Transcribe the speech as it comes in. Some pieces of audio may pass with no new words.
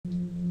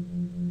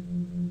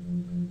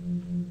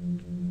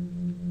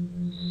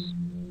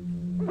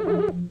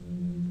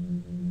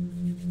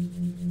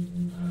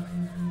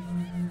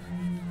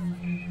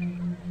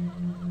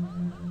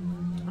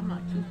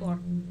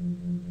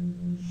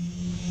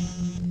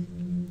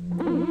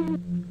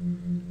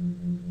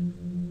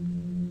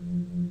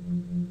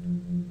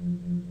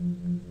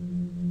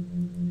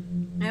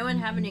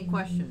have any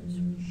questions?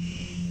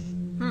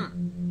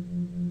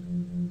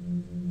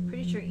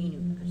 Pretty sure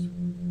Inu does.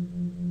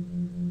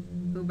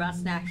 Who brought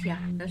snacks? Yeah,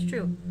 that's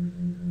true.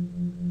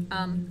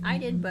 I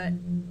did, but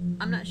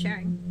I'm not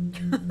sharing.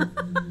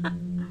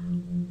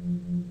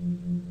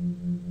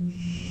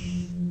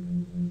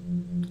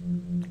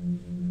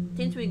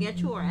 Things we get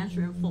to or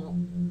answer in full.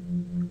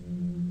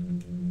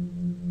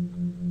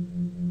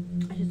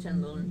 I should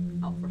send Lillian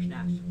out for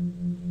snacks.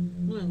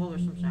 Lillian, go get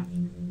some snacks.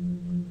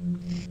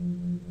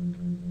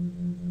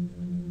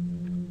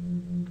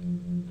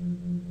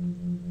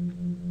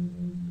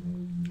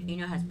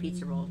 Ina has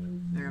pizza rolls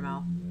in her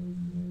mouth.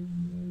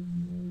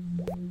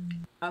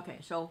 Okay,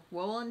 so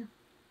rolling.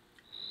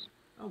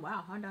 Oh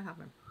wow, how did that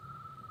happen?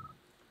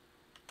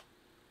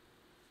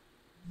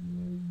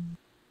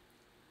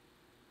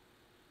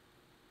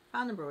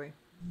 Found the brewery.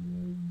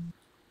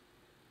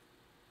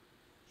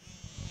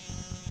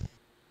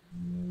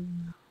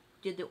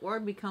 Did the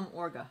orb become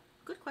Orga?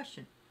 Good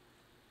question.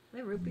 We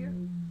have root beer?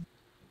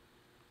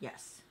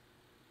 Yes.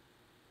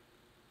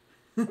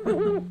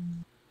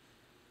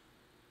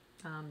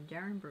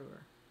 Darren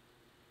Brewer.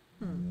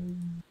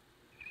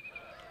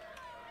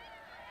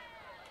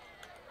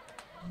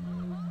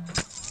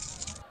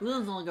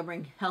 Lillian's only gonna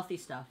bring healthy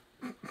stuff.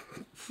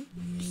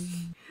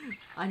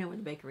 I know where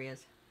the bakery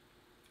is.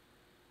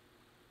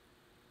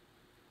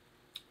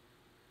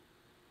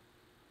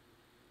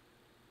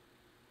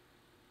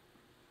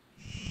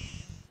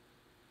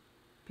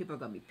 People are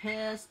gonna be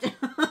pissed.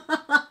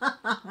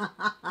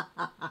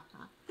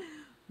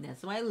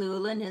 That's why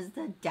Lulin is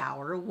the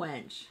dour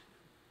wench.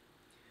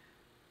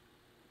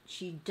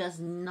 She does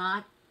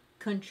not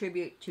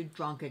contribute to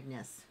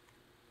drunkenness.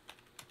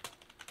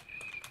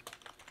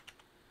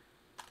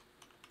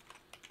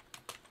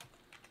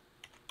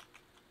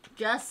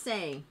 Just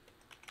saying.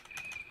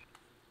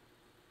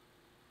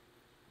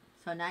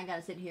 So now I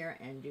gotta sit here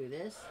and do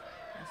this.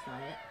 That's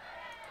not it.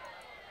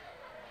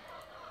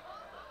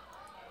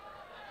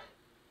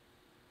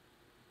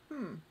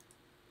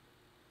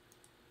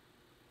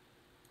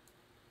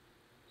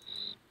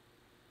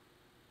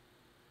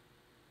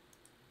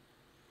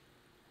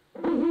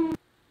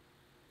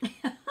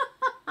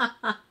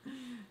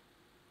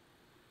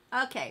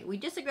 Okay, we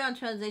disagree on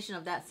translation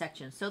of that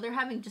section. So they're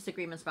having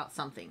disagreements about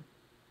something.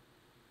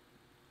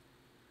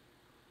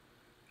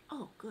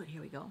 Oh, good.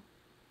 Here we go.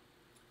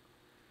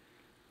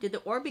 Did the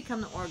orb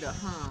become the Orga?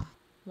 Huh.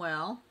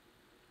 Well,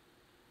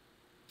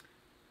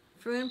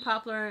 Fruit and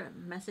Poplar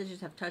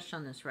messages have touched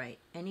on this, right?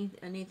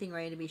 Anything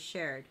ready to be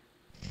shared?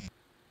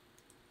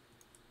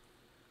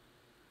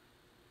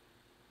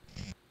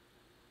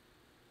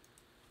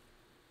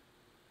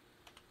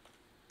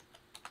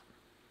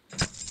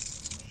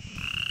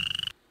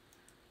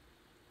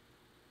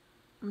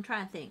 I'm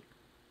trying to think.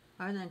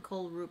 Other than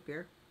cold root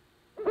beer.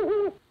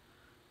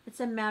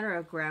 It's a matter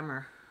of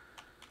grammar.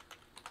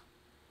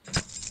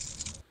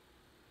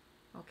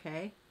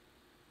 Okay.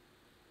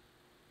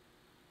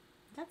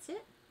 That's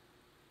it.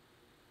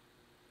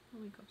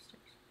 Let me go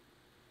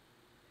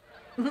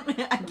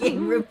upstairs.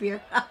 Again, root beer.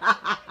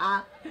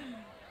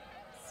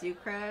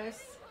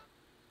 Sucrose.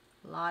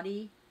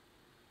 Lottie.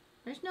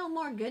 There's no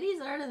more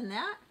goodies other than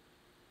that?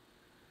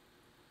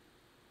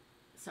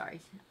 Sorry.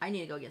 I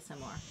need to go get some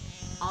more.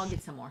 I'll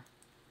get some more.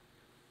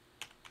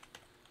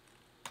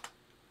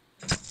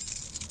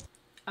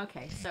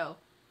 Okay, so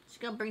she's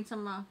gonna bring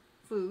some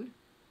food.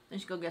 Then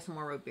she's gonna get some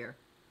more root beer.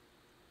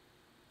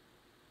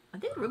 I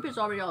think the root beer's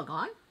already all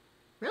gone.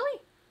 Really?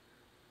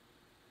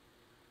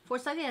 For a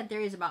second, I had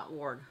theories about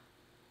Ward.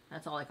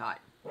 That's all I got.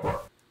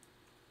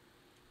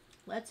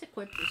 Let's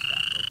equip this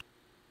stuff.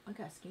 I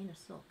got a skein of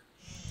silk.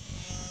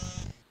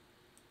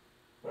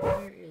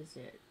 Where is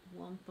it?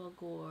 Wumpa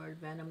Gourd,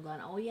 Venom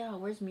Glen. Oh yeah,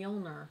 where's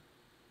Mjolnir?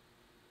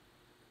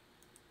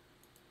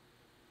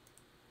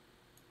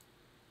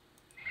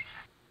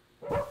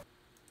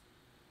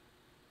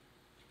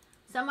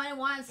 Somebody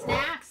want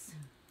snacks?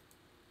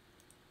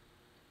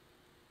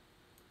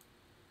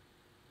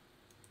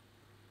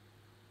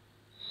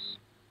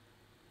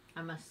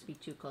 I must be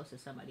too close to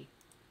somebody.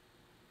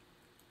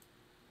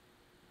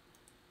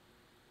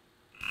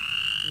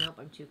 Nope,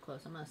 I'm too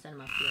close. I'm gonna send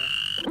him up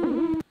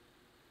here.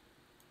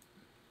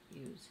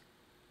 Use.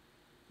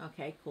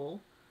 Okay,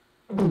 cool.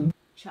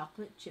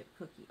 Chocolate chip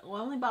cookie. Oh, I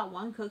only bought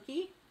one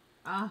cookie?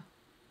 Ah.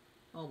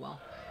 Oh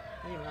well.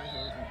 I didn't realize it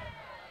wasn't.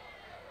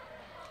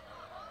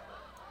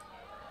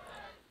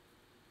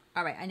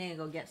 Alright, I need to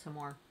go get some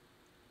more.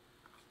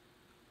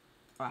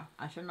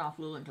 I shouldn't off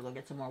Lulin to go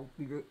get some more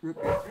root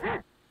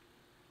beer.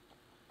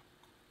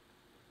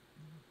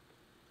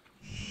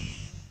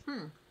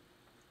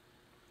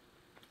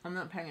 I'm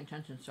not paying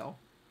attention, so.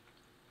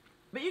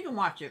 But you can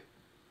watch it.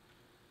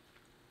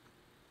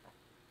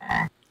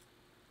 There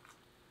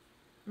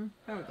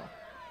we go.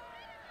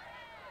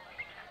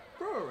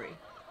 Brewery.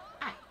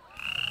 Hi.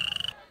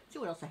 See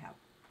what else I have.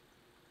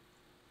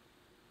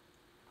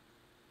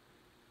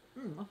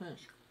 What's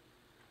this?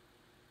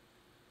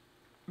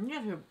 I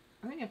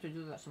think you have to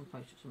do that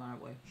someplace, some other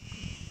way.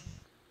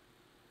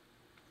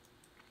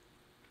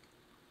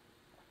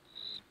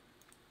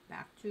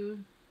 Back to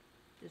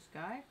this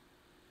guy.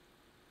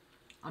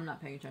 I'm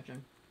not paying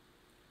attention.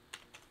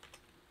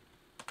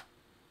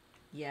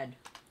 Yed.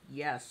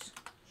 Yes.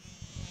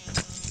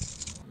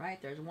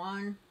 Alright, there's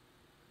one.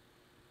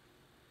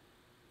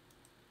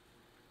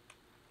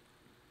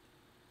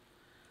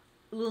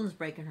 Lulin's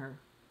breaking her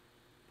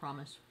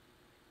promise.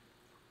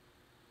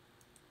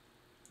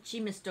 She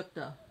mistook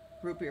the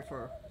root beer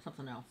for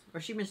something else. Or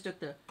she mistook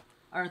the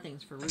other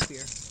things for root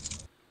beer.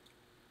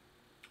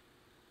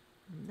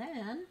 And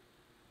then...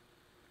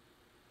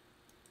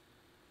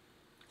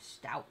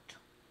 stout.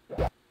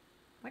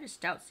 Why does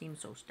stout seem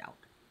so stout?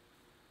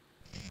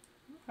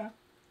 Okay.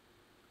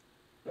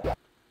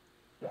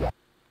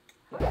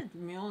 How did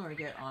Mjolnir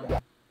get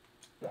on?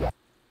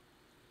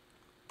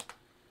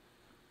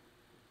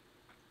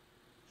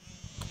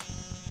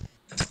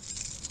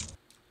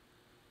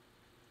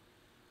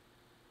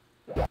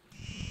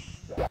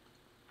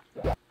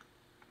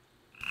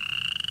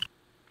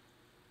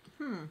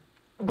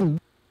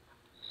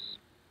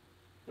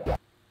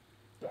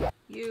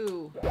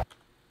 You.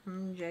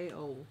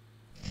 MJO.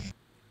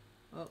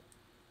 Oh.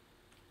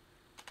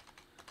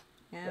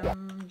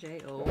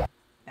 MJO.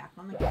 Back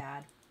on the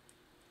CAD.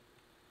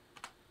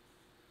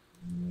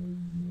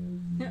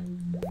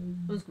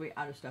 Those gonna be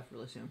out of stuff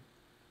really soon.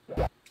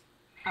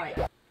 Alright.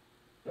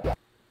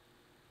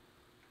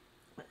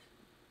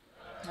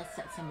 Let's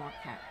set some more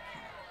cat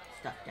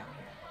stuff down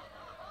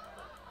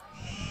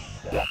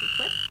here.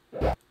 Equip.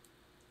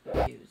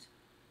 Use.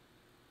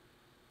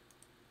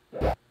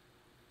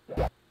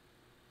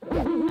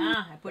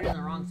 Ah, I put it in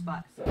the wrong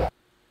spot.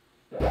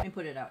 Let me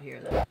put it out here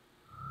then.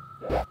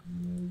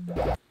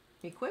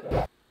 Equip.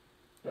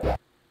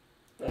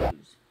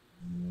 Use.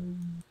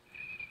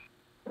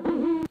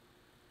 And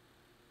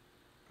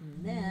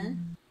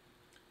then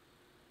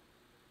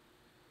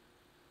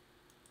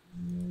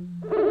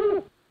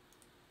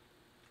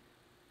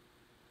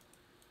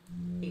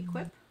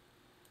equip.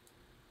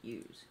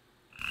 Use.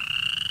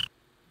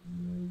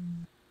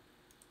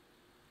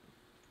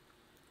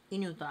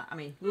 Inu thought,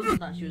 Lulu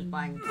thought she was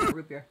buying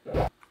root beer.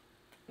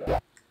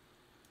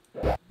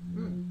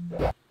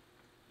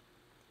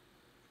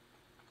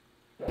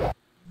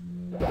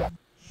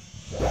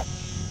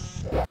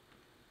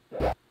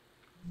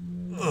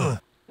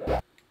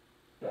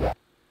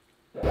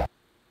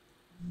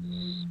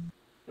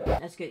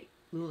 Let's get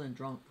Lulin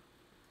drunk.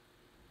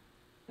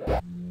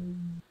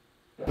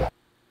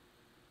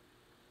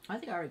 I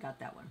think I already got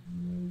that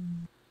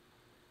one.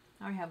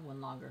 I already have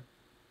one longer.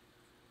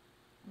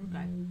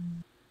 Okay.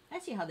 I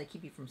see how they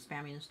keep you from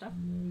spamming and stuff.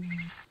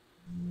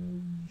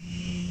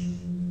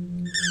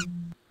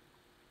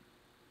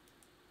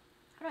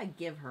 How do I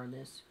give her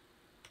this?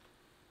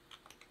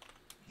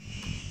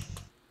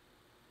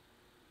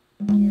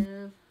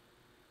 Give.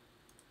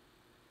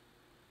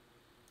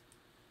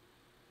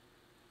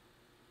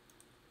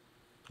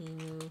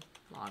 Inu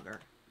logger.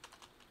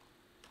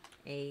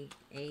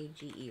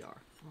 A-G-E-R.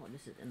 Oh,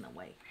 this is in the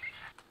way.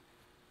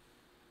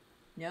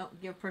 No,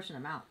 give person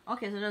amount.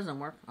 Okay, so it doesn't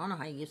work. I don't know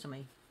how you give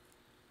somebody.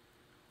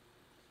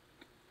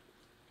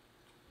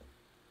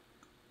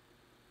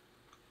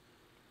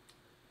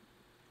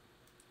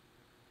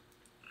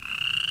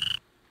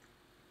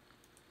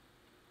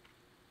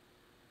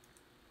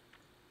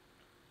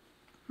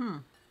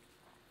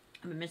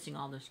 I've been missing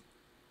all this.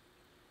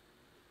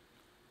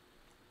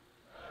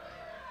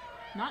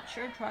 Not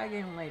sure, try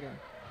again later.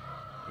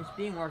 It's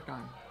being worked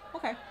on.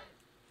 Okay.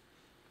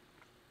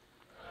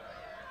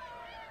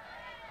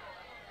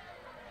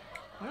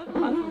 What are the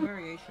possible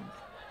variations?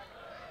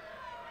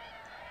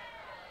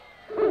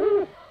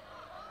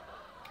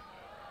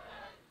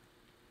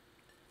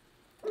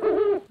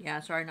 Yeah,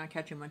 sorry not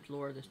catching much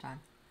lore this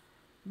time.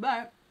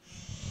 But,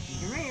 you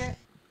can read it.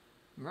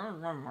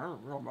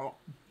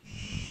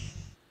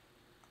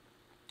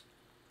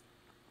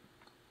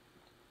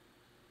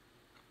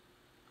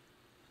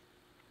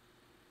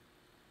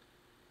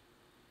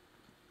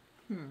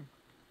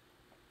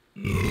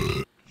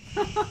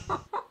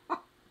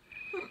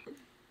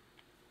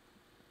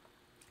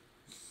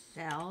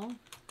 Sell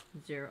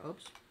 0.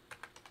 Oops.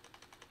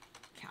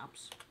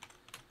 Caps.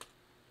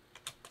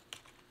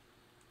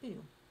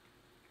 Ew.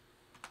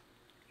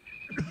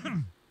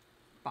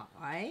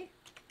 Buy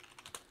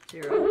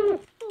 0.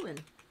 Open.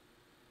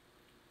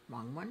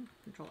 Wrong one.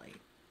 Control A.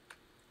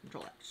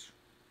 Control X.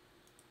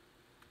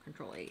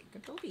 Control A.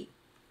 Control B.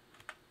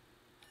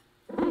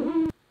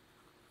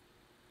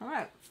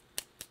 Alright.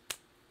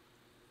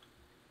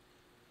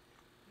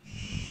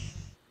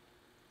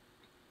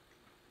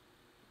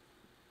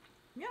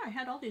 Yeah, I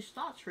had all these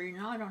thoughts for you.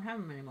 Now I don't have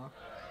them anymore.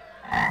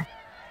 I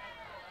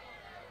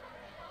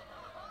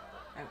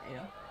have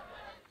ale.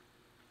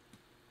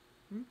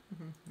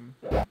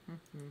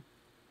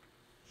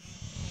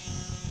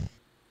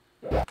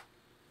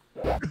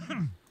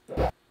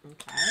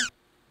 Okay.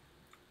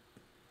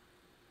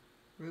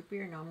 Root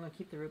beer? No, I'm going to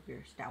keep the root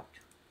beer. Stout.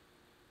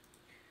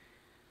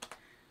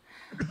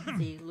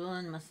 See,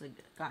 Lulin must have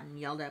gotten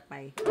yelled at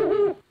by...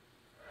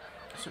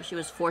 So she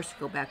was forced to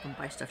go back and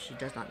buy stuff she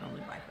does not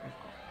normally buy for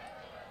herself.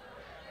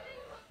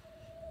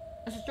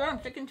 It's a store, I'm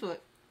sticking to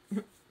it.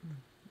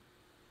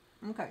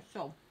 Okay,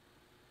 so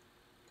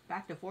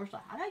back to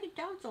foresight. How did I get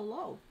down so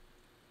low?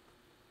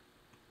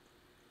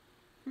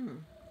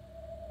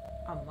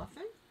 A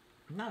muffin?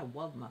 Not a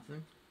wub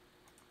muffin.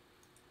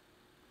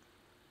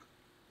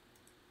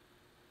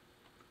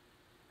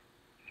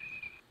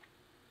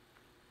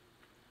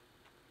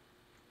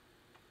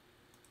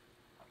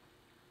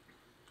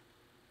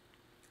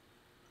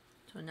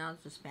 So now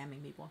it's just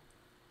spamming people.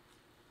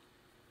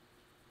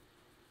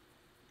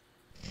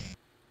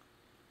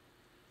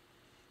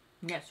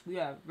 Yes, we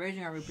are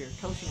raising our root beer,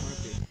 toasting our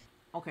root beer.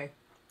 Okay.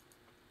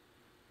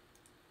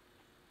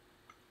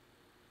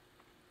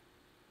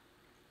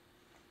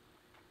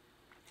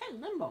 Hey,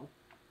 limbo.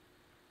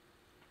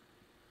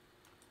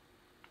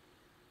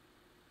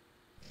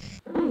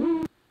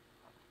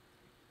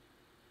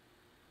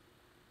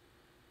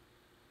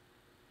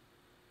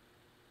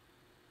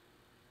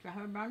 Do I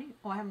have a brownie?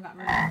 Oh, I haven't gotten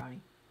rid of the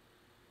brownie.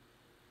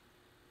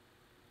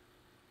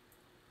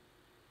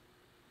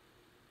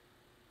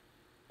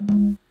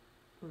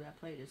 Oh, that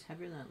plate is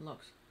heavier than it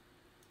looks.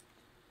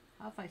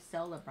 How if I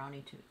sell the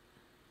brownie to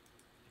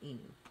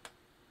Inu?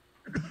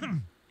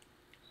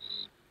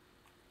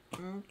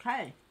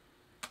 Okay.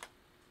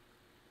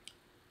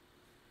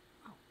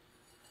 Oh.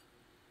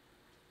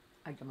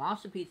 I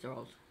demolished the pizza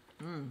rolls.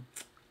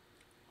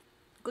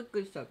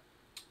 Good stuff.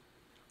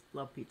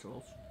 Love pizza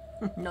rolls.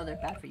 No, they're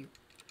bad for you.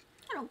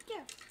 I don't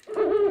care.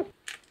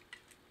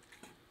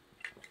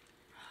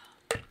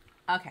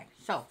 Okay,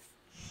 so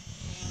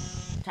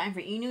time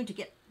for Inu to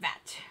get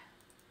fat.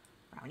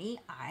 Brownie,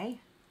 I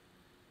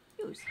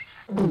use.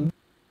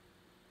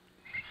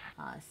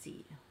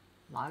 See.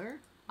 Lager,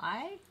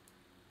 I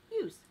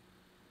use.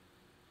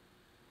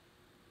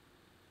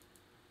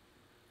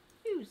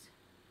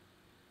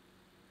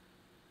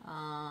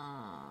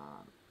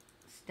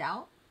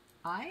 Stout,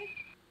 I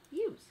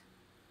use.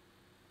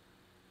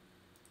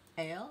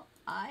 Ale,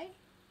 I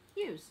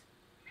use.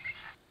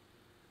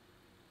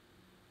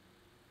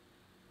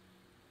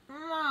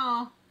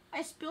 No,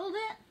 I spilled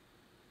it.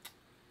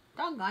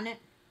 Doggone it.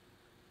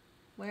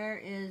 Where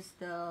is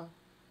the...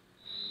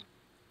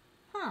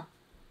 Huh.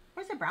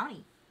 Where's the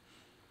brownie?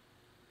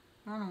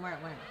 I don't know where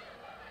it went.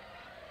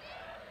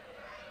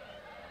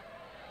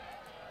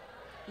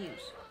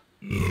 Use.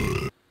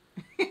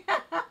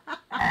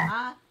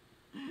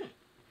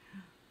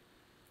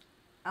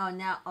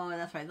 Oh,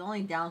 that's right. The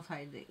only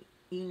downside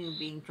to Inu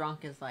being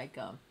drunk is like,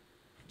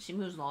 she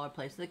moves all over the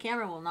place. The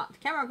camera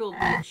will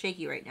be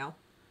shaky right now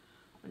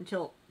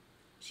until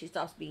she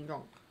stops being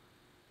drunk.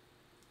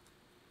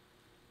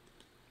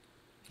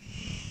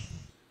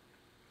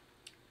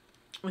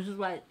 This is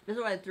why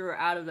I threw her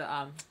out of the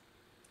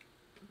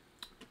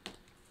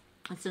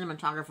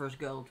Cinematographer's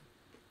Guild.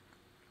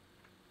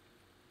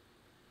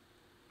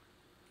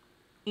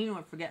 Inu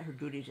would forget her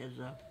duties as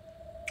a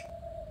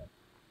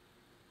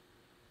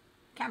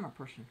camera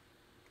person.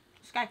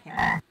 Sky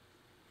camera.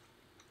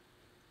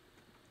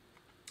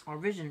 Or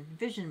vision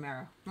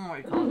mirror. I don't know what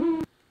you call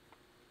it.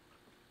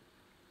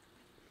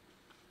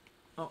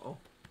 Uh-oh.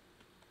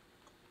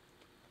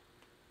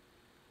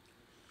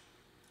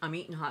 I'm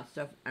eating hot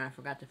stuff and I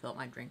forgot to fill up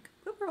my drink.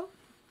 Good bro.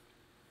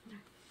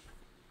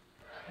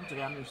 That's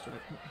okay, I'm used to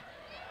it.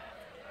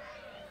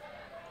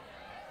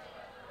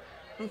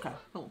 Okay,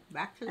 cool.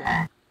 Back to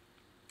this.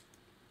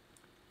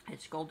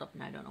 It's scrolled up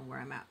and I don't know where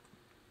I'm at.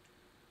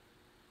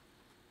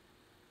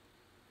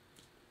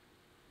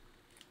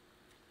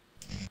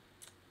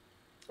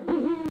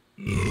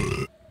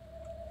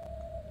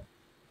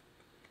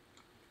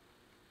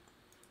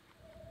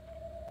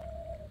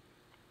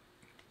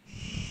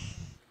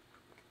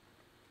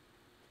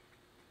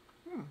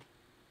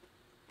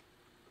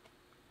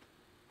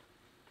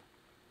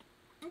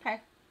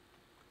 Okay.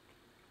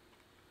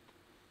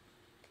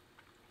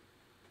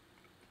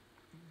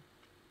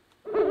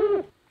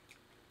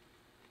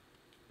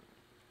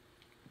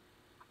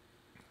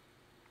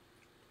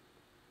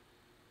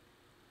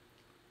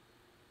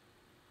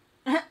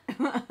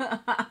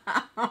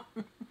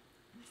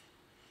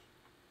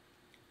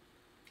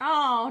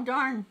 Oh,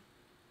 darn.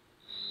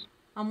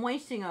 I'm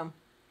wasting them.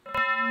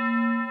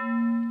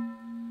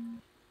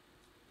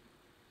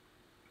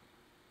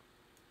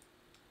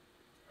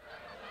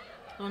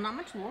 So not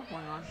much war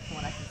going on from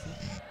what I can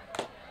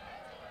see.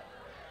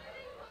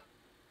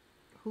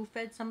 Who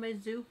fed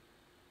somebody's zoo?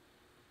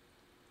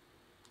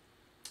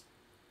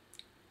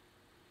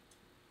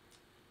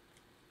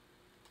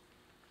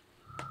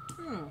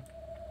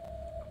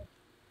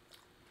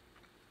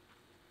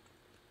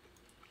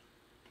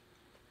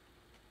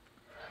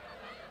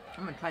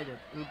 I'm gonna try the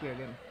root beer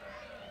again.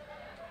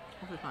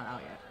 Hope it's not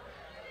out yet.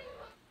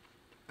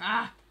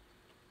 Ah!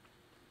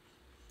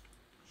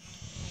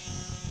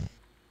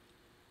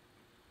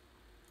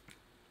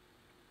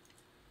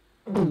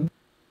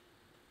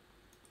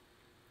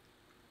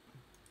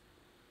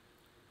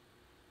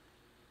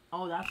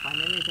 Oh, that's fine.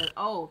 Maybe it says,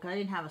 oh, because I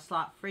didn't have a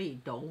slot free,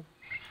 though.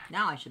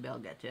 Now I should be able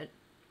to get to it.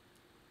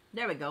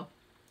 There we go.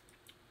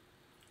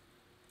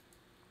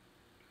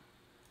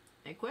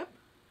 Equip.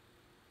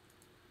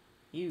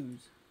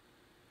 Use.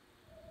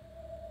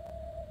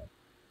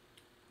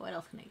 What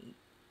else can I eat?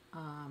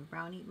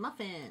 Brownie.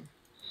 Muffin.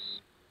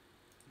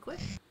 Equip.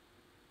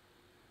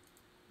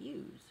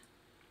 Use.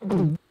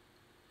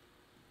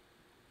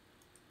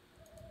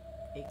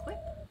 Equip.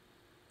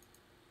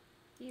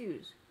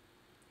 Use.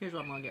 Here's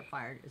what I'm gonna get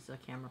fired. It's a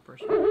camera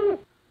person.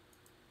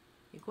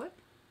 Equip.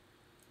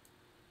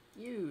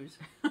 Use.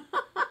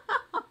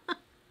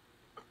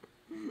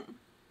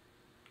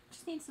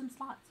 Just need some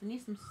slots. I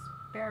need some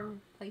spare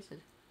places.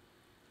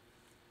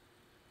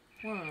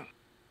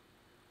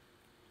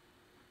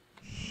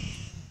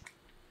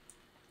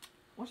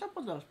 What's up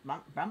with those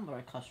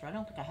Bambler cluster? I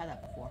don't think I had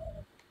that before.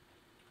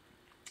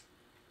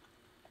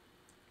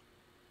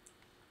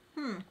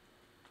 I'm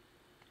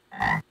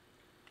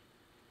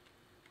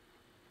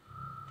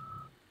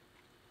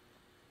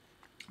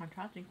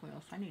trying to think what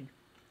else I need.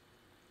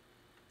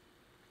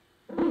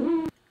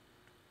 I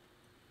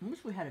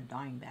wish we had a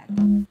dying bag.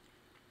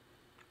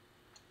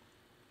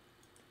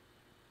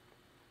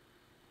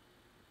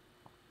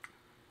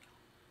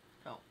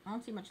 So, I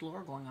don't see much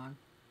lore going on.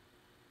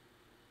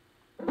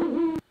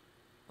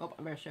 Oh,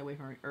 I better stay away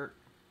from Earth.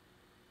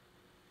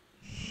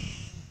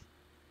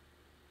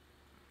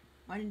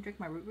 I didn't drink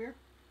my root beer?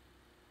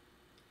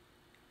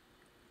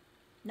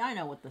 Now I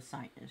know what the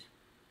sign is.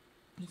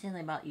 He's saying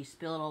something about you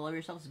spill it all over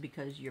yourself is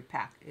because your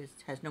pack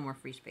has no more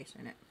free space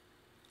in it.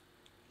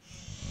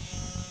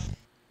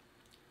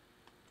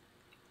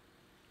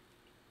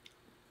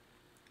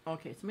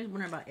 Okay, somebody's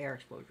wondering about air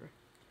exposure.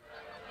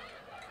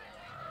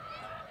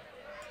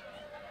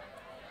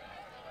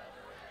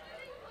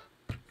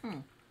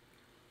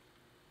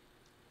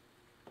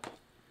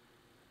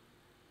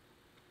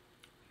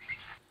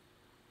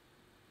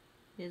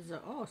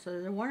 Oh,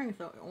 so they're wondering if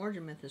the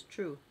origin myth is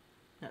true.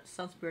 That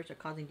some spirits are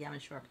causing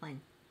damage to our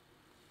plane.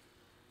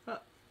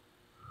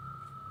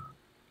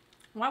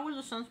 Why would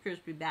the sun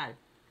spirits be bad?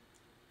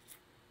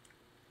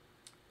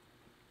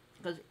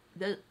 Because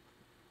they're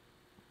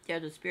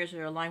the spirits that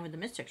are aligned with the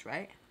mystics,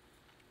 right?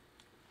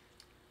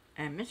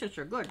 And mystics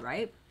are good,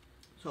 right?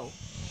 So,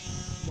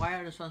 why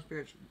are the sun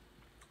spirits...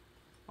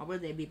 Why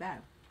would they be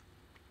bad?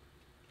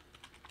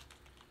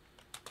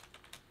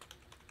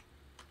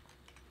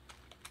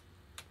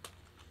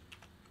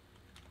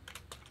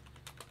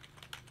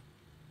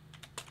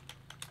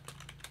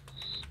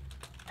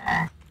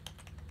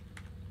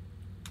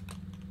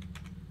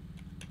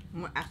 I'm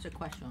going to ask a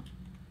question.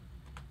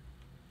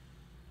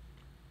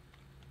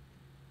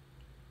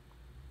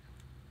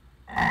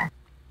 Yeah,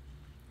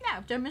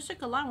 if they're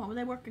mystic aligned, why would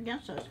they work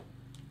against us?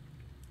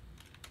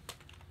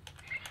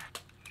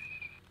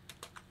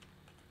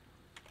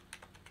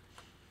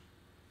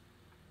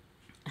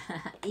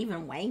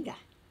 Even Wanga.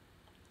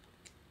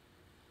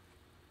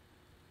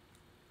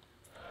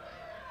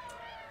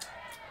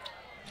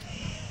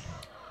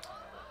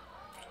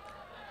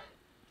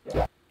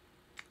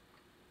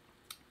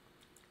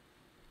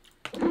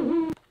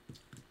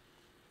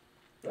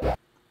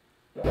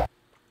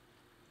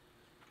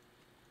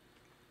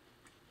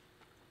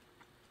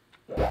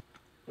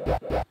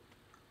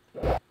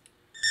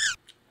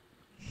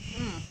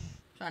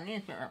 So I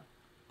need to...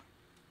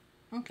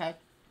 Okay.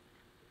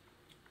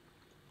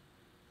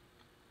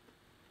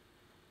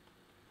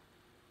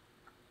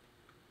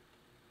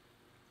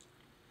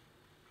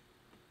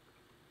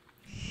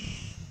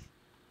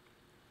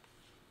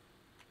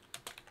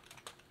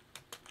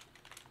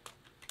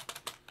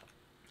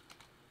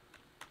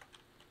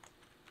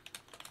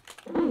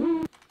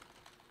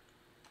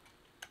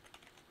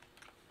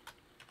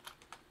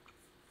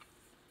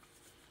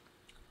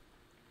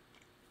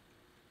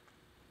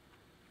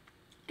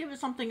 Give it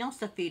something else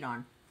to feed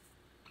on.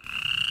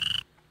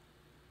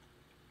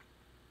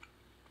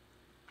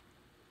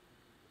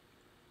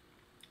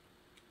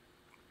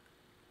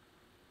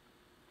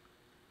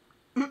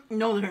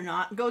 No, they're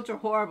not. Goats are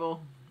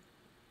horrible.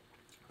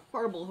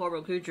 Horrible,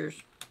 horrible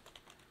creatures.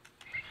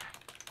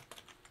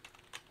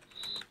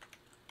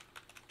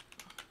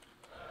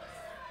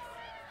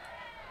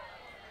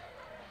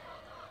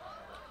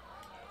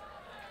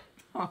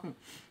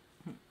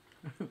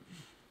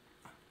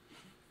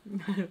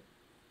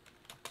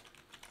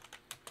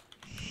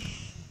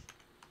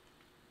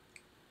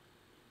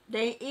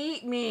 They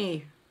eat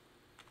me.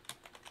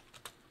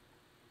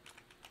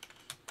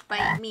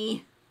 Bite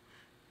me.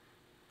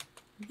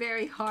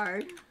 Very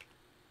hard.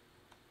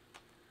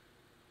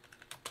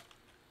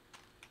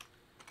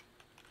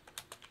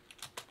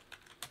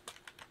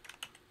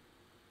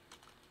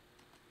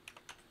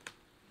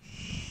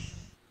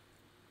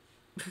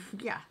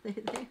 Yeah, they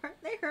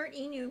hurt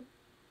Inu.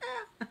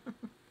 Ah.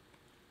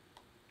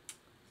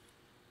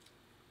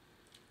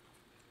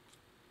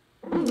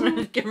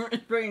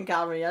 It's bringing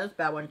calorie. Yeah, that's a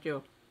bad one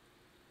too.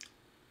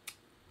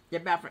 They're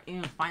bad for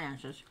Inu's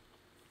finances.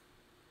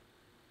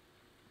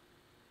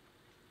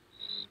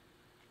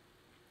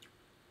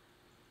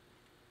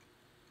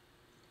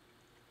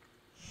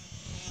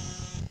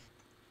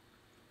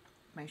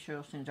 Make sure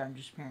those things aren't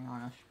disappearing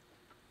on us.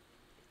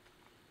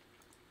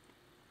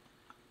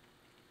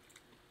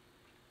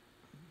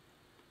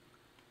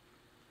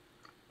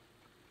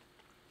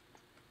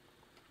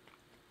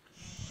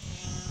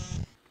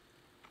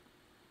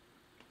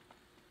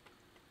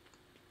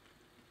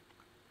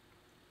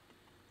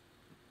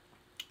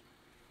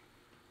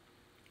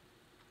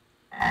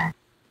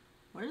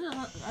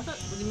 I thought,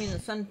 what do you mean the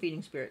sun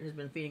feeding spirit has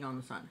been feeding on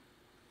the sun?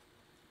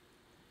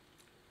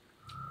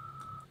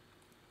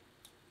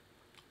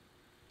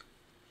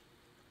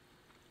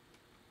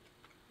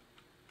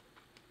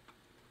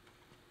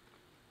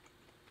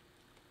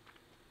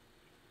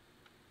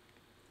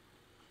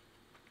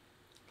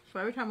 So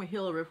every time we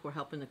heal a rift, we're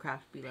helping the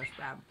craft be less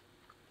bad.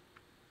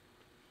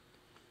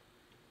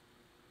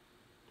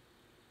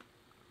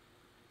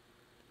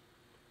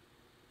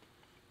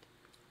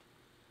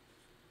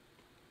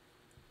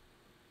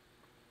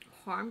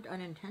 Harmed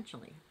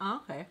unintentionally.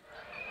 Oh, okay.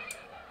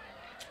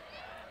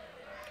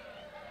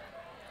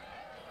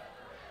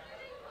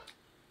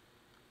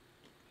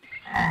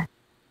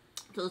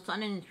 So the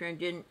sun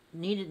energy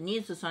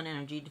needs the sun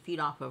energy to feed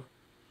off of,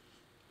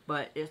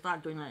 but it's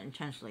not doing that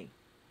intentionally.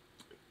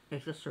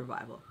 It's just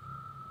survival.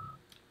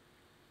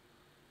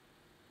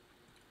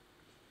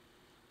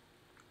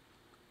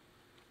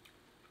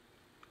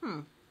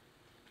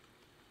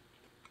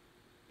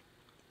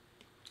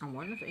 I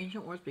wonder if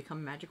ancient words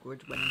become magic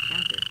words when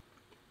encountered.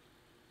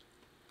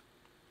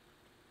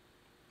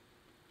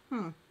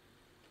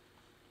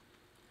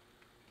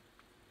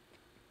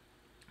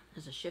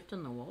 There's a shift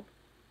in the world.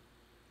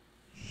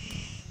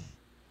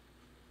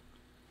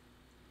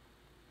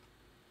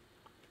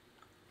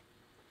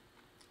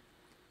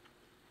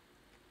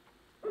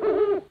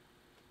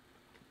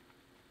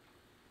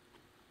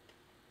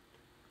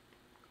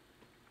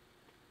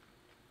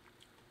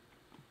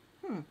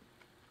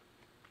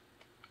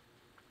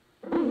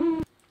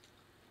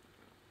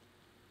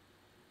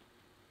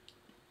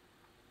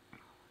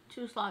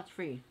 Two slots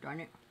free,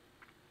 darn it.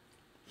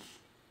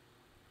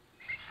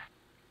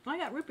 I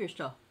got root beer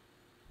still.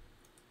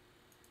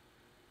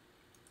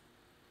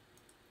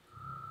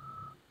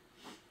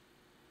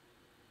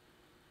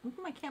 How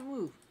come I can't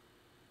move?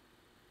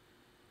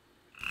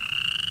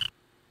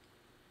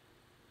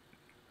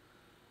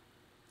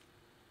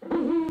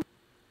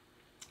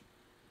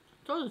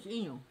 So does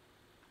Inu.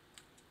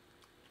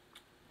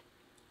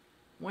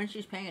 When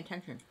she's paying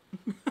attention.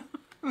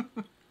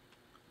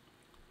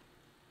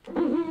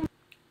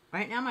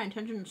 Right now my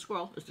attention to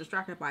squirrel is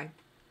distracted by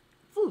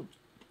food.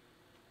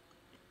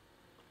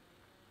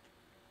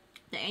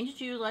 The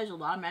ancients utilize a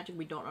lot of magic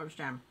we don't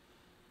understand,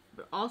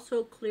 but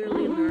also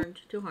clearly learned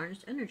to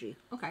harness energy.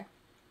 Okay.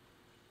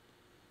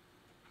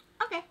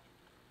 Okay.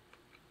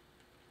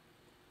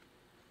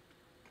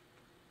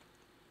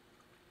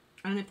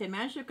 And if they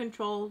manage to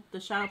control the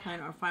shadow plane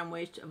or find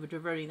ways of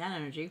diverting that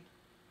energy.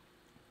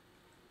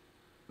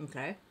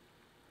 Okay.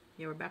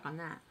 Yeah, we're back on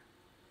that.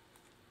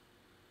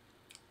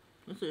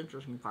 That's the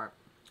interesting part.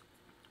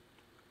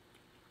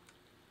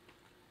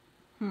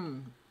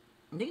 I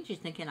think she's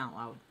thinking out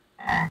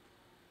loud.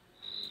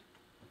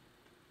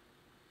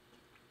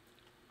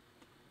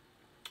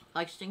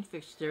 Like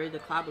Stinkfix theory, the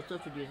cloud was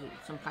lifted using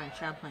some kind of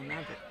shadow plane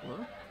magic.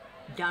 What?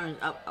 Down is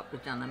up, up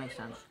is down. That makes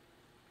sense.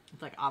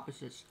 It's like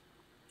opposites.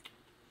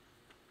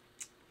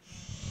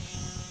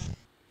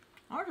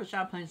 I wonder if the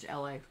shadow plane's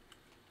LA.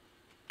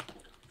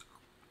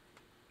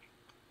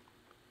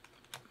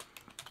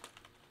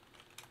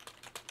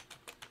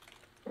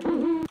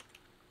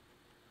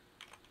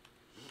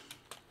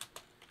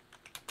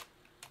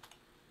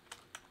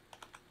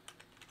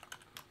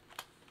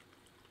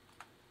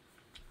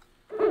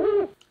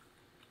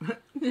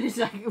 It's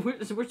like,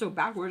 we're so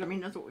backwards. I mean,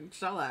 that's what we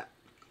sell at.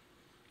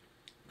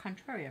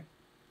 Contrarian.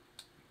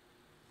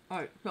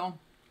 Alright, so.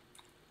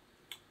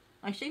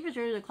 Like Stinkfix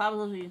theory, the cloud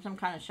was using some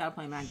kind of shadow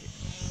plane magic.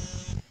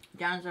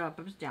 Down is up,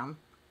 up is down.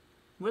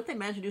 What if they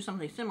managed to do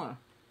something similar?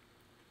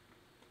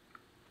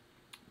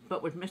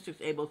 But with mystics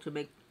able to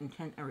make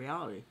intent a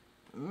reality.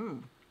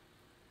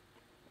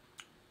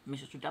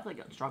 Mystics are definitely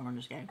getting stronger in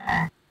this game.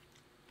 Kind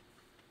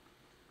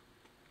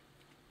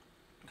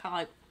of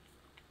like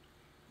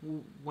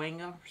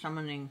Wanga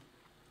summoning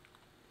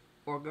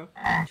Orga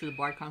to the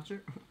Bard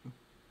concert.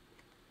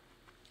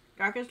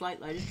 Dark is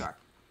light, light is dark.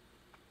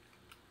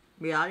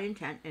 Reality,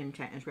 intent, and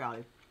intent is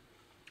reality.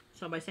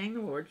 So by saying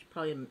the words,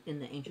 probably in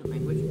the ancient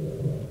language,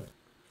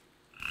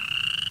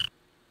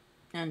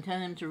 and tell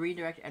them to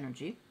redirect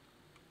energy.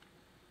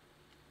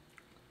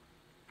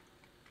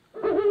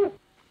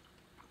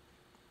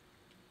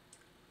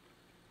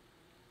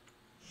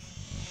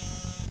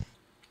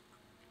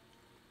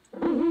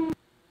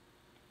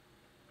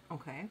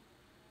 Okay.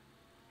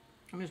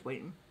 I'm just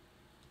waiting.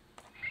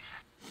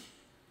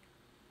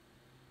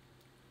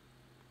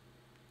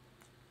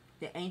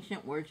 The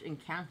ancient words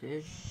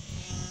encountered.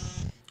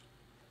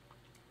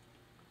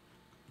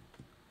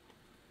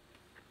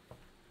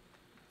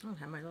 I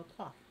have my little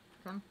cloth.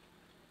 Come.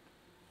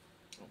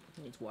 Oh,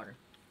 it needs water.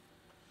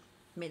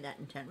 Made that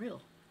intent real.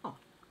 Oh.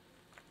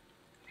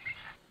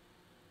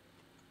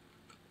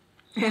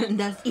 And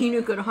that's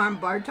Inu could harm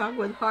Bartok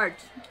with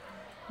hearts.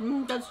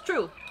 That's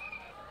true.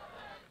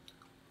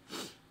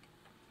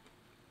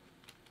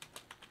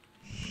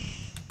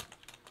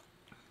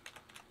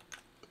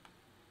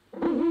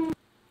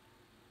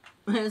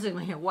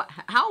 What?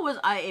 How was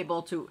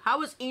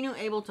Inu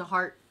able to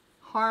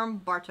harm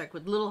Bartek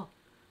with little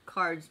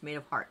cards made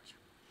of hearts?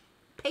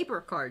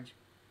 Paper cards.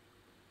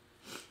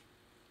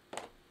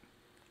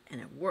 And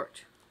it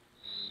worked.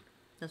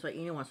 That's why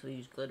Ina wants to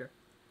use glitter.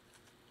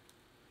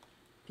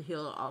 To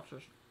heal the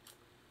ulcers.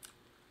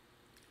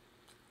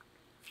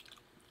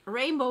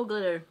 Rainbow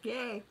glitter!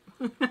 Yay!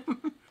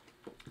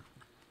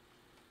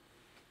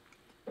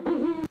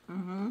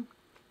 Mm-hmm.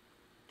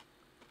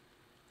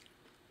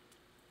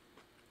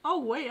 Oh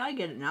wait, I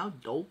get it now.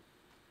 Dope.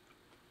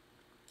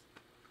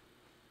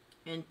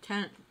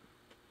 Intent.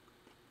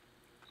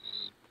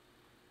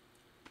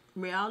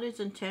 Reality is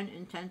intent.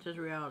 Intent is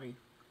reality.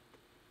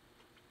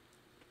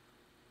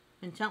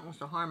 Intent was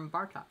to harm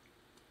Bartok.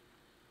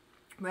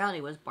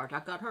 Reality was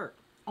Bartok got hurt.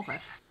 Okay.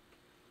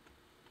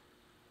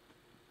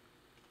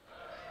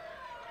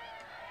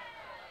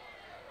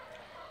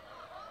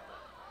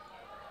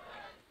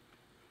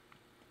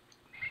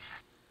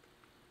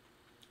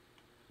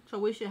 So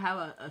we should have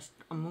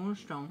a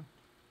moonstone.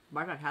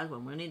 Bartok has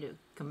one. We need to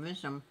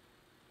convince him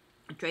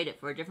to trade it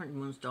for a different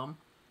moonstone.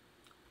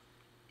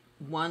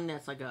 One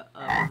that's like a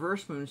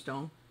reverse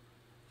moonstone.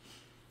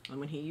 And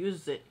when he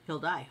uses it, he'll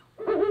die.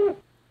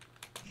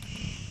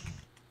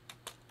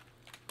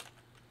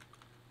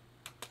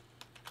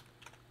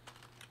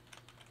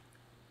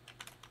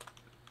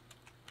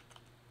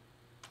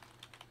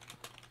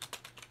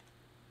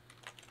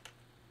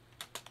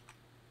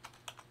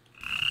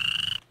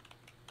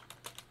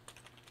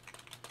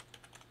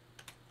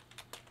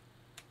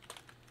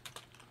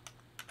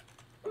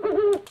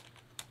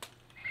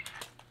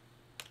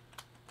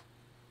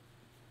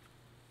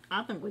 I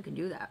don't think we can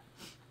do that.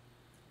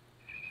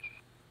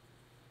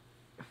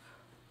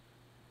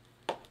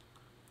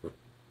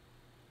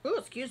 Oh,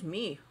 excuse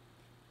me.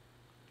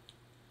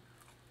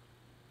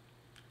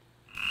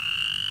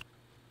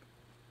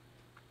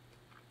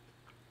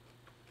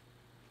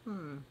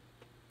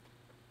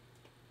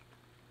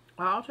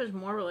 Our altar is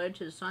more related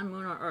to the sun,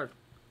 moon, or earth.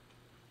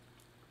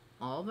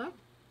 All of them?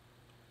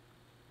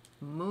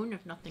 Moon,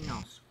 if nothing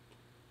else.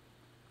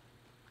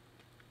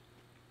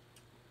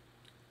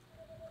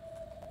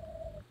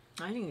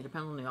 I think it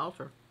depends on the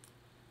altar.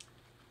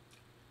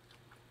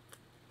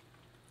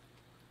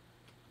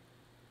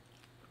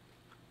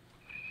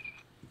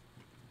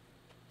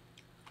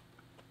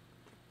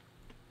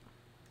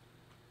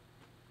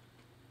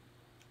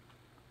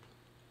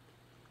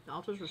 The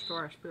altars restore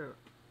our spirit.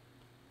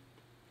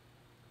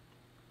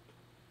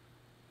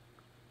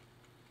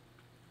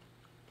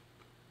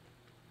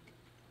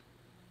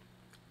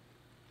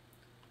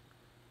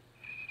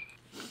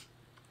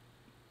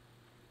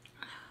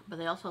 But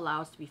they also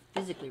allow us to be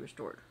physically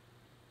restored.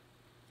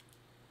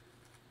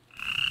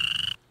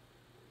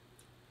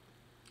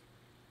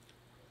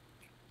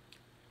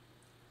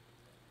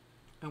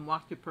 And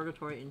walk through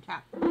purgatory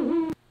intact.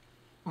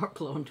 Or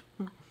cloned.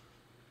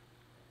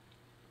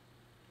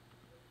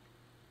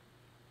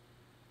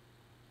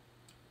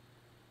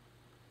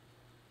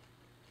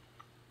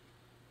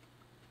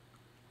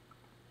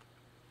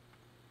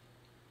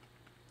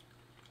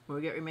 When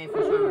we get remain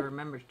for some of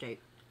remember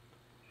state.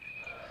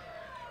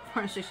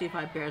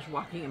 465 bears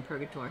walking in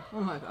purgatory. Oh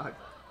my god.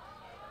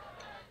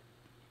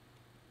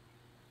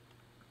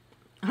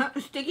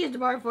 Sticky at the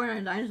bar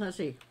 499. Let's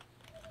see.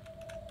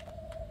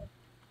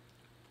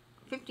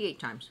 58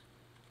 times.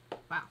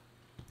 Wow.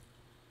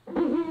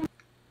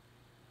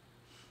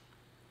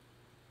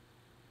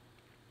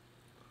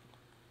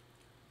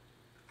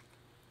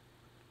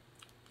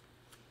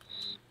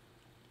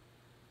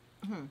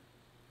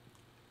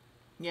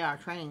 Yeah, our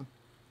training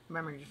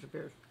memory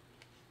disappears.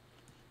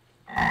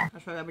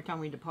 That's why every time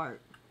we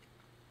depart,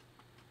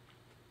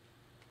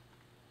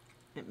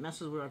 it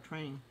messes with our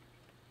training.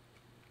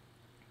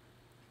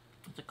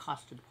 It's a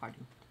cost to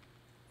departing.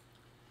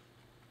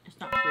 It's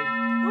not free.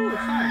 Ooh,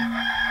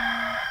 sun!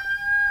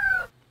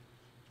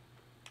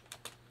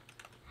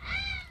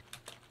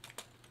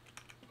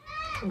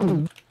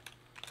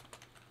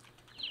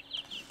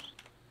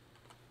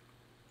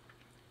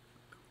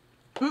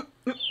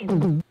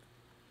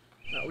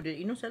 Oh,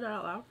 did Eno say that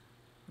out loud?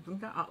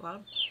 Drink that out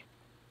loud?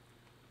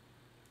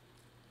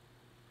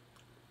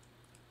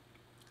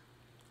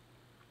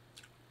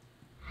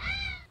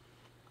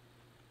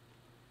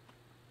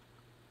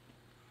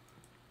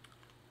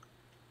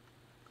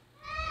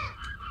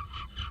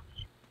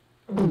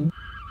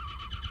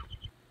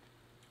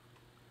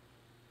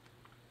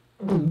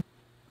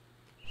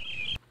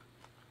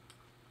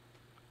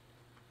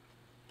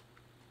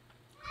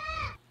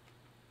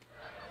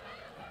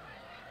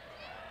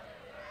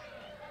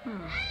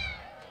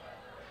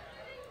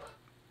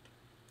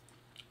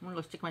 I'm gonna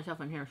go stick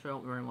myself in here so I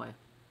don't run away.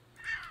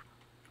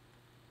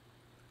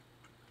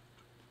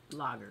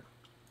 Lager.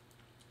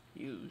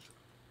 Use.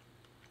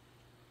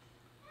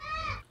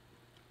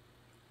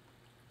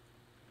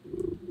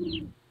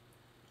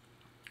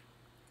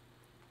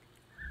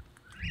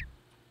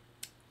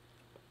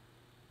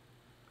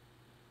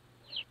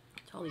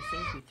 It's all these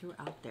things we threw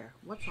out there.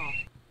 What's all?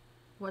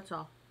 What's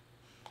all?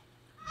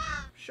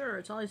 Sure,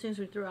 it's all these things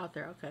we threw out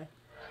there. Okay.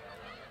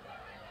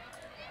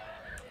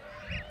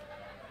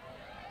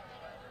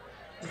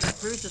 We've had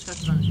previous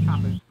discussions on these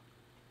choppers.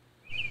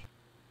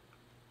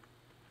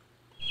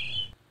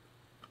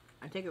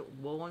 I take it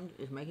Woland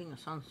is making a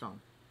sunstone.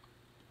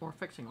 Or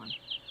fixing one.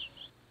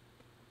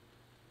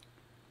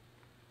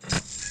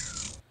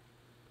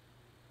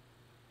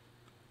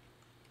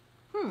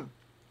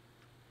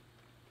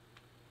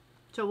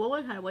 So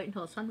Willow had to wait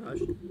until the sun rose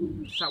to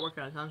start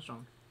working on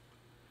sunstone.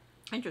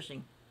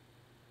 Interesting.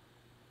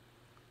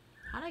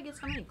 How did I get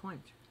so many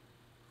coins?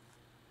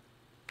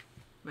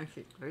 Let's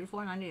see.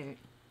 34.98.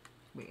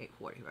 Be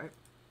 840, right?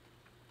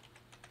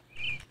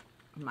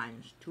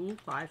 Minus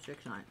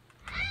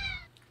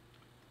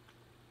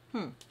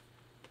 2569.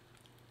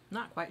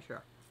 Not quite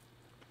sure.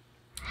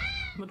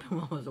 But the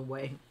one was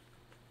away.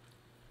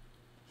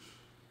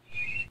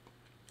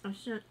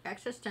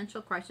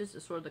 Existential crisis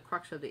is sort of the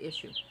crux of the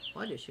issue.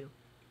 What issue?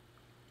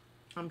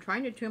 I'm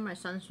trying to tune my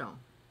sunstone.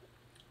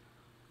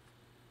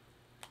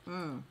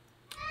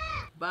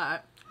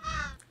 But...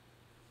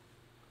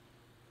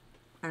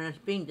 and it's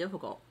being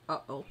difficult.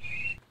 Uh-oh.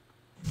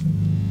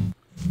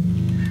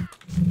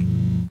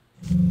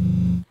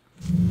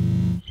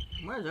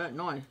 Where's that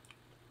noise?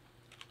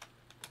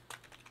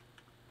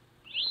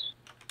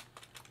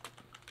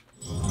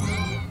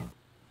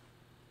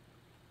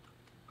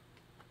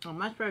 I'm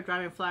much better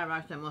driving fly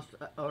rocks than most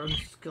other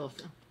skills.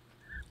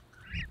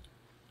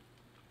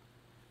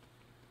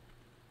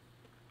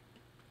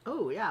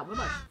 Oh, yeah, what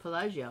about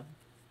Pelagia?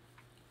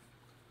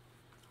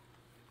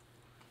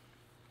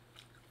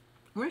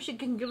 I wonder if she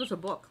can give us a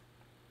book.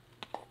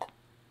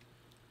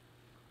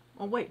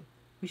 Oh, wait.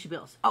 We should be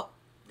able to... oh,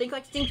 think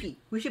like Stinky.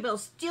 We should be able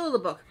to steal the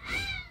book.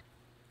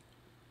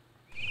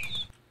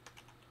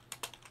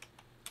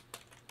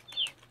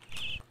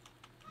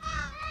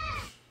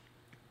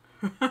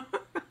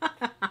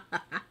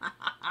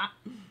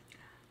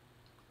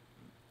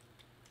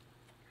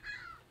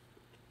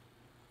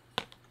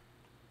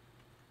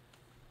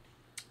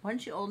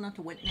 Wasn't she old enough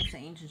to witness the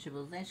ancient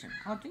civilization?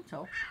 I don't think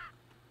so.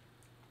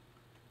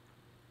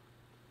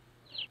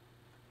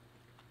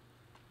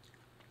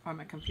 From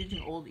a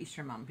confusing old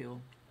Eastern mountain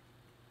people.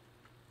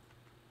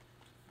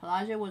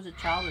 Pelagia was a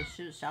child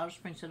and South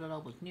Spring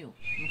Citadel was new.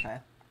 Okay.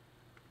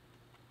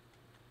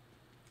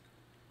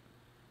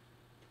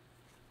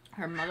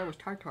 Her mother was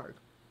Tartar.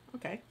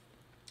 Okay.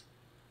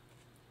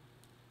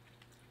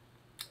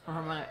 Or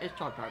her mother is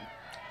Tartar.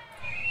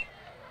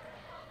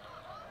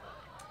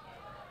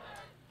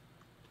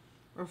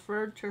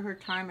 Referred to her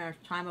time as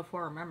time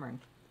before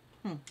remembering.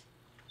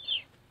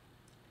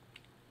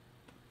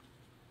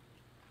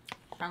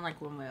 Sound like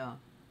when we,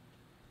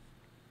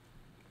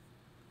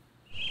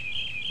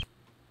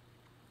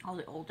 all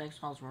the old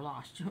exiles were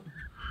lost.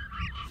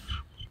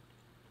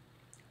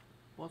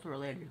 Both are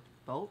related.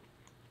 Boat?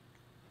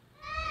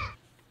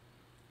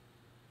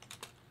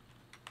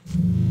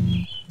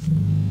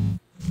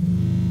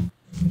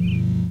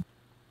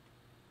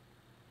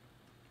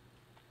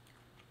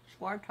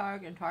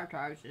 Swartarg and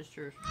Tartarg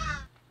sisters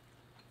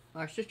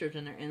are sisters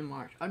in the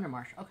marsh, under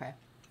marsh. Okay.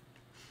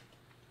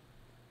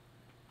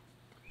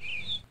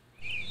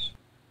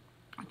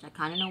 Which I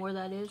kind of know where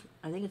that is.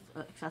 I think it's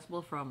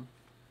accessible from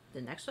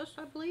the Nexus,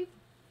 I believe.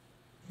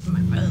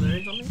 My brother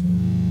is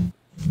something.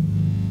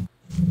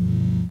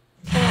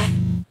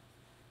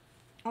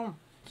 Oh,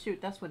 shoot,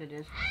 that's what it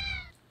is.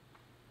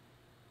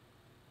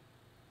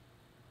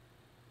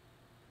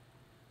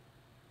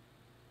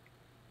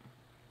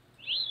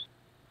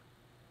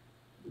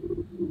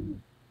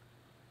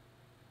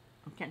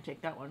 Can't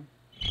take that one.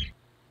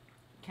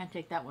 Can't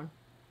take that one.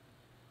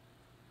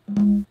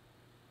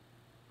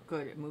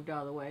 Good, it moved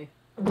out of the way.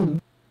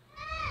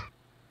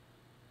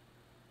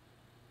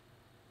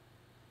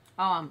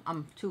 Oh,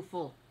 I'm too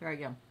full. Here I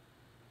go.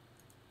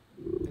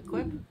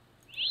 Equip.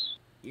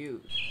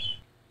 Use.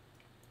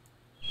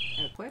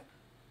 Equip.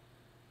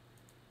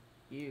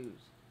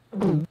 Use.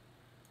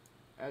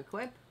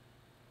 Equip.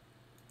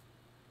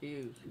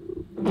 Use.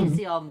 You can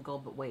see all of them go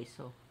but waste,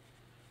 so.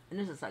 And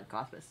this is like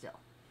cost, but still.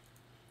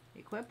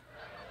 Equip.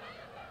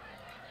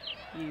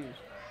 Use.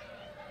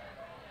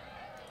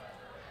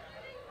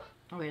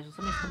 Okay, so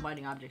somebody's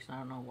combining objects and I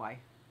don't know why.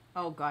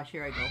 Oh gosh,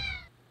 here I go.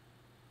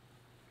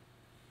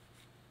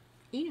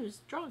 Enu's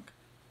drunk.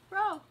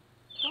 Bro,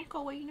 don't go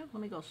away, Enu.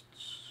 Let me go.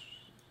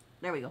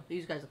 There we go.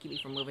 These guys will keep me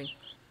from moving.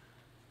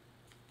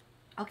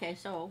 Okay,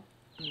 so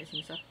I'm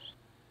missing stuff.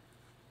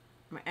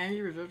 My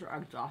energy reserves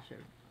are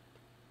exhausted.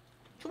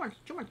 Too much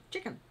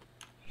chicken.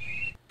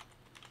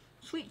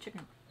 Sweet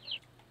chicken.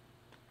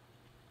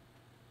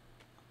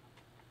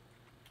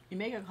 You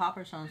make a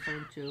copper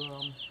sunstone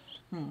to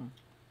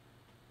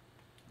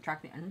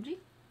track the energy?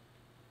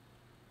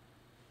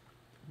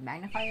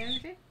 Magnify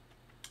energy?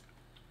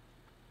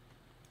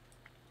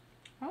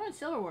 Why would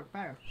silver work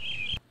better?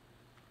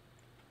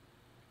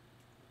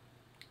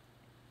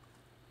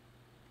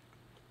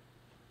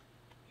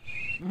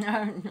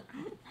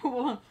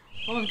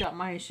 One's got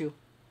my issue.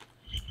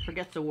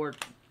 Forgets the word.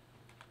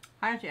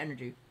 High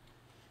energy.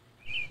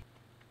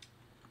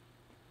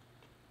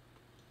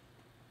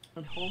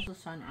 It holds the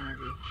sun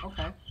energy.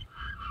 Okay.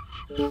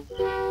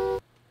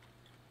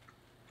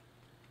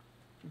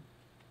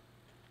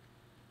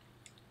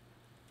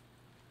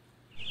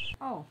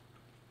 Oh.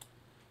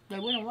 They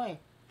went away.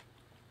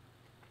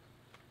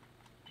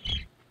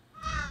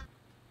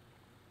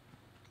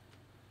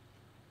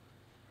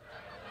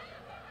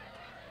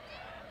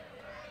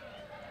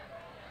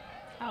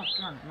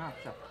 not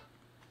enough stuff.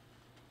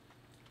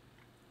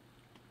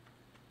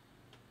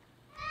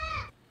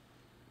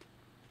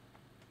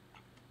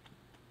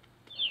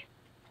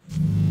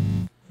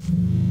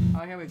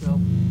 Oh, here we go.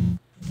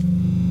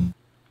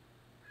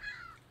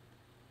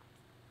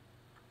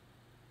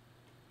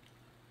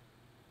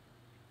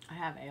 I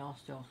have ale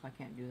still, so I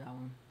can't do that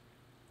one.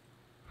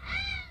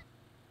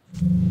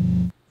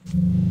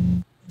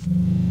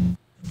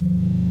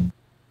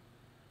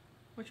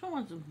 Which one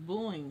was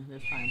booing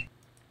this time?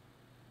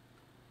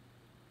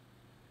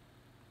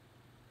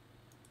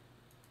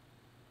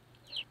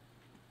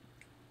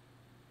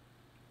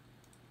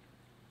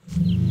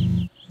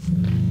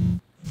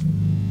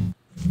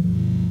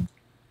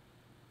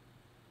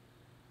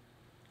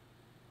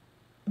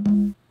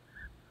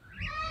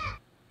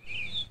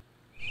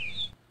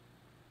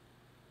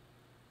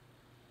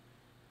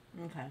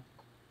 Okay.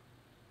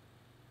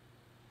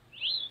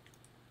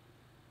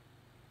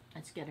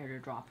 Let's get her to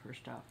drop her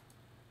stuff.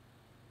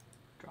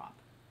 Drop.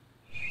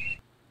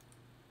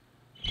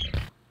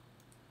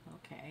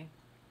 Okay.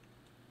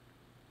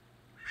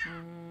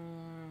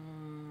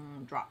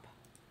 Drop.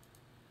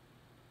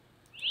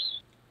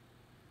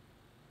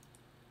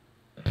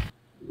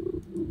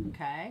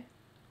 Okay.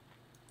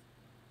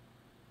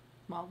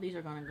 Well, these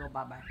are gonna go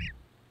bye-bye.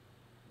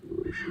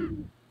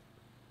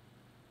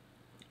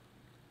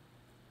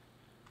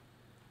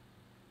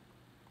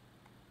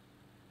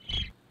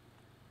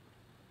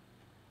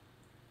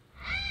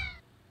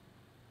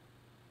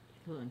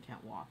 Helen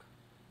can't walk.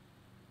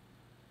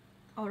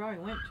 Oh, it already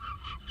went.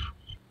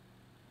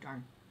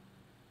 Darn.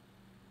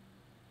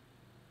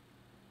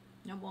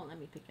 No, won't let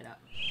me pick it up.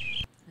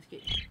 Let's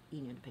get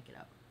Enya to pick it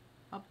up.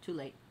 Oh, too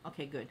late.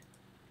 Okay, good.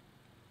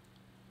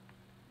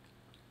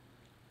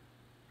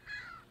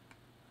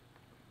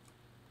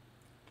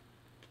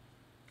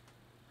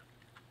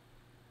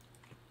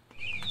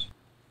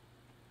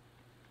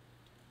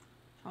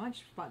 How much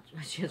spot?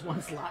 She has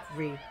one slot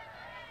free.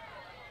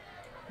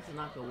 This is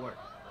not gonna work.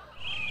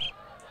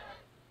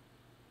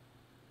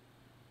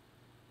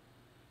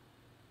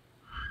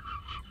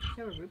 Is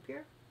there a root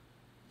beer?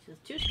 She has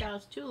 2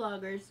 stouts, 2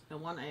 lagers,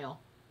 and 1 ale.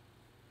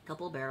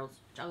 Couple of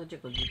barrels. Chocolate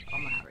chip cookie.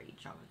 I'm not ready.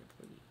 Chocolate chip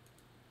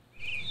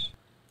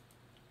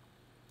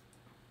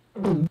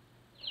cookie.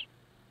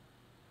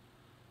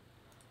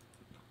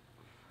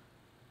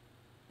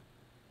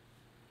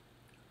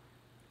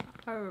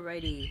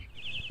 Alrighty.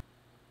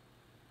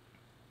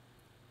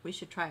 We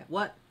should try it.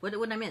 What? What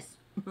did I miss?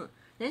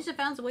 Ninja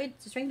found a way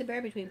to string the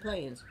bear between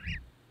planes.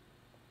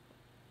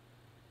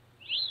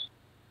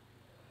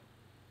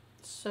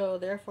 So,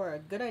 therefore, a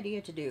good idea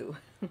to do.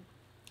 I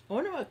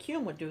wonder what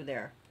Cume would do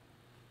there.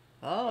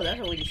 Oh, that's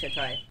what we should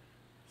try.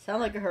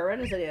 Sound like a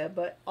horrendous idea,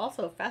 but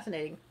also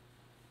fascinating.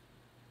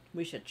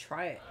 We should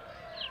try it.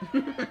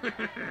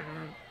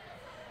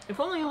 If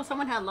only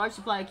someone had a large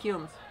supply of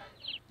Cumes.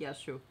 Yeah,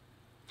 it's true.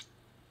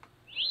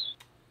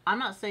 I'm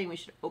not saying we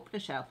should open the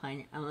shadow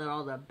plane and let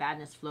all the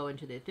badness flow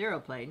into the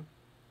ethereal plane.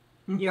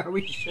 Yeah,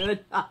 we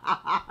should.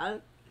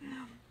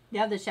 You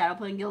have the shadow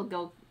plane guild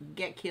go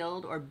get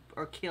killed or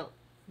kill.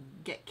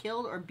 Get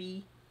killed or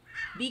be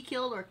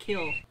killed or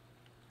kill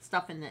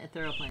stuff in the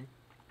ethereal plane.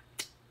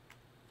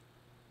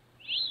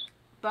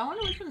 But I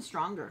wonder which one's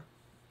stronger.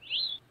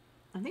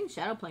 I think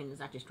shadow plane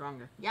is actually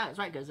stronger. Yeah, that's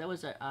right, because there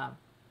was a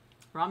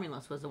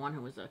Romulus was the one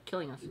who was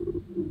killing us.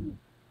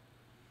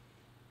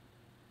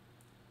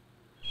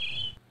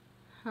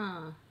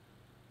 Huh.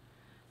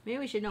 Maybe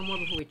we should know more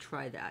before we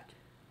try that.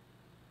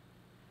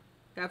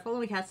 God, if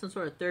only we had some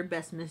sort of third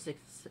best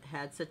mystics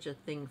had such a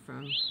thing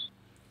from.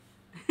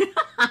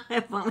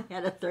 If only we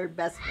had a third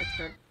best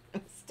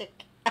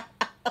mystic.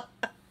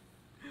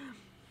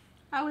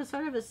 I would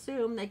sort of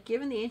assume that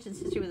given the ancient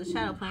history with the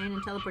shadow plane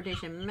and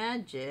teleportation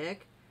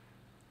magic,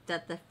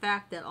 that the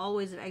fact that all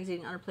ways of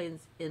exiting other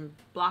planes is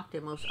blocked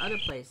in most other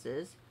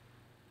places,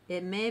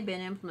 it may have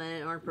been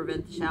implemented in order to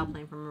prevent the shadow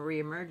plane from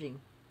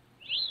re-emerging.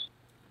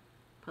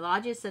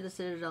 Pelagius said the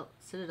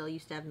Citadel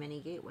used to have many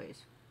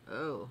gateways.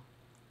 Oh.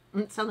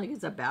 It sounds like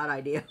it's a bad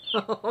idea.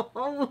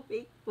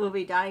 We'll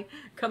be dying.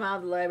 Come out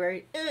of the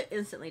library.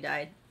 Instantly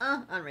died.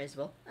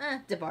 Unraisable.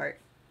 Depart.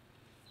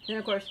 Then,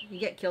 of course, you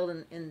get killed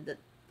in the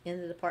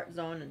depart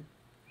zone and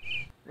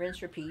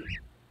rinse, repeat.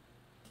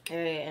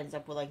 Area ends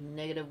up with like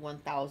negative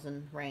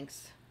 1,000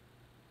 ranks.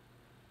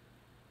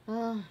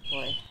 Oh,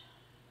 boy.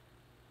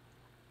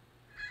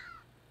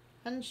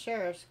 And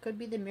sheriffs could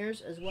be the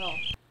mirrors as well.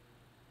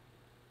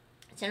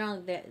 It's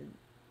generally that,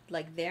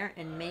 like there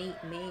and many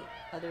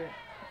other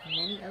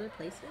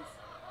places.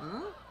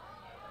 Huh?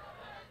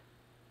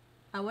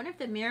 I wonder if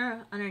the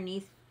mirror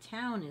underneath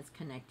town is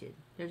connected.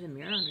 There's a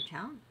mirror under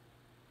town?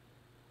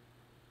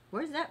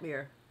 Where's that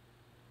mirror?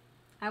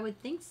 I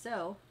would think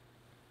so.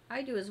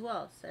 I do as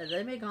well. So has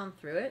anybody gone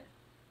through it?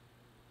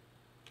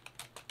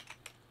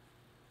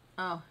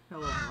 Oh,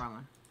 no, wrong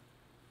one.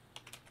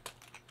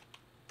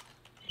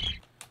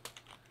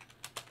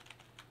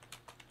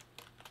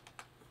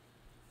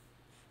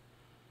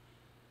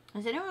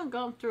 Has anyone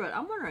gone through it?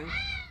 I'm wondering.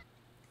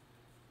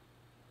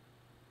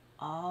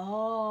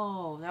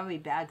 Oh, that would be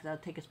bad because that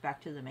would take us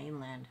back to the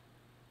mainland.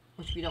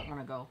 Which we don't want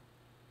to go.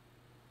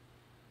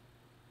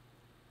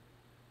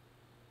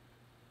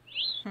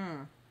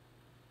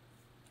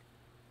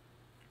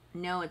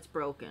 No, it's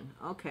broken.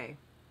 Okay.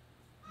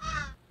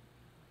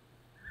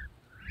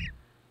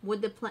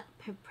 Would the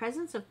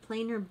presence of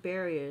planar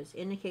barriers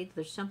indicate that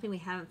there's something we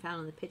haven't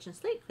found in the pitch and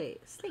slate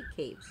caves?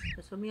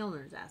 That's what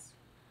Mjolnir's asked.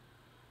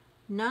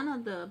 None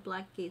of the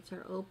black gates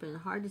are open.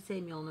 Hard to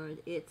say, Mjolnir.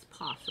 It's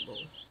possible.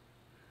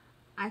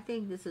 I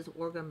think this is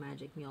Orga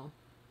magic, Mjol.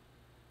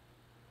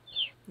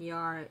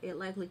 Yar, it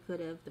likely could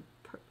have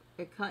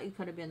it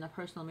could have been the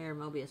personal mirror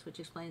Mobius, which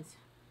explains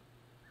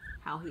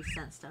how he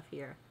sent stuff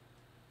here.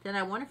 Then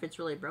I wonder if it's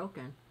really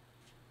broken.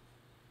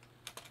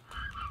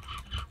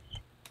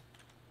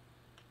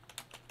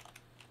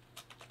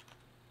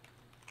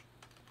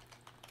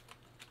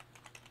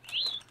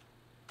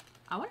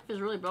 I wonder if it's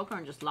really broken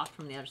or just locked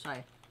from the other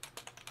side.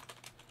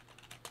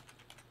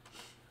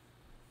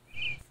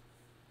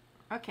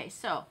 Okay,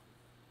 so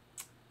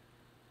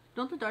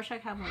don't the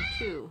Darshak have one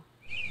too?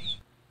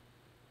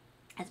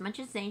 As much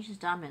as the Ancient's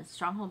dominance,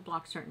 Stronghold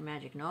blocks certain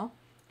magic, no?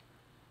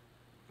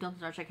 Don't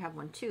the Darshak have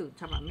one too?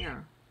 Talk about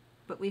mirror.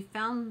 But we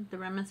found the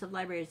remnants of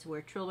libraries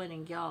where Trilwyn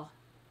and Gyal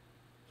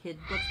hid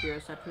books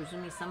bureaus, so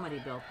presumably somebody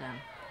built them.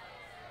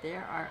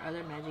 There are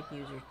other magic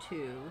users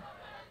too.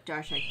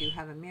 Darshak do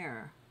have a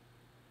mirror.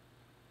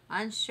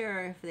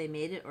 Unsure if they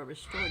made it or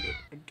restored it.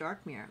 A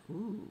dark mirror.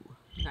 Ooh,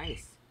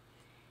 nice.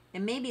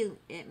 It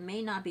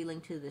may not be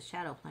linked to the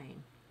shadow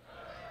plane.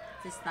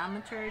 Is this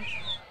Thaumaturge?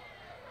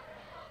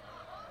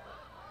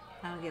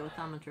 I don't get what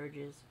Thaumaturge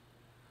is.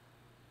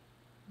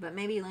 But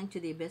maybe linked to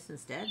the Abyss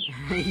instead?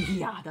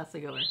 Yeah, that's a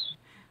good one.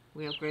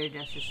 We upgraded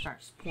that to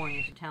start pouring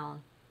into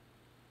town.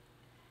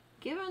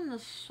 Given the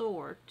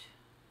sort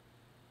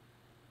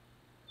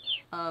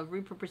of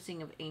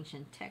repurposing of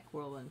ancient tech,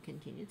 Whirlwind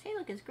continues. Hey,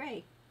 look, it's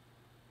gray.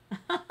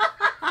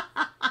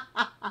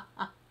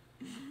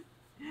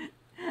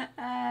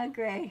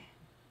 Gray.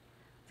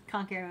 It's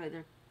conquer with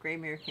their gray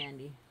mirror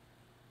candy.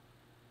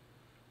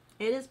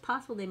 It is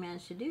possible they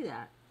managed to do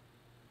that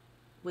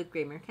with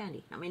gray mirror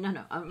candy. I mean,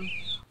 no.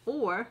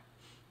 Or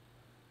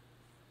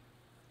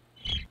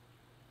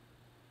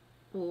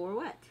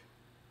what?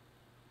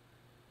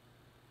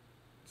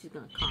 She's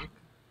gonna conk.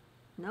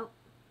 Nope.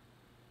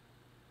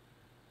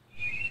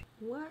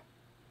 What?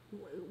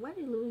 Why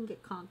did Lewin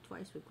get conked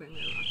twice with gray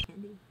mirror rock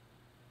candy?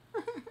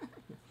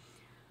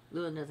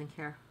 Lewin doesn't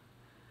care.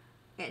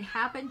 It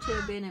happened to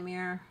have been a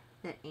mirror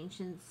that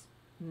ancients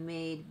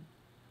made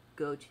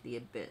go to the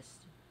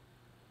abyss.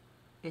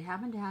 It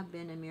happened to have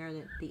been a mirror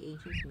that the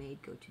ancients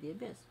made go to the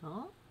abyss.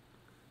 Huh?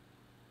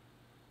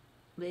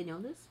 They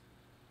know this?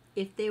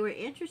 If they were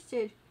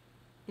interested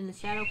in the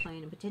shadow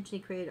plane and potentially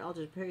created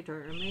altered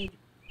purgatory or made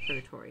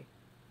purgatory,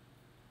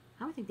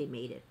 I would think they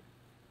made it.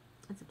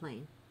 That's a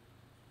plane.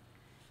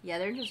 Yeah,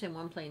 they're interested in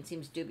one plane.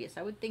 Seems dubious.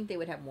 I would think they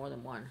would have more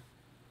than one.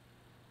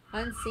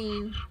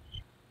 Unseen.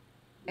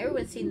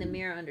 Everyone's seen the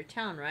mirror under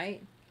town,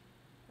 right?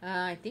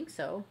 I think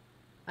so.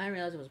 I didn't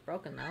realize it was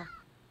broken, though.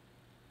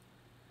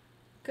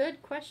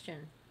 Good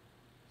question.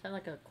 Sound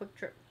like a quick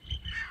trip.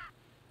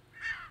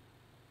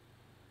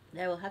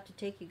 That will have to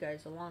take you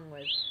guys along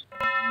with.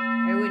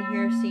 Everyone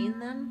here seen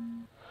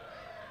them?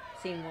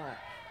 Seen what?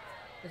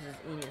 This is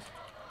Enos.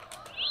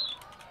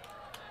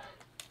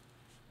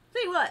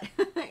 See what?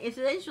 If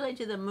it's related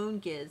to the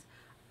moon kids,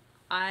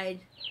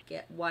 I'd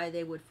get why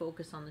they would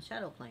focus on the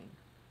shadow plane.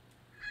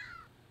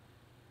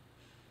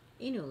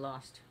 Inu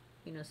lost.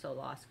 Inu's so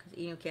lost because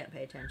Inu can't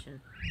pay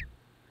attention.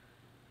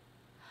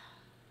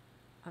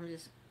 I'm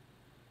just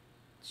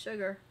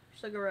sugar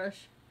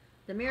rush.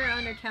 The mirror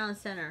under town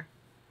center.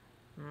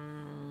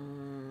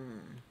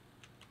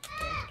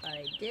 If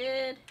I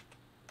did,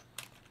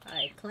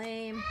 I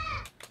claim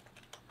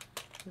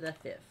the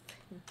 5th.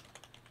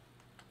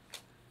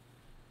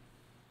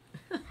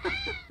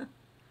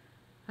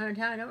 Under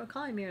town, I don't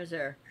recall any mirrors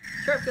there.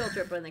 Short field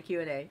trip on the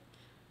Q&A.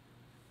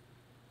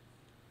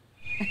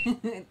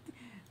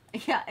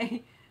 Yeah,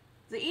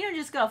 so Eno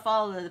just gotta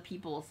follow the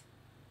peoples.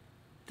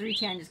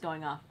 310 just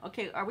going off.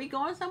 Okay, are we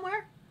going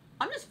somewhere?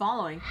 I'm just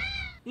following.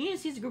 Eno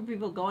sees a group of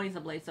people going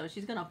someplace, so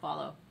she's gonna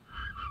follow.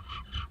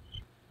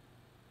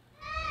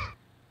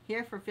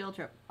 Here for field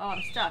trip. Oh,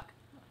 I'm stuck.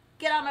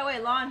 Get out of my way,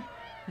 Lon.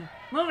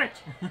 Move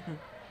it.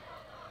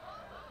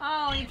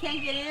 Oh, you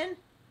can't get in?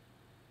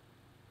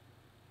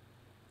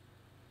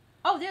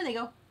 Oh, there they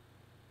go.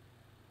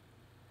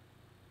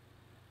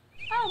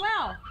 Oh,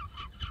 wow.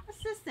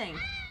 What's this thing?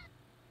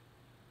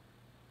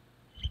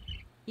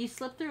 You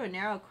slip through a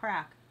narrow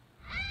crack.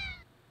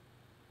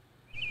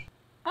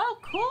 Oh,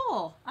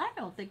 cool. I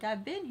don't think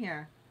I've been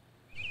here.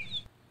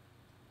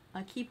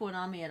 I keep one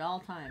on me at all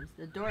times.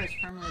 The door is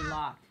firmly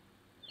locked.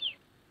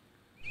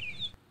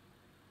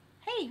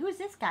 Hey, who's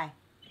this guy?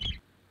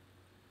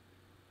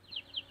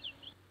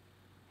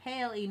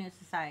 Hail, Enu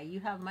Society. You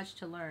have much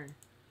to learn.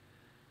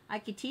 I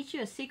could teach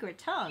you a secret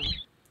tongue.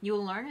 You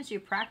will learn as you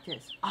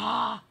practice.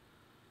 I'd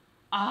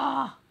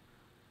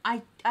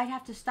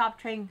have to stop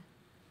training.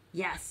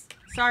 Yes.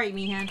 Sorry,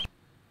 Mihan.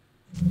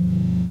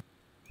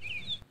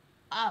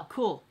 Oh,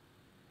 cool.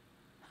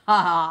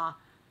 Haha.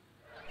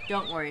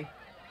 Don't worry.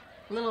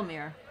 Little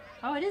mirror.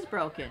 Oh, it is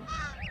broken.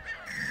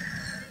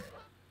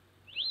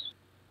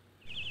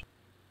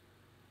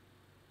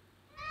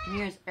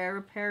 Mirror's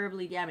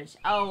irreparably damaged.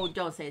 Oh,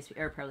 don't say it's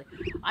irreparably.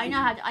 I know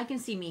how to, I can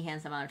see me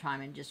hand some other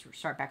time and just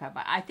start back up.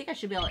 I think I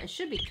should be able. It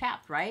should be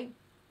capped, right?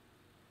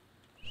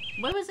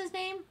 What was his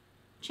name?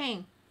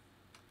 Chang.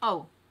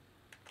 Oh.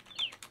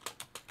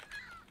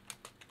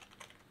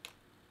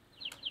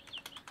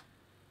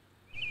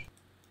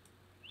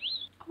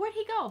 Where'd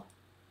he go?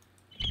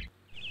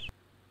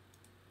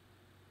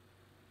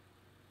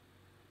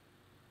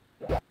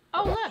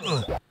 Oh,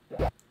 look.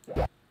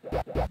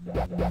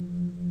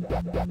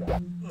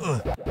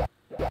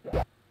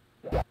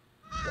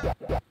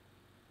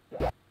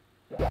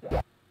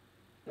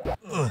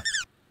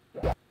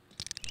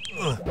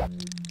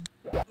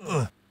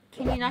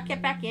 Can you not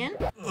get back in?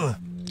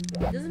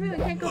 Does it mean we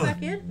can't go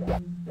back in?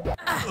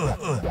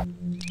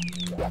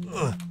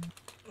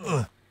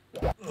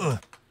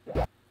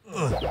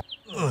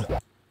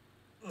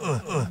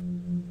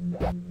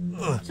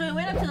 So we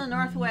went up to the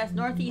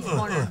northeast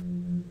corner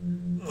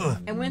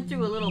and went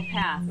through a little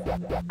path.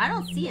 I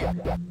don't see it.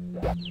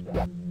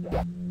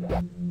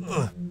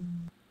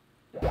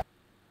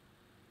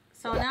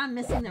 So now I'm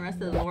missing the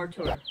rest of the lore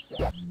tour.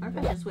 I wonder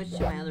if I should switch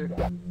to my other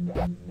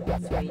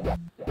screen.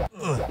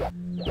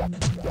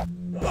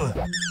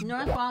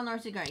 North Wall,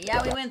 North Sea Garden.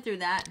 Yeah, we went through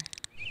that.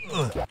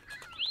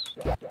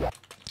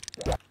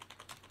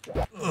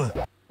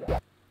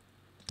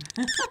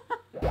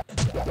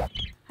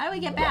 How do we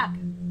get back?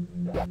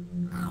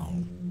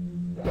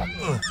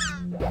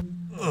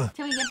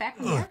 Can we get back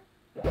from here?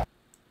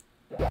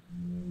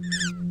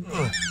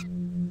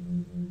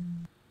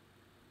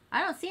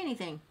 I don't see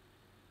anything.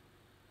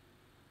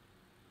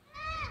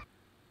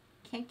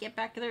 Can't get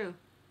back through.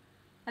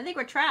 I think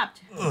we're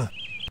trapped.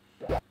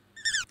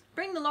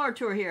 Bring the lore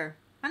tour here.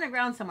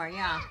 Underground somewhere,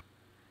 yeah.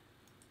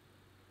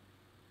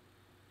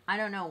 I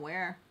don't know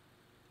where.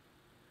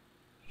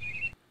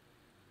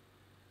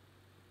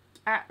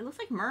 It looks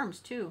like Merms,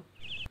 too.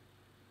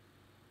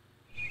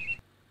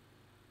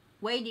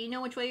 Wade, do you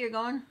know which way you're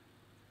going?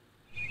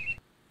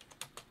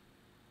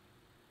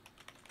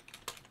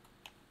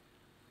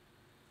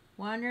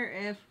 Wonder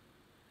if...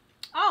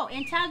 Oh,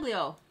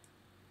 Intaglio.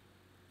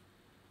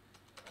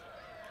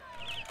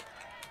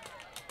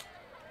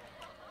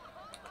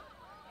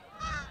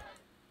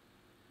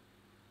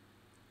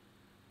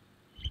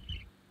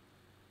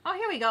 Oh,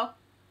 here we go.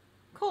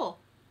 Cool.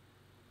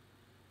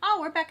 Oh,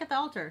 we're back at the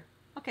altar.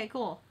 Okay,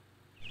 cool.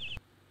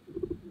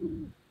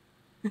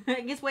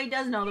 I guess Wade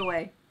does know the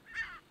way.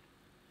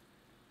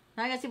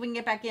 Now I gotta see if we can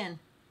get back in.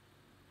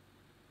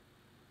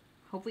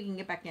 Hope we can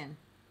get back in.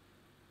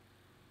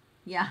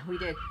 Yeah, we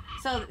did.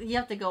 So you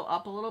have to go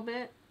up a little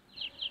bit.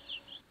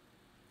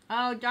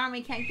 Oh, darn,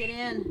 we can't get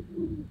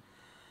in.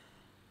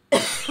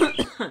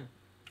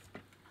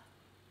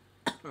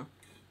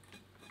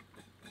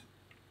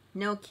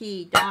 No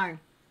key,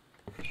 darn.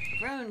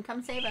 Rune,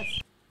 come save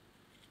us.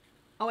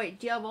 Oh wait,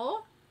 do you have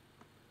Ola?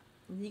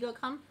 Did you go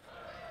come?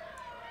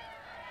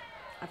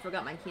 I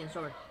forgot my key and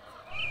sword.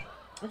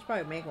 Let's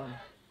probably make one.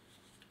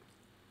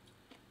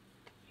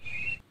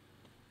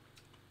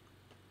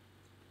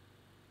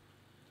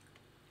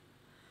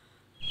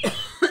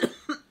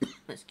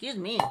 Excuse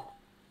me.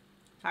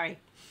 Sorry.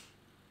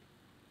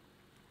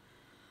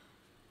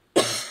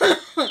 Hey,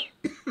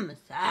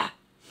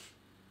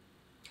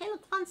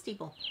 look, Fun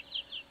Steeple.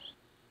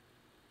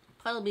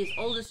 Puddlebee's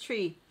oldest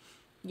tree.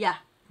 Yeah,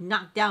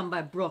 knocked down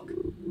by Brooke.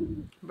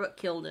 Brooke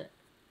killed it.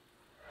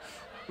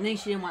 I think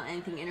she didn't want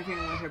anything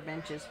interfering with her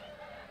benches.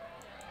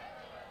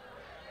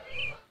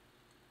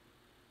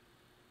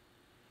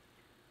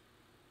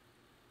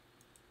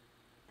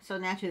 So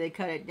naturally they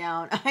cut it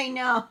down. I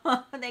know.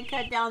 They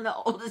cut down the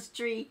oldest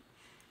tree.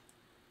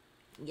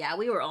 Yeah,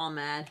 we were all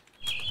mad.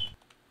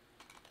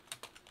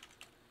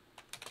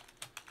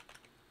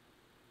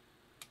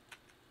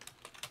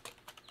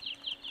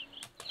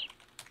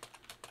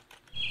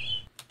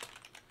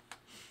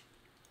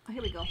 Oh,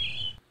 here we go.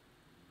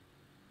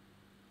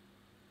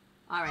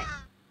 Alright.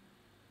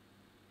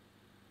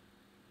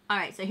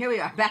 Alright, so here we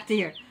are. Back to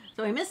here.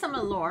 So we missed some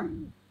of the lore.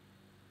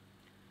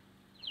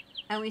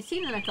 And we've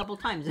seen them a couple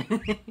times.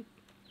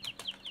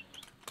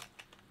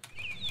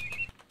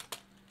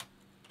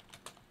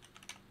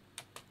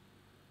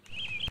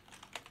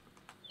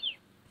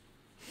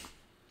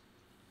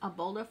 A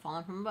boulder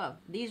fallen from above.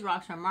 These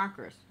rocks are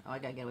markers. Oh, I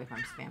gotta get away from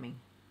spamming.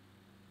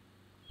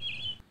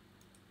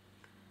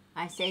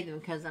 I saved them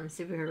because I'm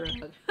super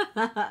heroic.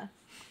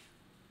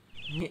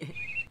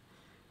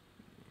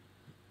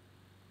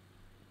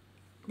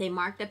 They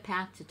mark the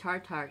path to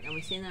Tartarg, and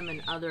we've seen them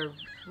in other...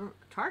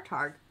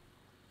 Tartarg?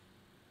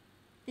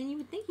 Then you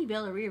would think you'd be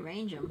able to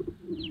rearrange them.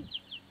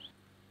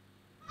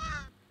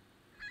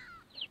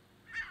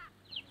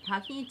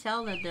 How can you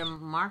tell that they're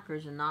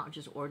markers and not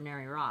just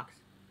ordinary rocks?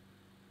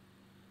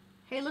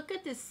 Hey, look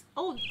at this.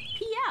 Oh,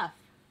 PF.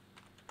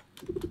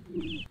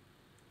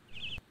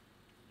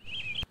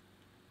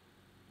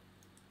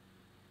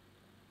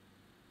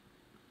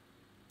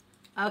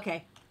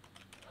 Okay.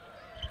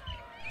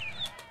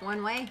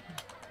 One way.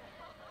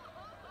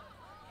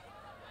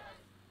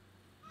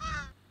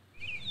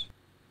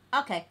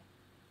 Okay.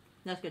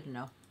 That's good to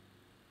know.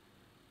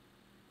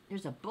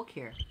 There's a book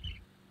here.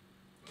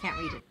 Can't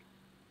read it.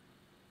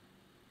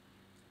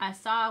 I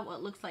saw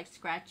what looks like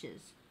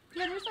scratches.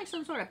 Yeah, there's like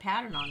some sort of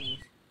pattern on these.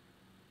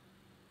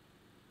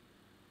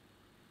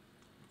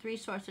 3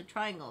 sorts of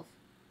triangles.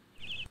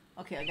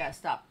 Okay, I gotta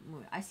stop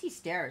moving. I see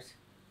stairs.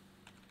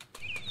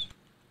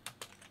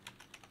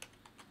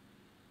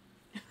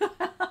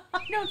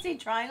 I don't see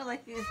triangles, I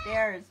see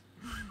stairs.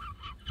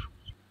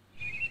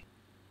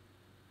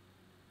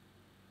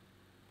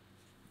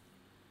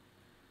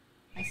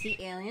 I see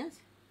aliens.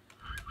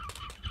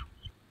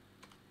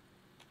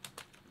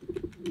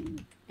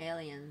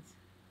 Aliens.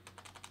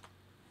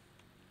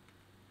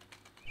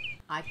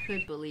 I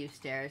could believe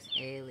stairs.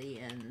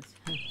 Aliens.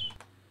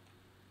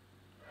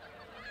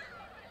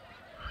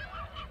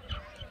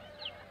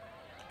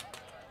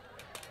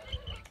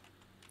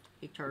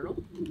 A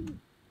turtle.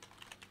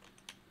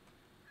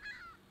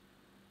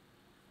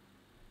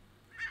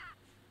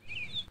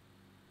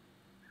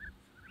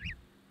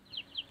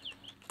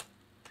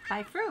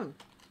 Typhoon.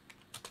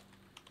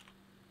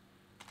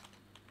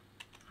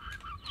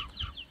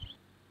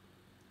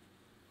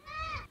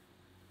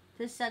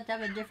 This set to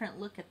have a different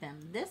look at them.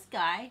 This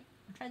guy,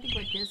 I'm trying to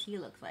think what he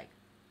looks like.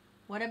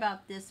 What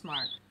about this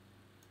mark?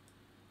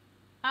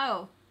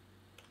 Oh.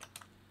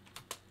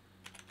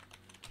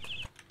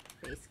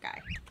 Face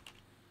guy.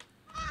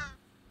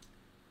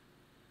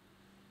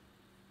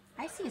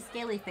 I see a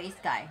scaly face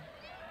guy.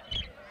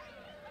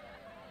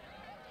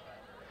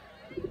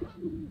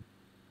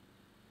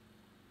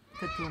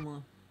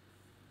 Cthulhu.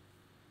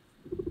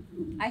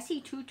 I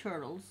see 2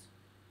 turtles.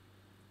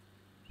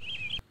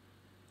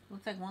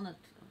 Looks like one of,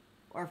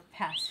 or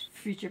past,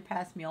 future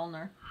past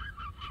Mjolnir.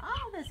 I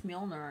don't know if that's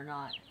Mjolnir or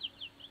not.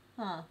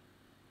 Huh.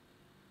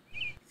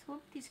 So what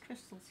are these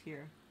crystals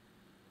here?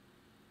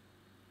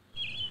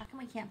 How come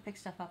we can't pick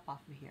stuff up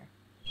off of here?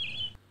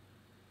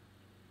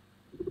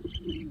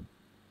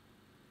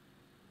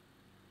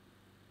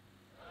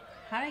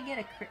 How do I get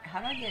a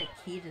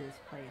key to this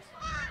place?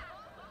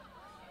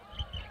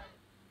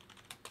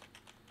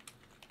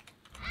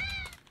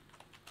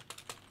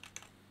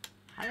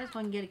 How does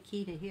one get a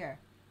key to here?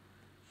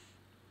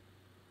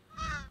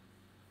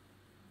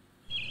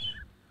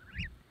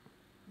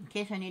 In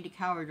case I need to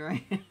cower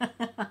during.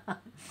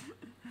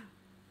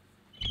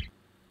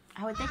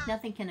 I would think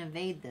nothing can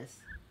evade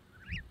this.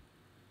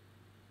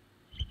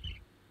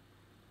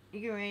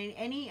 You can write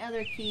any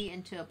other key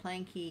into a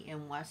plain key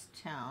in West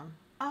Town.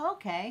 Oh,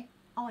 okay.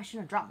 Oh, I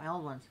shouldn't have dropped my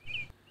old ones.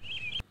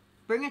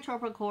 Bring a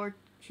torpor core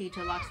key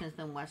to a locksmith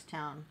in West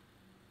Town.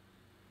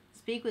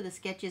 Speak with the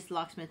sketchiest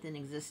locksmith in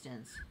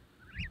existence.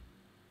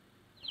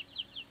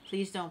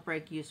 Please don't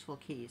break useful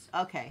keys.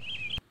 Okay.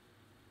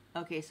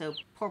 Okay, so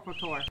Purple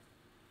Tor.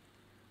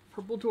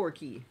 Purple Tor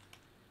key.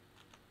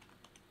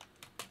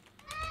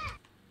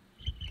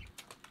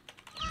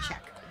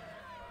 Check.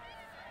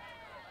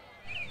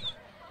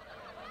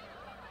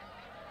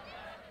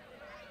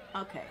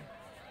 Okay.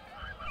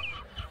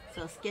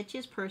 So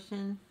sketchiest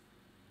person,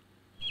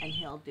 and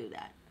he'll do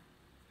that.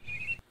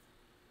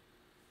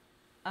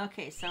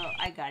 Okay, so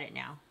I got it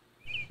now.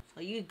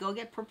 So you go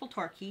get Purple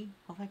Tor key.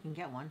 Hope I can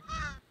get one.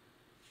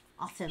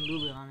 I'll send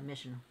Lulu on a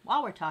mission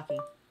while we're talking.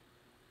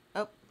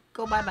 Oh,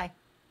 go bye-bye.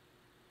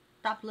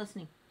 Stop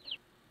listening.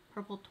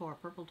 Purple Tor,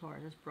 Purple Tor.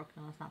 Is this Brook?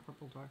 No, it's not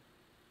Purple Tor.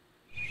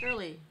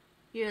 Surely,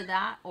 either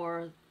that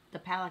or the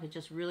padlock is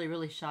just really,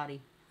 really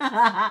shoddy.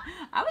 I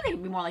would think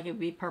it'd be more like it would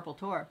be Purple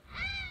Tor.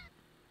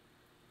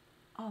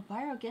 Oh,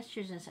 Byro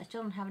gestures, and I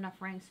still don't have enough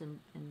ranks in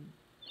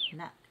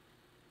that.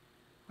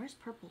 Where's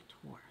Purple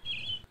Tor?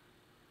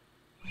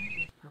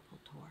 Where is Purple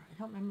Tor? I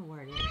don't remember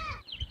where it is.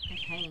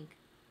 There's Hank.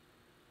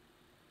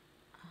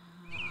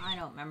 I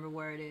don't remember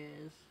where it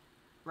is.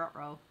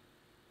 Ruh-roh.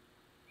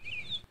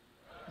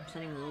 I'm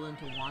sending Lulin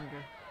to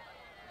wander.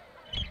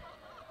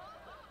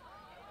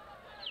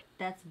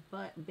 That's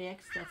Bix.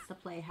 That's the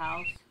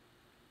playhouse.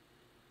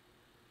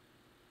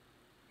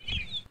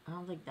 I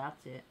don't think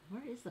that's it.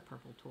 Where is the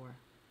Purple Tor?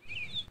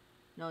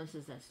 No, this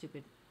is that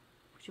stupid.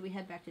 Should we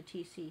head back to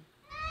TC?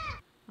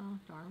 Oh,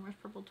 darn. Where's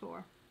Purple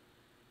Tor?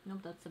 Nope,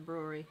 that's the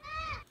brewery.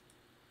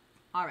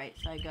 Alright,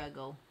 so I gotta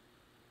go.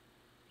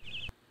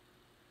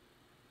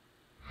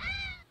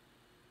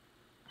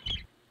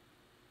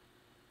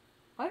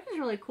 Oh, this is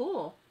really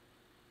cool.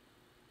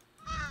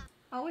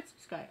 Oh, what's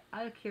this guy?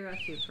 Out of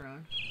curiosity,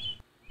 Throne.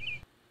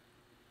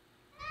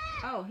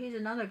 Oh, he's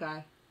another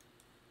guy.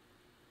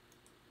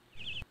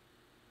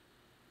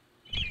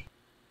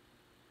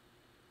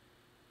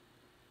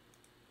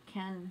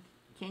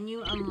 Can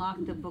you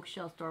unlock the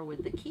bookshelf door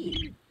with the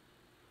key?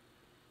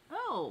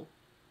 Oh.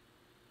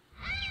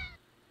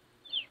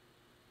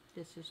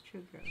 This is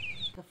true, girl.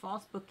 The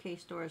false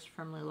bookcase door is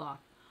firmly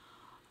locked.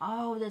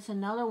 Oh, that's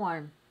another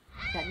one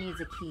that needs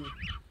a key.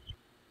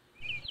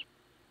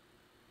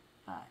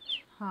 But,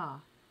 huh.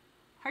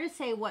 Hard to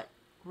say what's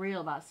real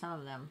about some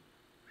of them.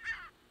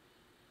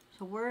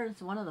 So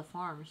where's one of the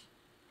farms?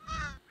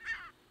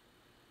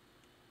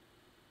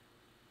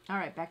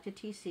 Alright, back to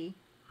TC.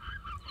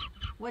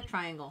 What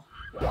triangle?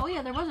 Oh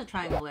yeah, there was a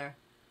triangle there.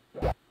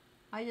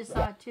 I just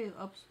saw it too.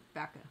 Oops,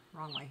 back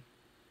wrong way.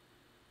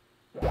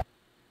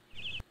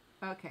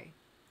 Okay,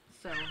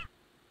 so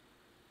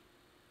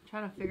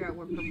trying to figure out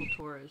where Purple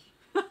Tor is.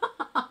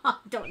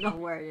 Don't know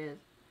where it is.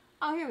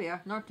 Oh, here we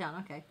are, Northtown.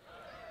 Okay.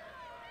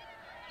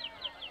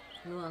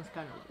 Lulan's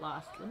kind of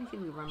lost. Let me see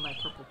if we run by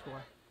Purple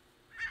Tor.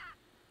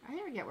 I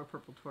never get where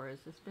Purple Tor is.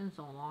 It's been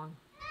so long.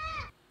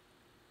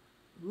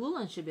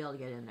 Lulan should be able to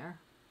get in there.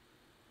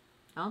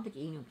 I don't think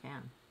Inu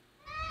can.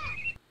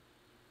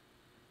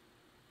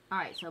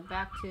 Alright, so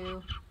back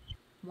to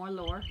more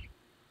lore.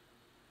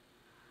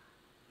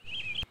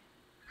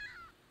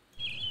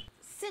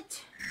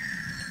 Sit!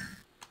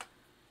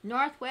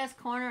 Northwest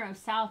corner of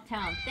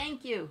Southtown.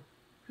 Thank you!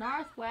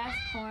 Northwest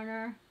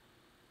corner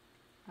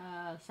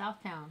of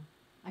Southtown.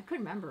 I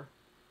couldn't remember.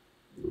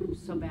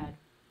 So bad.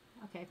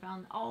 Okay,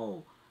 found...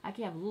 Oh! I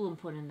can have Lulan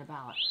put in the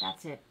ballot.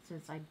 That's it,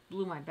 since I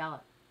blew my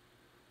ballot.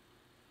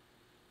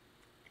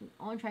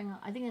 Only triangle.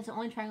 I think it's the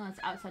only triangle that's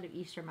outside of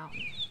Easter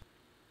Mountain.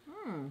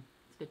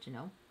 It's good to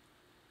know.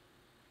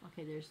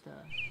 Okay, there's the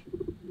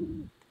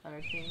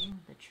other thing,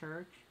 the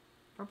church.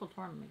 Purple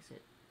Torn makes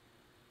it.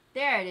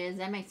 There it is.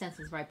 That makes sense.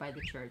 It's right by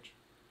the church.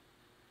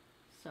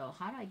 So,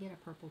 how do I get a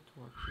Purple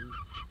Tor key?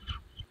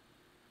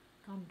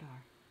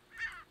 Gondar.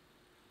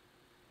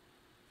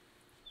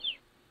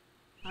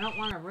 I don't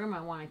want a room.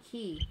 I want a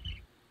key.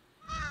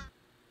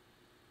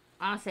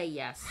 I'll say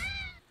yes.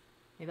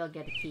 Maybe I'll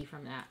get a key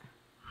from that.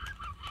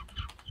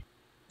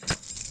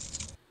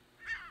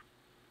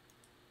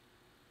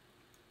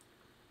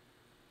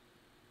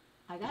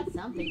 I got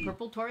something.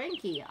 Purple Torin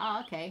key.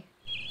 Oh, okay.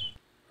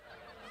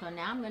 So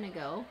now I'm going to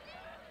go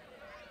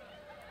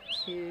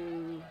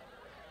to...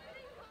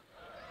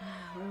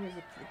 Where was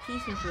it? The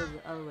keysmith was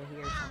over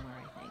here somewhere,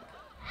 I think.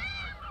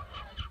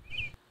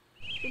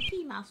 The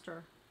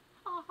keymaster.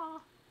 Ha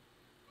ha.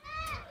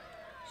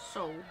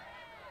 So,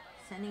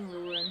 sending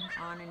Lulan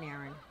on an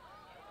errand.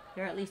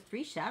 There are at least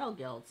 3 shadow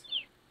guilds.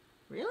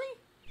 Really?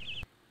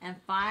 And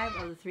 5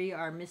 of the 3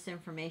 are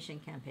misinformation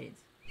campaigns.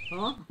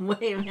 Huh?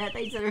 Wait a minute, I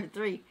thought you said there were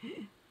 3.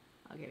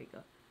 Okay, we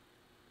go.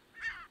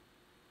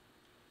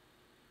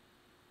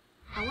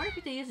 I wonder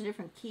if they use a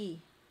different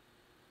key.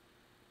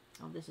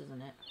 Oh, this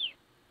isn't it.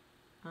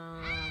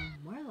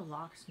 Where are the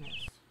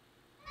locksmiths?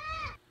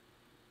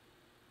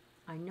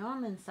 I know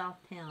I'm in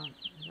Southtown.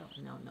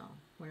 No.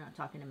 We're not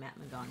talking to Matt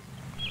McGon.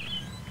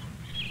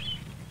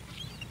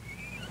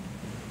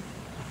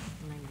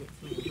 I'm gonna get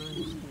some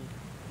runes.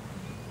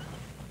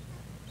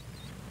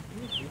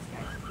 Who is this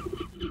guy?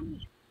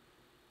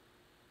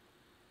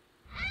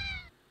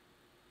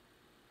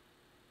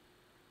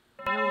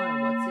 I don't want to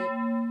what's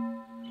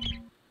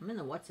it. I'm in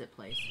the what's it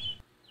place.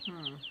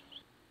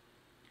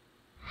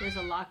 There's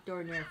a locked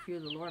door near a few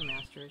of the lore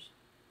masters.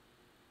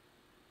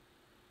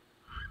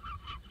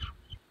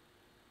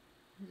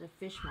 There's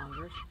a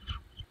fishmonger's.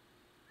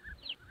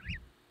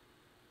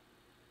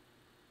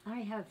 I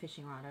already have a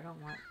fishing rod. I don't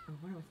want... I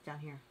wonder what's down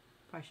here.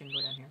 Probably shouldn't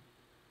go down here.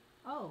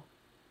 Oh.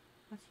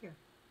 What's here?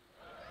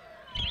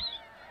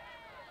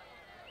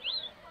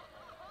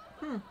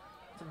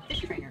 Some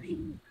fish trainers.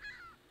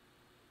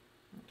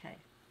 Okay.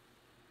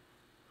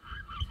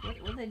 So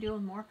what do they do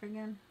with Mork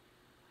again?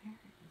 Where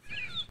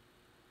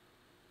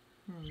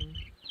is it?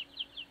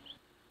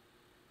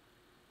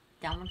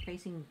 Downward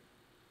facing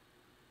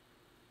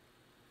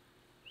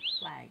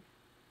flag.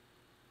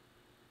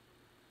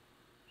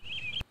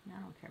 I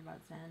don't care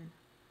about Zen.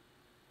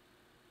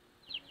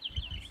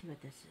 Let's see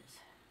what this is.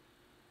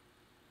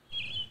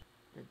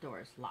 The door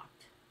is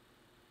locked.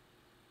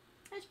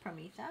 There's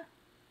Prometha.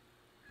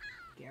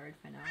 Garrett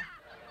Fennell.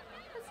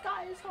 The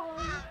sky is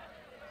home.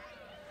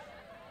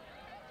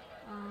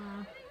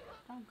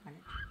 Doggone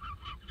it.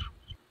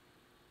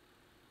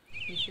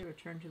 You should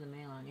return to the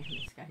mail on you.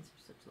 These guys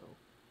are such little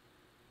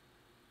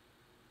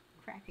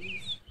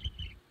crackies.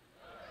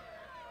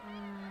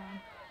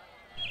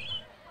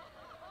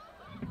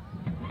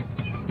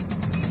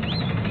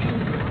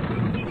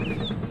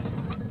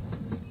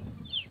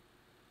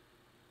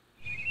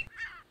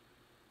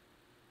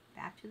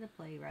 Back to the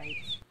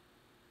playwrights.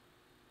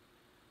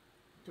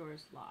 Door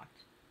is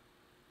locked.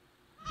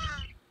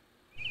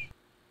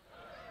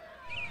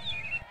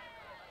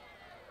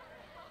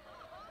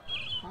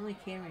 Only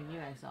catering new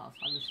exiles.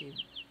 Obviously,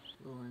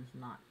 Lulan's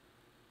not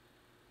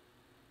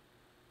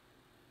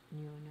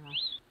new enough.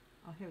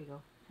 Oh, here we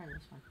go. Try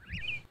this one.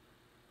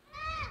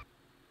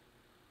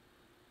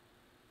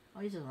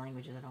 Oh, these are the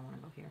languages. I don't want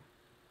to go here.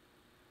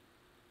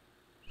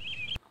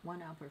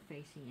 One upward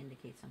facing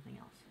indicates something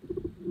else.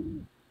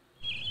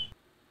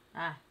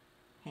 Ah,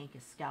 Hank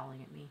is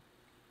scowling at me.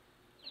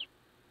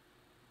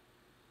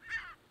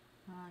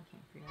 Oh, I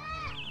can't figure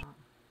that one out.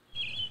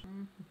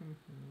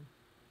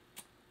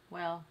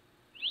 Well,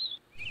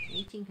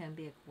 18 can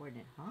be a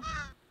coordinate, huh?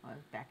 Oh,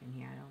 it's back in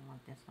here. I don't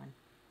want this one.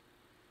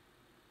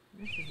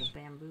 This is a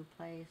bamboo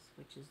place,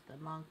 which is the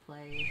monk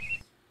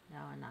place. No,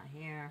 not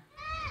here.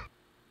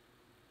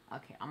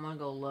 Okay, I'm gonna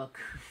go look.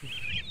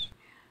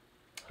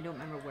 I don't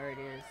remember where it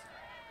is.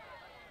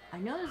 I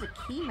know there's a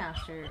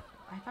keymaster.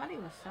 I thought he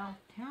was South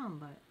Town,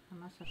 but I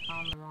must have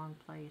found the wrong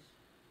place.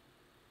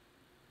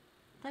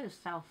 I thought it was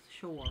South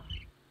Shore.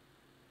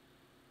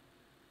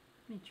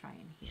 Let me try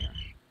in here.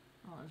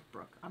 Oh, there's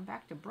Brook. I'm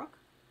back to Brook?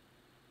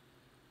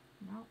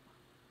 Nope.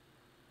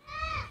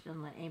 She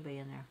doesn't let anybody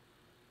in there.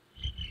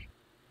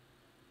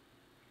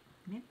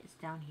 Maybe it's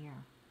down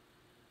here.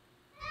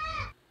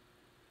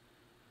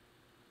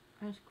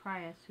 There's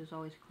Cryus, who's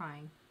always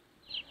crying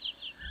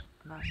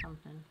about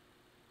something.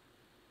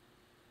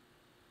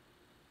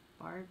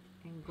 Bart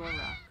and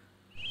Gorak.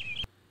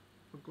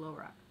 Or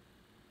Glorak.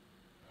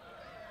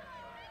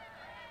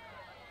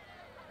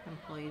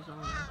 Employees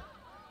only.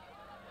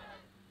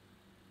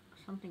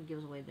 Something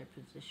gives away their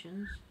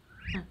positions.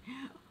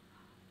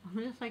 I'm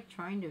just like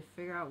trying to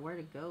figure out where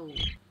to go.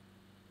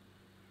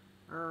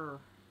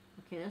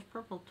 Okay, there's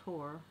Purple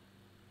Tor.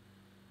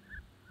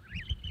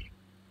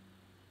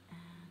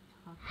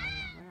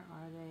 Where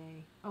are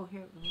they? Oh,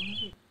 here.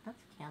 That's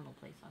a candle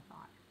place, I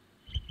thought.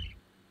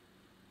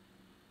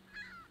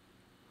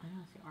 I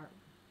don't see art.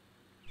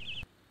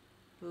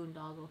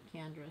 Boondoggle,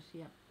 Candrus.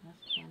 Yep,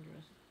 that's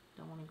Candrus.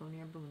 Don't want to go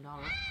near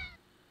Boondoggle.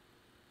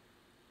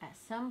 At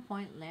some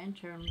point,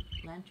 Lantern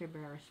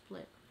Bearer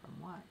split.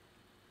 From what?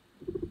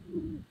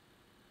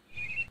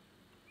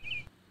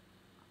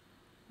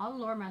 All the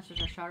lore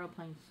masters are Shadow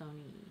playing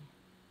Sony.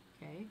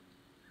 Okay.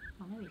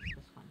 Oh, maybe it's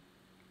this one.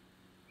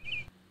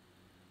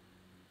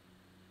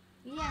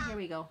 Yeah, here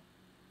we go.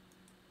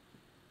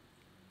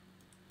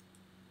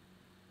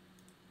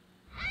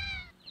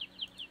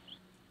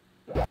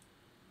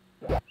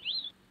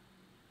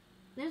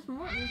 There's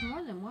more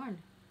than one.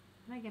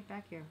 How do I get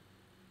back here?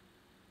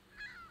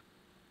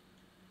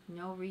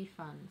 No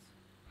refunds.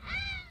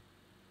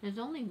 There's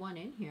only one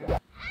in here.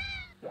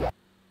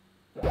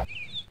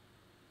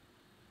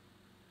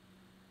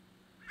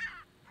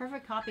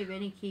 Perfect copy of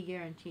any key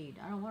guaranteed.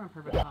 I don't want a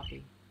perfect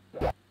copy.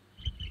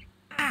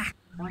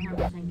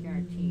 100%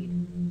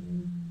 guaranteed.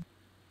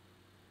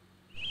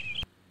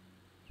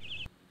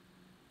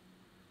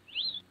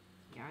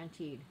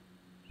 Guaranteed.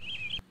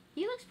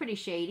 He looks pretty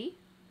shady.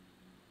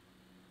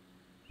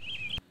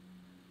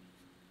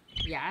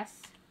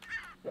 Yes.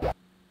 What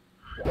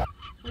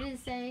did it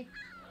say?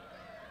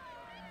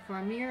 For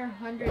a mere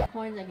 100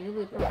 coins, I can do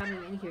with per copy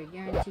of any key,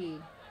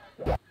 guaranteed.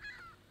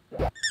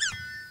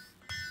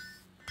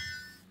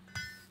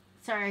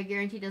 Sorry,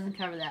 guarantee doesn't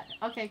cover that.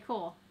 Okay,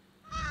 cool.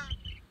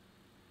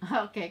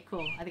 Okay,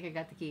 cool. I think I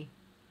got the key.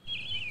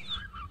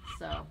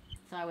 So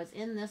I was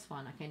in this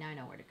one. Okay, now I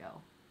know where to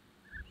go.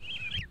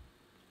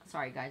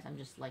 Sorry, guys. I'm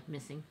just, like,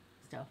 missing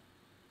stuff.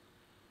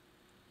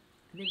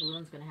 I think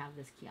Luna's gonna have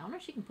this key. I wonder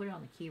if she can put it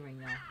on the key ring,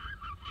 though.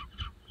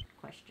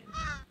 Question.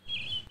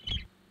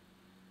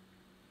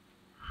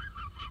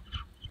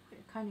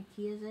 What kind of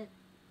key is it?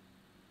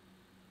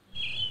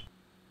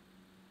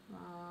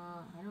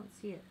 I don't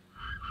see it.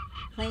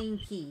 Plain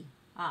key.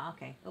 Ah,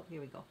 okay. Oh,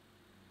 here we go.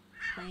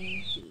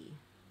 Plain key.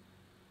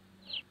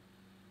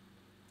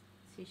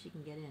 Let's see if she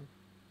can get in.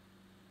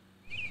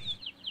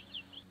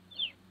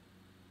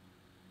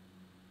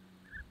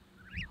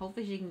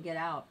 Hopefully she can get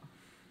out.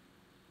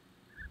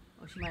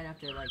 Oh, she might have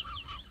to, like...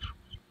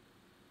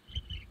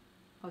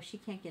 Oh, she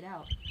can't get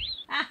out.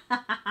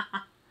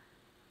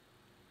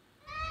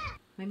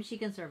 Maybe she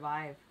can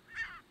survive.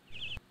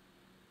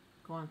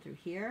 Going through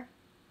here.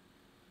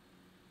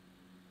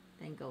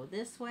 Then go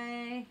this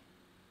way.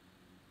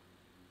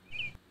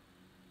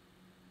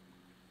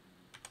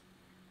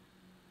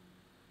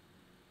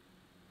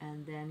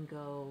 And then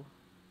go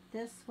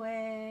this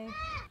way.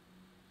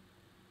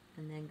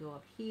 And then go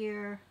up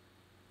here.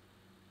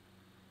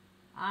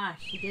 Ah,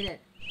 she did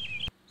it.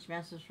 She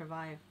managed to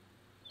survive.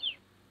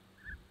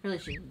 Really,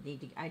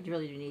 I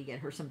really do need to get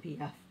her some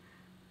PF.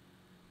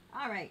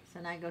 Alright,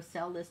 so now I go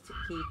sell this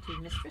key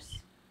to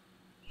Mistress.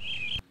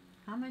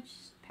 How much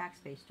pack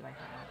space do I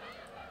have?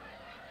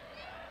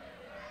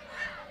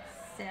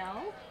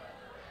 Sell.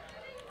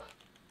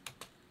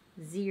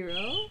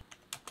 0.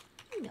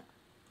 No.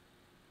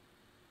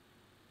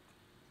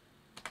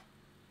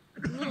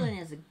 Lillian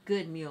is a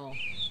good mule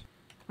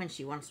when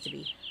she wants to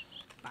be.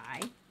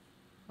 Buy.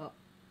 Oh.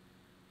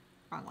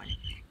 Wrong one.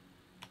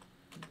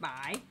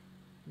 Buy.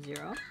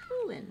 0.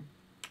 Lillian.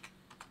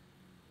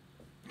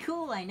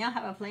 Cool, I now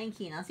have a plain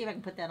key. Now let's see if I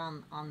can put that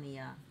on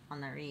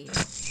the read.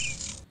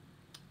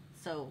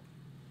 So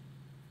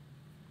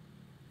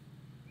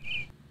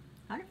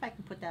I wonder if I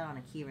can put that on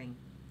a keyring.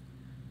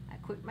 I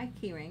quit my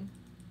keyring.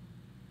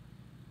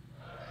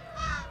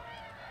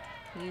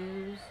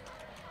 Use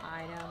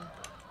item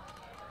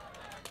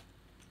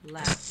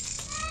left.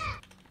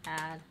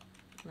 Add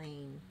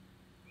plain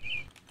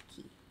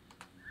key.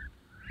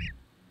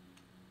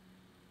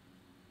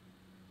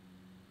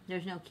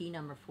 There's no key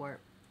number for it.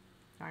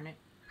 Darn it.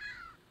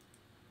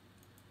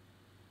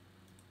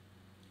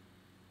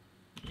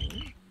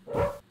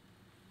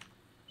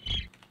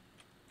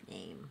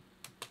 Name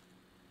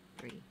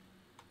 3.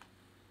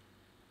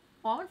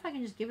 Oh, I wonder if I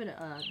can just give it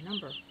a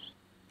number.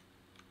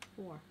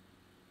 4.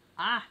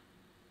 Ah!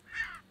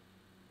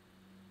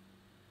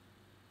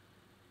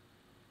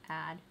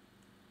 Add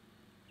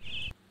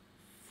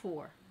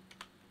 4.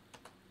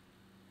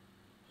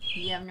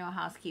 You have no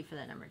house key for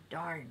that number.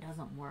 Darn, it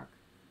doesn't work.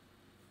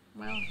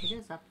 Well, it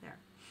is up there.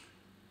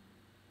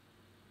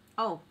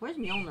 Oh, where's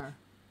Mjolnir?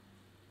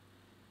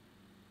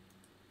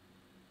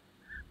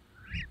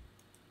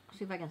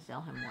 See if I can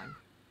sell him one.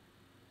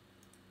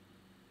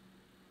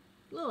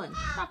 Lulin,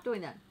 stop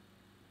doing that.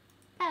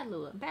 Bad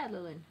Lulin, bad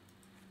Lulin.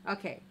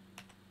 Okay.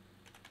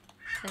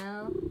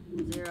 Sell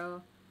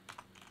 0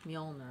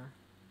 Mjolnir.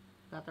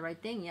 Got the right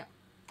thing? Yep.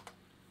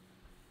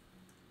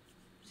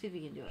 See if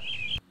we can do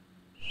it.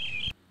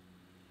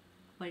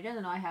 But he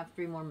doesn't know I have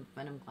 3 more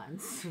venom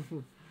glands.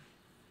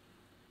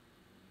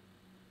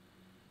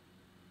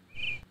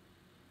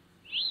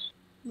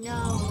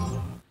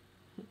 No.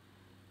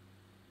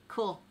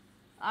 Cool.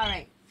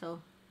 Alright,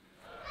 so.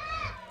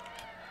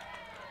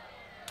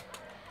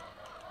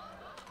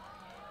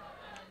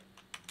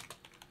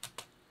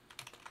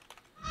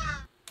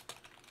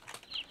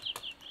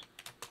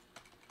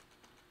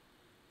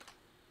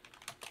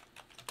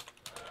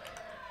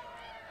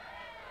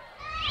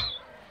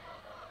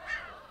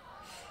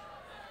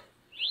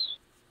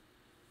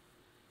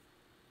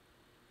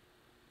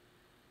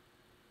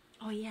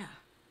 Oh, yeah.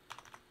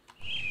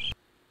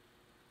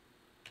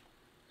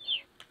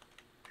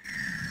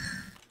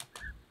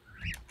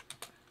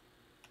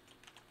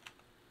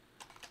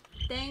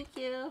 Thank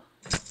you.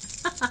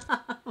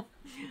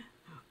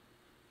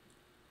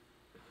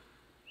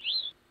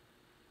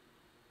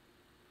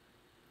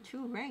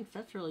 2 ranks,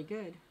 that's really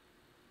good.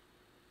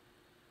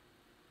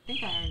 I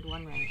think I earned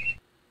 1 rank.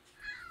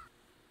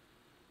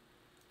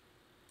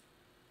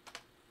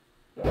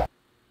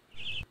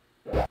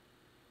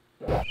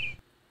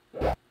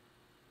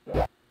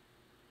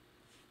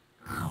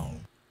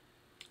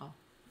 Oh,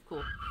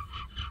 cool.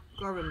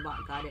 Gorbin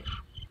bot got it.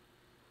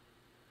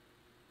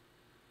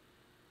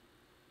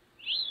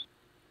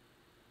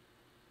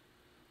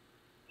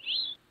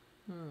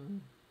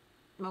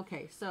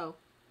 Okay, so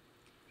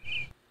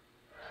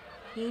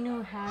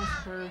Hinu has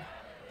her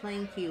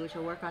playing key, which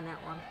will work on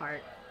that one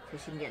part so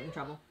she can get in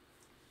trouble.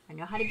 I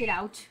know how to get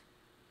out.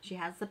 She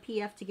has the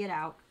PF to get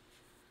out.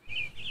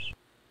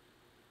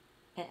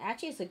 And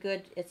actually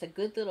it's a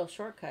good little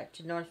shortcut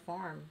to North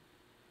Farm.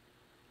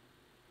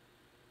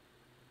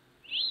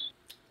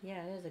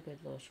 Yeah, it is a good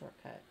little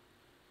shortcut.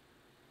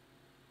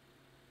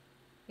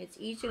 It's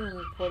easier when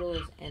the portal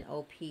is an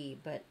OP,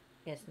 but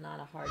it's not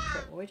a hard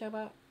trip. What are we talking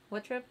about?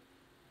 What trip?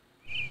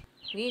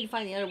 We need to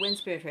find the other wind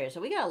spirit trader.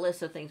 So we got a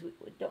list of things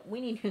we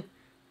need to.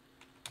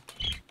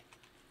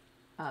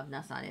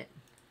 That's not it.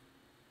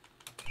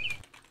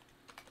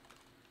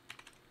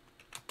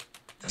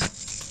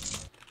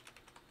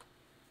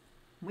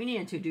 We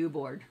need a to-do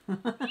board.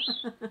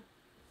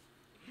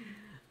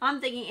 I'm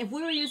thinking if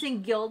we were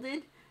using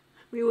Gilded,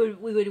 we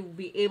would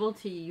be able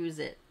to use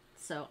it.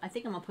 So I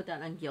think I'm gonna put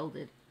that on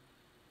Gilded.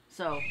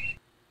 So.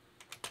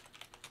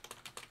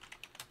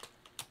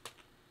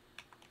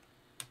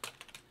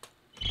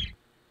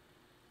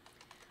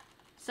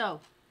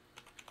 So,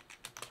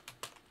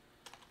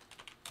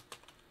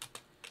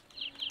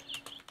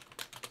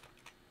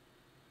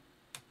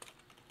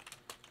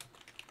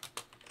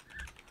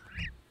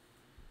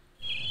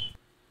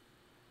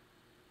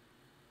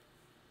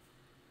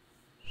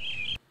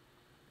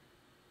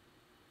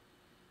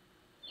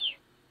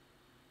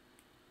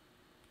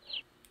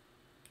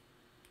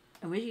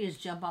 and we should just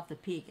jump off the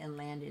peak and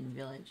land in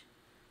village.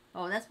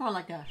 Oh, that's more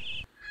like a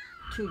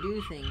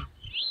to-do thing.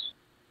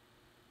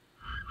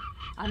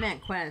 I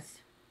meant quest.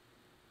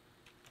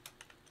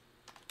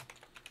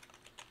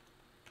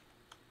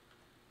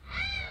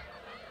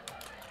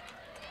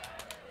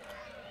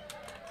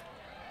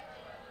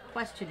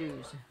 Quest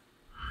to-dos.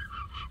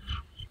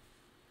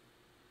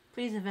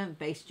 Please invent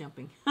base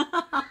jumping.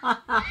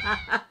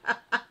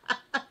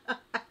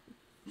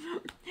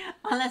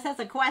 Unless that's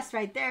a quest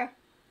right there.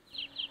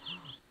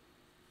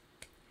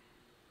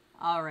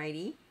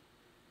 Alrighty.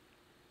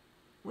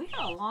 We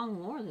got a long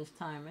lore this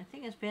time. I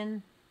think it's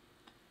been...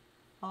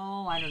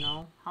 Oh, I don't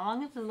know. How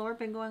long has the lore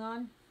been going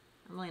on?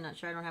 I'm really not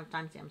sure. I don't have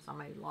timestamps on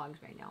my logs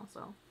right now,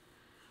 so...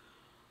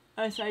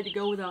 I decided to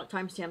go without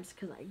timestamps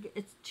because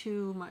it's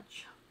too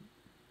much.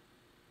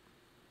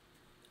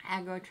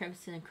 Aggro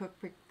trips and Crook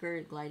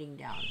Picker gliding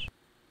down.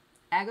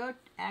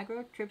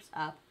 Aggro trips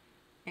up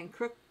and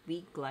Crook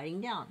beak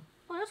gliding down.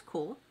 Oh, that's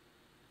cool.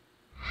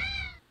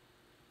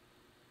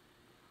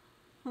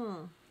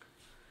 How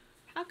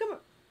come...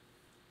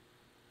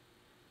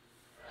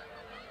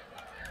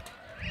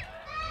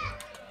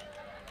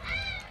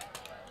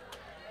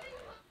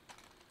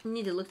 We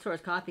need to look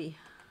towards copy.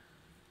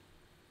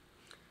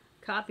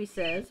 Copy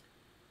says...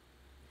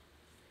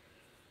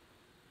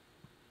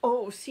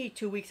 Oh, see,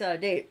 2 weeks out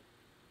of date.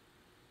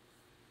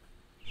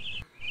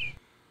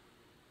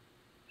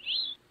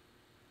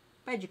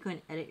 Glad you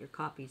couldn't edit your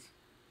copies.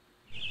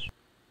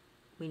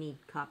 We need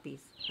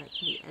copies that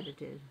can be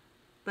edited.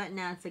 But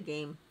now it's a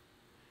game.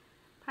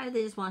 Probably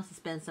they just want us to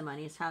spend some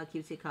money. It's how it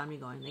keeps the economy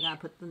going. They gotta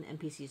put the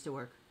NPCs to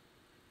work.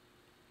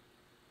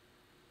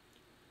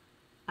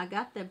 I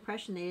got the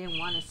impression they didn't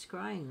want us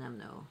scrying them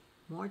though.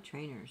 More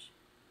trainers.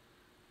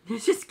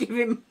 It's just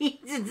giving me...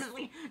 It's just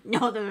like,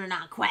 no, they're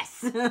not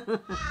quests.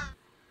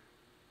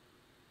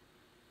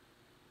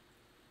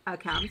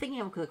 Okay, I'm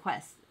thinking of the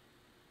quest.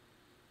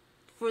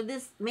 For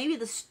this, maybe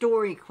the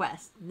story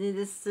quest.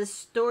 This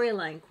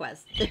storyline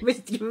quest. They're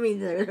just giving me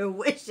their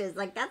wishes.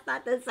 Like, that's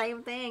not the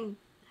same thing.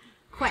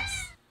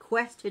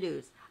 Quest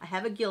to-dos. I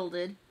have it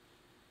gilded.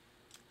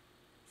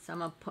 So I'm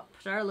going to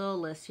put our little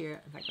list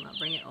here. In fact, I'm going to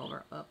bring it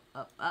over.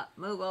 Up.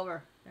 Move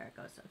over. There it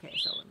goes. Okay,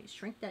 so let me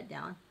shrink that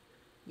down.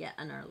 Yet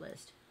another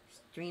list.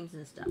 Streams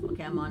and stuff.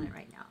 Okay, I'm on it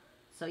right now.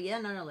 So yet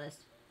another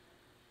list.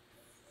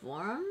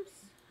 Forums?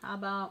 How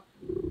about...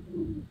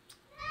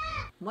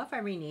 What if I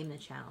rename the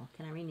channel?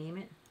 Can I rename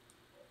it?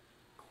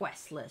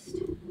 Quest list.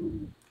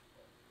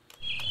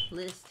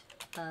 List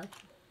of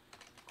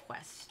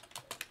quest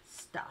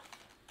stuff.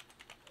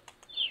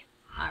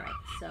 Alright,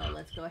 so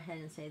let's go ahead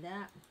and say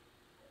that.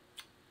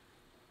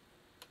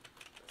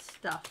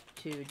 Stuff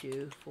to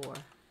do for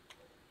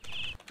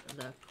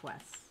the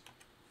quests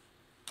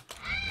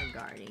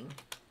regarding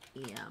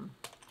EM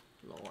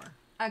lore.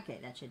 Okay,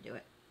 that should do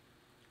it.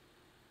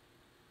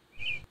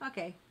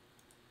 Okay.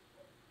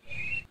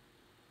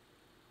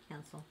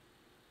 Cancel.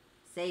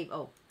 Save.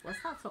 Oh, well,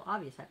 it's not so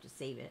obvious. I have to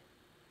save it.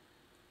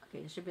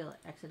 Okay, you should be able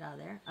to exit out of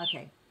there.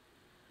 Okay.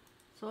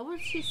 So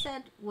what she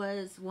said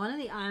was one of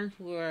the items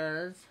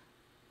was...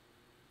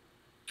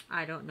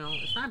 I don't know.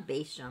 It's not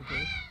base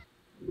jumping.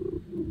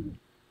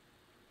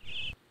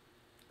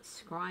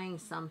 Scrying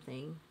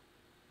something.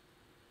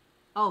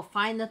 Oh,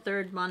 find the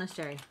third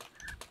monastery.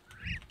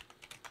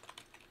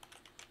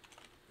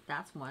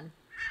 That's one.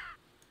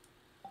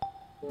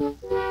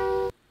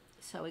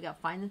 So we got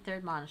find the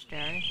third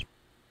monastery.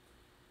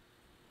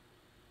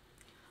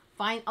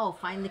 Find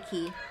the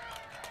key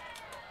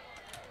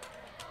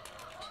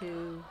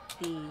to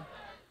the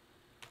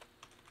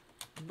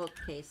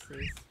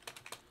bookcases.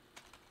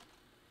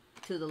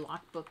 To the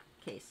locked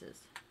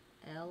bookcases.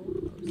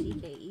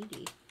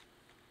 Locked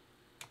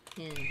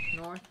in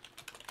North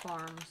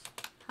Farms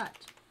Hut,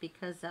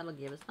 because that'll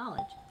give us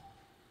knowledge.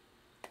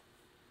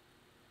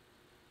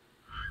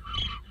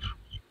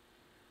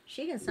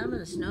 She can summon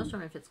a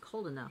snowstorm if it's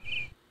cold enough,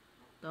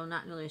 though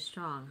not really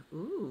strong.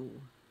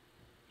 Ooh.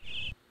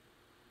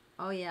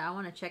 Oh yeah, I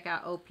want to check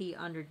out OP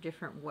under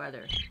different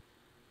weather.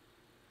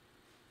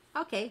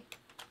 Okay.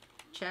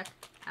 Check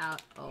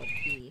out OP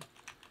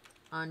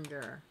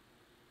under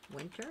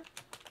winter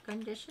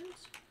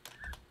conditions.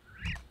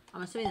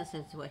 I'm assuming this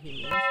is what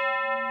he means.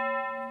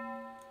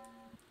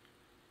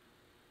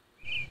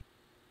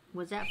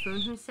 Was that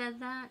Foon who said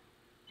that?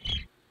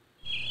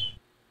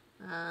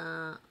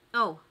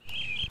 Oh.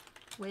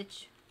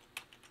 Which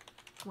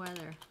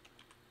weather?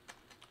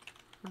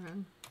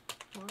 Foon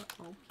for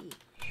OP.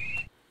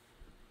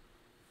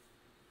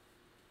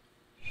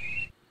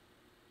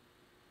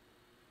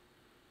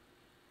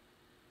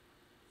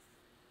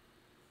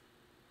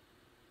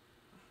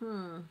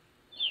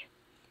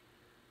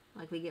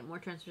 Like we get more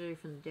transferability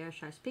from the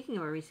Darashai. Speaking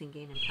of a recent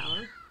gain in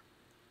power,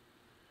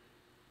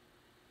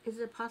 is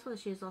it possible that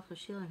she is also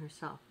shielding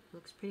herself? It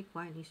looks pretty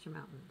quiet in Eastern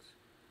Mountains.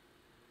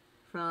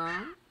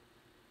 From,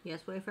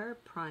 yes, Wayfarer,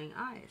 prying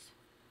eyes.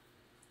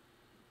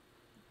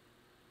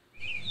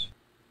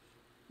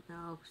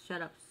 No,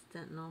 shut up,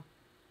 Sentinel.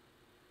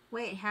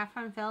 Wait,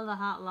 Haffron fell to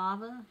hot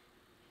lava?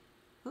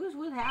 Who's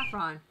with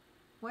Haffron?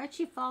 Where'd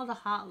she fall to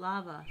hot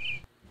lava?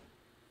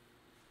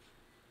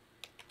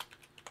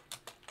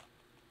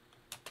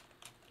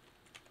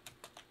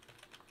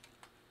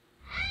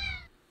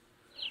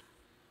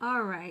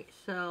 Alright,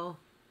 so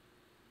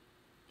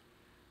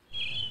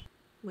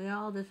we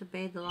all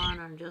disobeyed the law and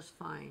are just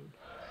fine.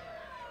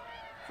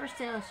 First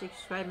day I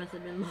subscribe must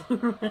have been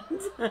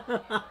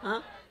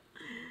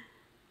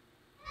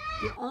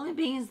the only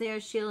beings there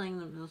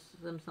shielding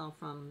themselves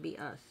from be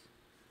us.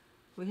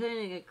 We're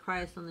here to get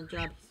Christ on the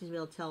job. He seems to be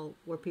able to tell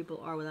where people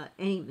are without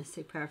any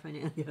mystic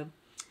paraphernalia.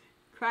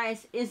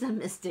 Christ is a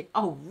mystic.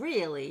 Oh,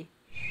 really?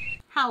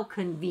 How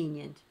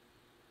convenient.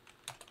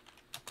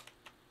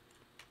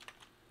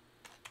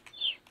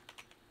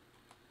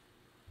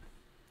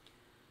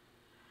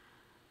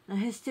 Now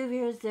his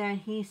Stuvir is there and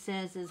he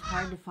says it's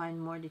hard to find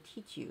more to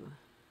teach you.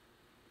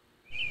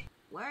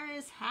 Where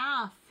is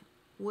Half?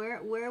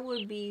 Where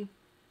would be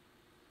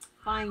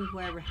find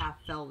wherever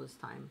Half fell this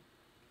time?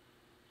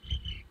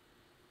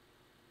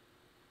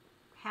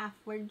 Half,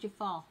 where did you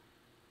fall?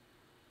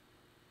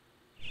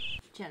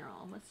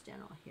 General, what's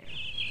general here?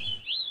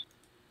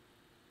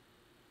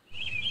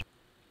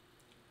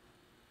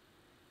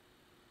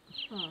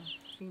 Oh,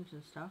 streams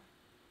and stuff.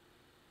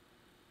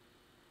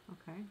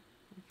 Okay,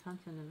 it's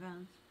hunts and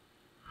events.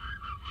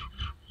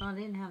 Oh, I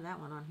didn't have that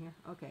one on here.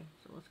 Okay,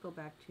 so let's go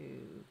back to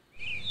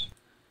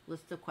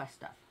list of quest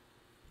stuff.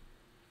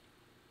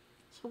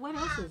 So what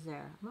else is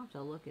there? I'm gonna have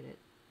to look at it.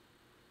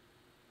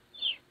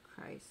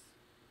 Christ.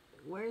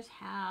 Where's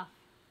Half?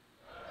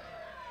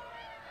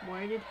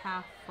 Where did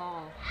Half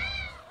fall?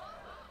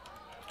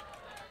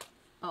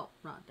 Oh,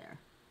 not there.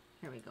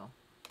 Here we go.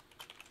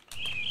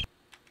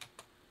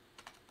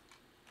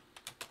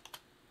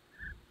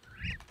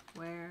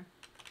 Where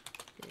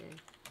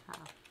did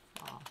Half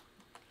fall?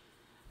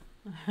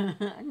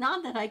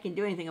 Not that I can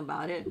do anything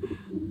about it.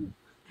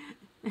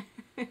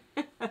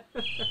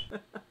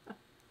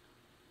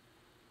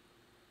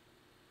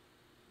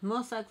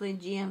 Most likely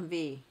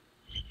GMV.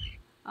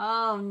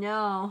 Oh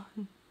no.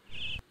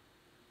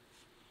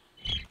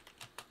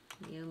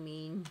 You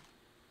mean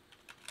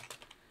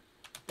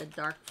the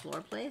dark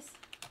floor place?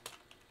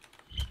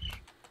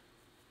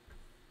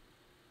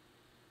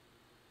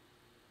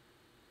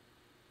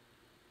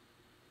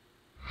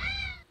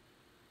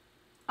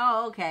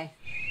 Oh, okay.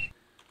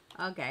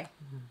 Okay.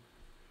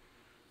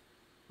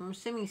 I'm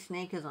assuming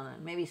Snake is on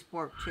it. Maybe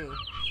Spork too.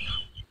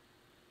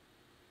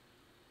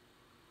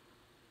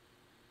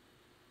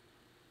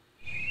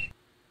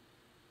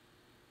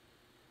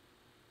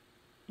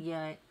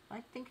 Yeah,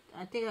 I think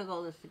our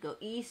goal is to go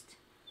east,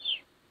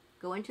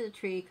 go into the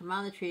tree, come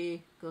out of the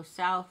tree, go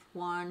south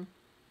one,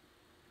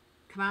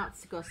 come out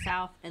to go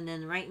south, and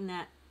then right in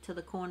that to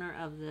the corner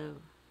of the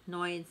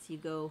Noids, you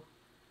go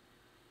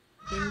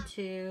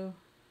into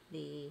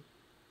the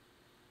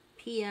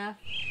PF,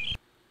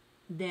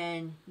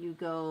 then you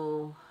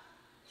go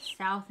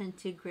south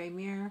into Grey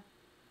Mirror,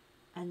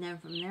 and then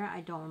from there I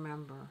don't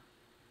remember.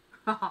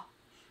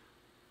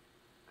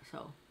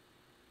 So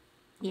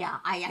yeah,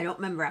 I don't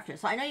remember after.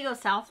 So I know you go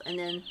south, and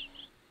then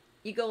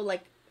you go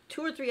like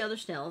 2 or 3 other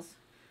snells,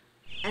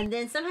 and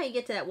then somehow you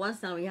get to that one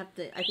snell where you have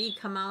to, I think you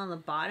come out on the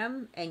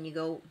bottom and you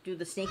go do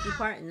the snaky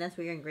part, and that's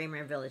where you're in Grey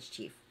Mirror Village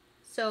Chief.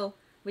 So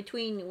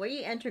between where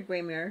you enter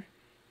Grey Mirror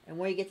and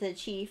where you get to the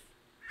Chief,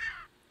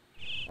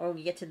 or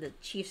you get to the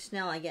Chief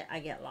Snell, I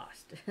get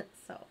lost.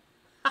 So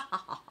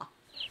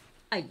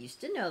I used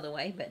to know the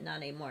way, but not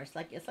anymore. It's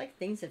like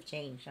things have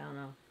changed. I don't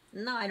know.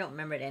 No, I don't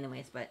remember it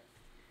anyways, but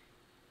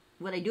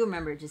what I do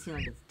remember, it just seems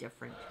like it's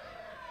different.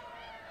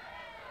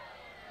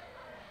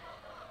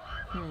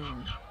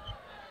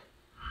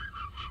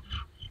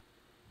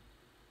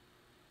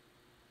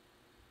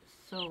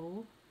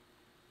 So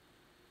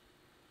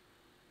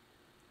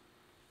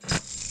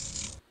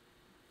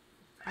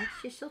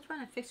she's still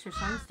trying to fix her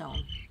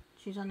sunstone.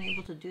 She's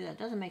unable to do that.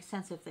 Doesn't make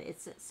sense if the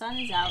sun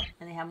is out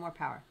and they have more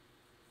power.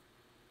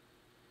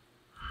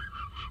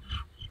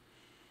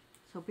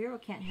 So Bureau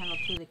can't handle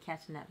 2 of the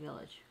cats in that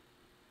village.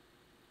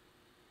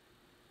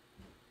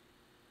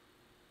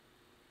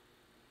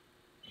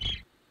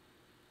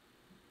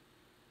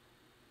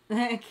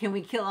 Can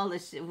we kill all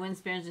the wind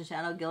spirits and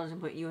shadow guilds and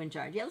put you in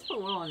charge? Yeah, let's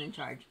put Whirl in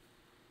charge.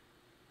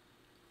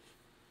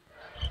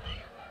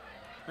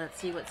 Let's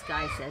see what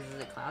sky says.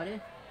 Is it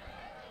clouded?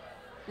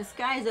 The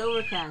sky is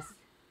overcast.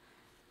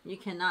 You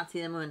cannot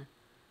see the moon.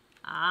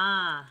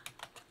 Ah.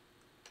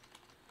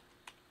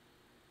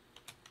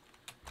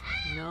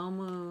 No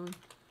moon.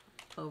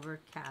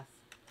 Overcast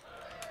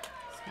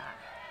sky.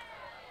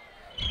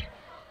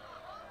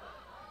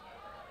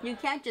 You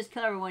can't just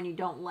kill everyone you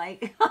don't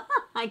like.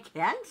 I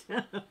can't.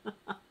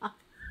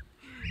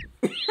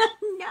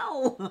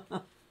 No.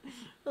 That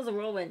was a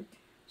whirlwind.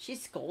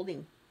 She's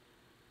scolding.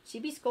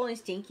 She'd be scolding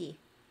Stinky.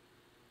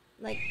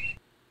 Like,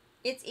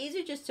 it's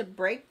easier just to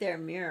break their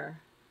mirror.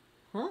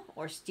 Huh?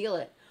 Or steal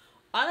it.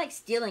 I like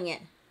stealing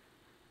it.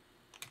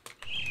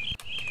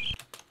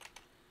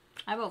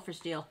 I vote for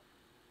steal.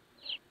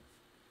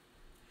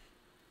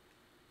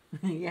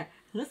 Yeah,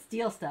 let's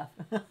steal stuff.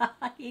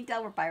 You can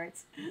tell we're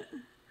pirates.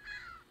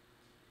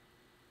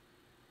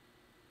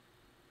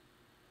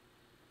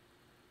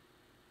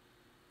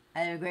 I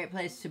have a great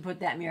place to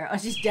put that mirror. Oh,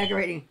 she's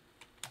decorating.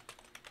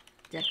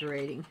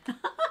 Decorating.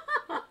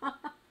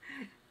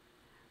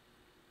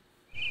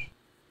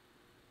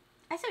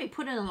 I said we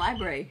put it in the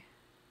library.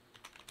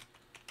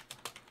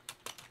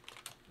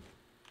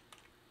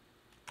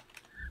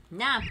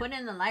 Nah, put it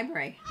in the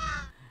library.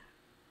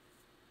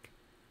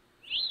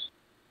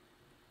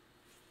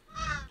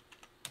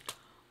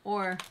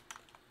 Or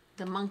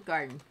the monk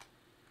garden.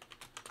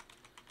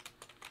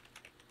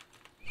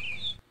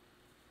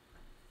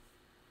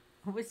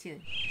 What's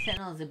he?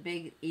 Sentinel is a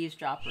big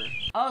eavesdropper.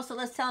 Oh, so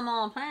let's tell him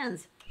all our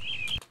plans.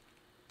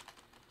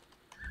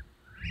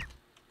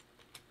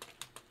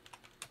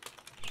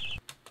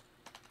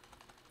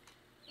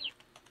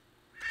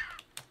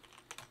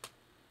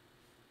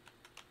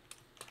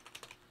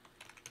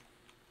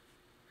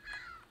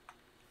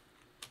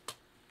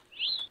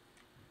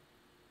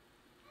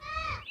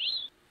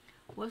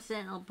 What if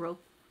Sentinel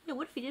broke? Yeah,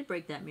 what if he did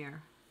break that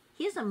mirror?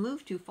 He doesn't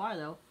move too far,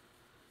 though.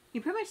 He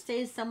pretty much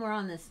stays somewhere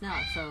on this snell,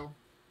 so...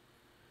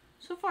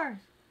 So far,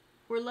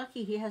 we're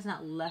lucky he has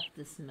not left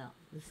the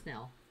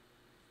snell.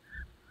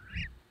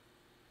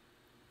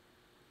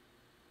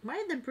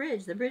 Why the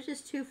bridge? The bridge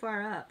is too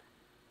far up.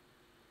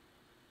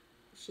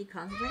 Is she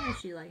concentrating, or is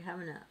she like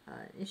having an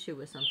issue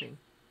with something?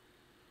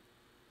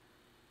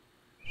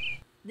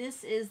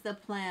 This is the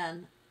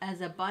plan, as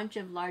a bunch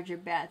of larger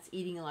bats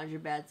eating larger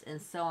bats and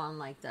so on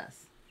like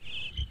this.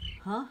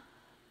 Huh?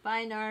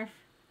 Bye, Narf.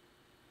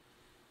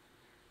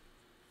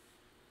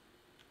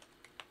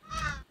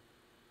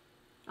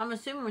 I'm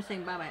assuming we're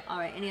saying bye-bye.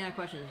 Alright, any other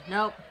questions?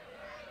 Nope.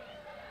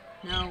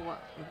 No,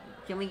 what?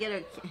 Can we get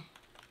a...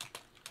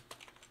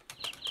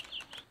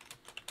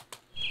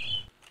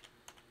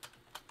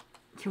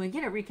 Can we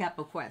get a recap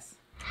of quests?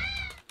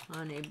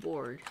 on a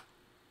board.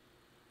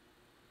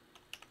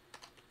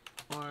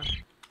 Or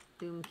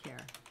Doom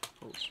Care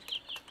host.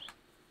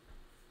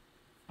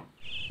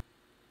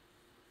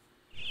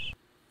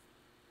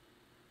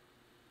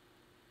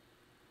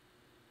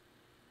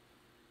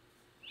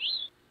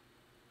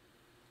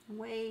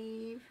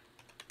 Wave.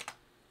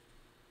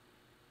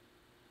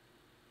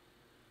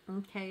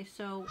 Okay,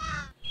 so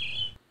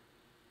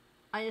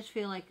I just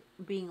feel like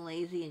being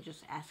lazy and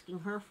just asking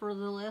her for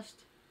the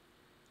list.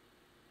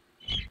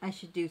 I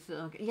should do so.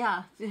 Okay.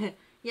 Yeah,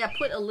 yeah.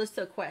 Put a list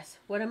of quests.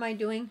 What am I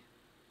doing?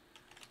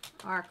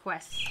 Our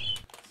quests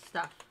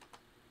stuff.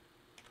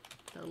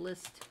 The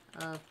list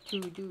of to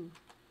do.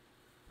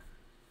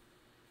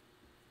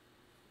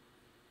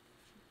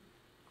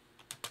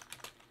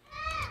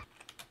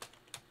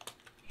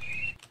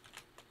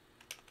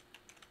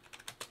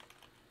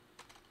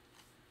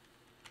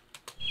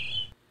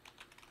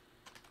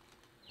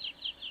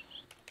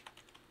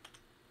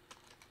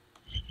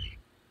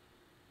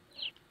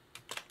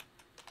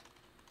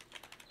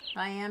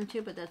 I am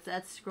too, but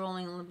that's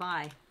scrolling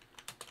by.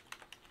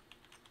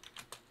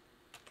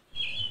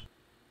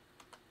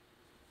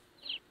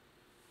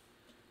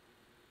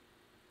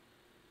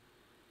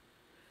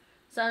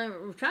 So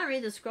I'm trying to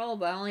read the scroll,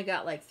 but I only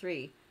got like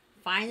 3.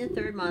 Find the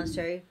 3rd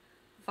monastery.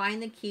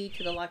 Find the key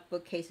to the locked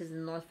bookcases in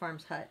the North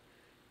Farm's hut.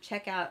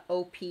 Check out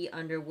OP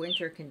under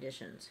winter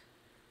conditions.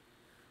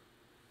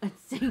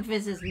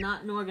 Stinkfist is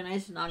not an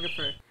organized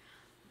stenographer.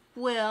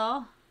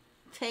 Well,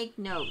 take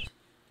note.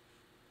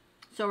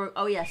 So we're,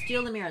 oh yeah,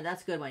 steal the mirror.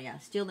 That's a good one. Yeah,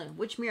 steal the,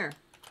 which mirror?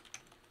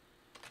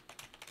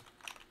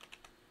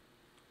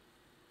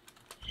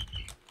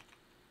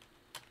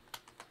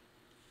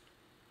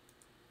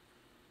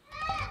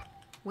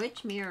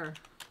 Which mirror?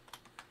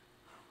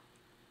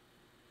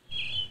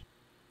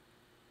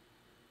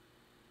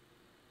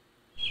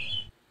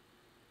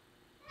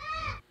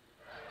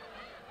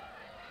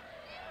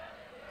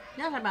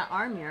 Not about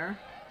our mirror.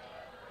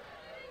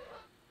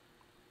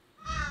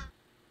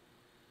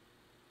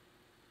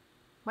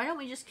 Why don't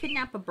we just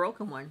kidnap a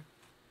broken one?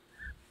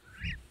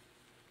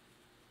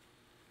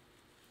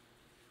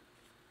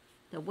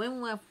 The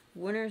Windweft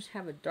winners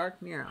have a dark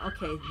mirror.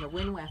 Okay, the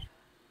Windweft.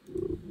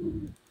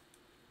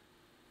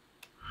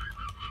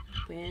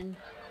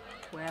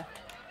 Windweft.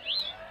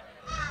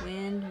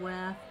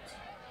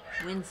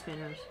 Wind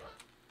spinners.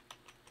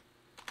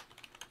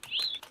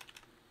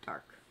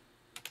 Dark.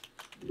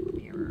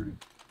 Mirror.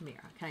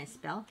 Can I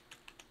spell?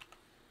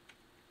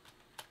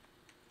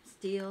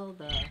 Steal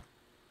the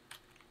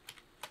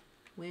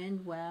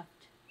Windweft.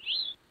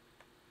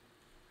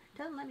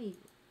 Doesn't let me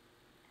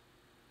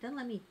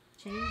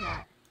change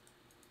that.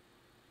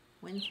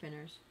 Wind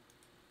spinners.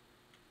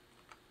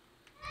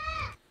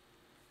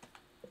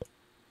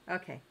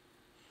 Okay.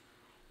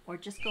 Or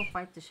just go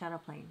fight the shadow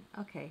plane.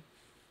 Okay.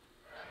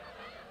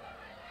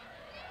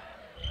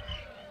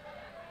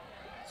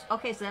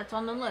 Okay, so that's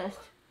on the list.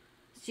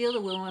 Steal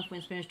the Windweft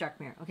Wind Spinner's Dark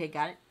Mirror. Okay,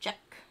 got it. Check.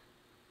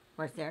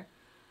 Right there.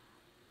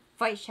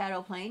 Fight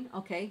shadow plane.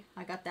 Okay,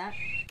 I got that.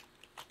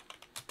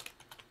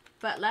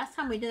 But last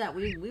time we did that,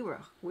 we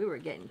were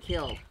getting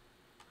killed.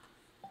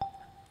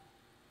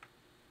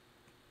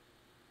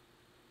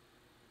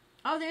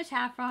 Oh, there's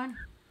Haffron.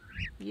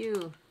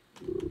 You.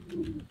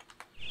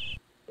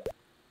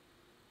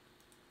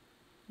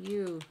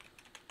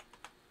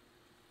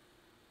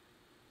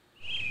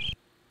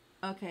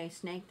 Okay,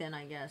 Snake then,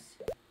 I guess.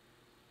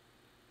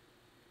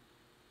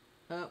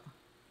 Oh,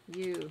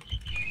 you.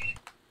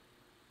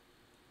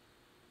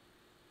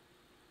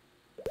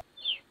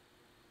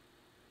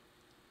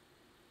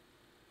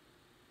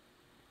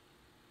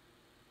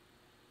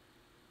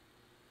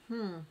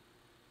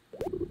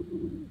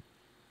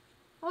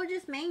 Oh,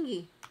 just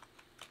Mangy.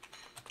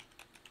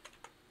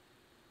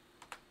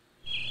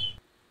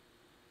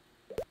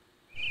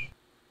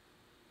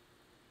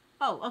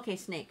 Oh, okay,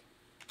 Snake.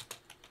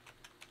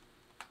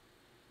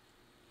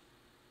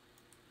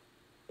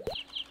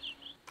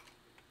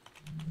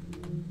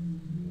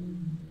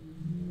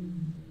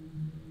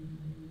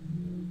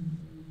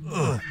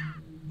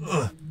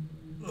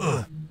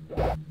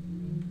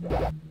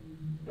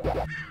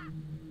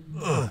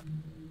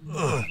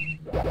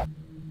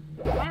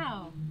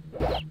 Wow.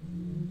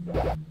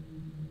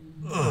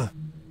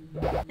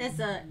 There's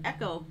a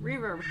echo,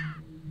 reverb.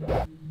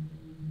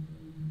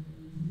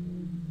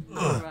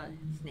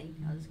 Snake.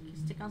 I'll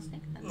just stick on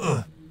Snake then.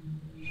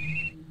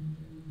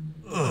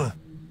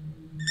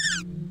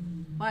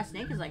 Wow,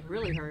 Snake is like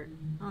really hurt.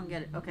 I don't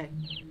get it. Okay.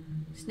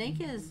 Snake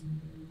is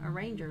a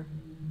ranger.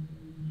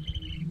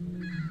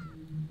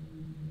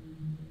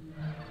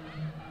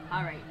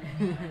 Alright.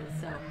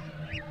 So,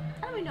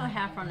 how do we know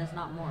Haffron is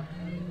not more?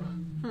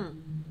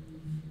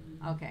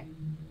 Okay.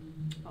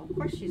 Oh, of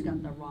course she's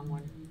got the wrong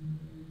one.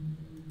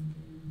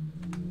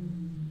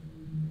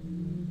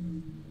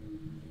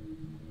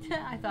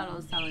 I thought it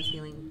was Thomas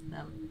healing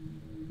them.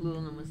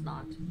 Lulin was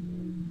not.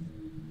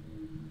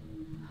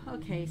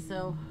 Okay,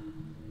 so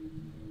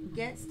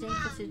get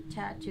Stinkfist to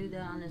tattoo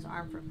that on his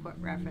arm for quick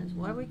reference.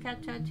 What are we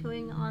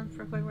tattooing on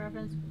for quick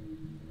reference?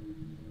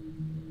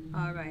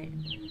 Alright.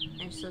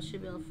 And so she'll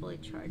be able to fully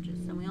charge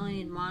it. So we only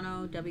need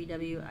mono,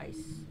 WW,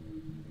 ice.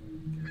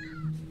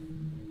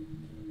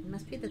 It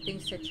must be the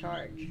things to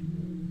charge.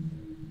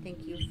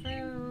 Thank you,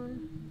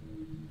 Frown.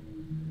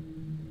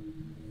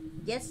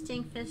 Get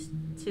Stinkfist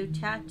to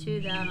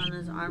tattoo that on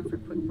his arm for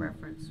quick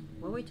reference.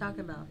 What are we talking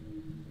about?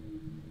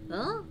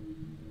 Huh?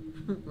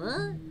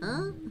 What?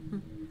 Huh?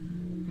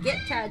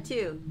 Get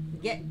tattoo.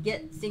 Get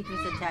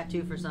Stinkfist a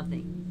tattoo for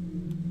something.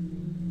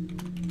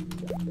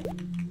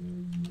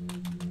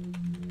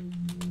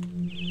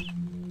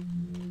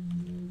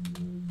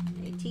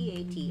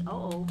 AT,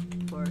 uh-oh,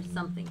 for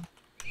something.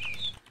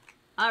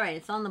 Alright,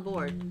 it's on the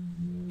board.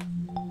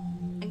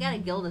 I got a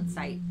gilded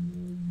site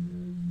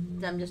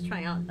that I'm just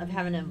trying out. I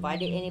haven't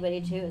invited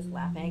anybody to. It's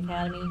Laughing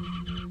Academy.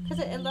 Because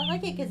I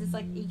like it because it's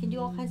like you can do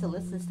all kinds of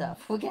lists and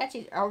stuff. We can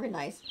actually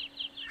organize.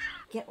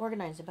 Get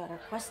organized about our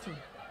questing.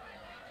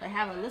 So I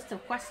have a list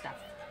of quest stuff.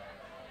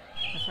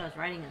 That's what I was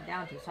writing it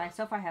down to.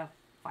 So far I have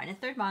find a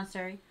third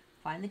monastery,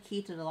 find the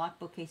key to the locked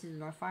bookcases in the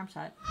North Farms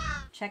hut,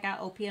 check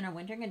out OP in our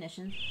winter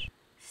conditions,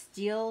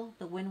 steal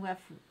the Windweft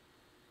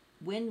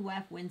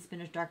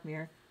Windspinner's Dark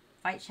Mirror,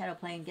 fight Shadow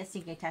Plane, get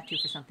Stinking Tattoo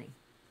for something.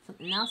 So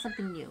now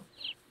something new.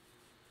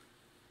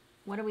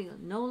 What are we?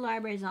 No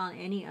libraries on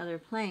any other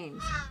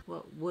planes.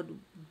 What would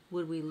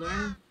we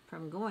learn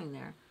from going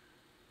there?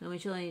 Then we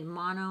should need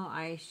mono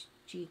ice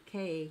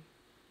GK.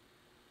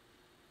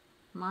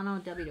 Mono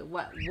W.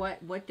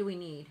 What do we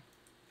need?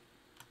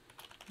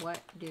 What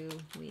do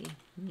we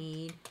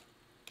need?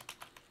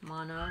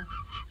 Mono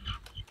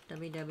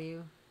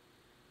WW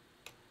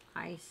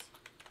ice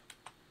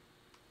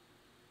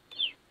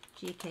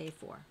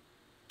GK4.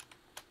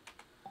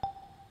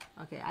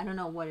 Okay, I don't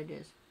know what it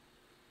is.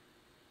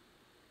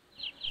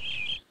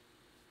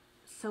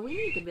 So we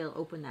need to be able to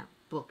open that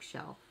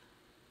bookshelf.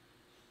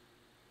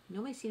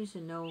 Nobody seems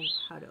to know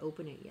how to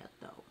open it yet,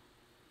 though.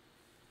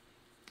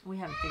 We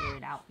haven't figured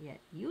it out yet.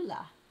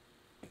 Eula.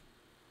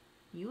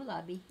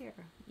 Eula, be here.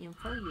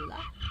 Info Eula.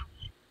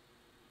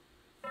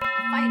 A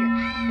fighter.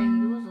 Okay,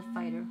 Eula's a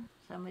fighter.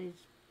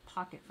 Somebody's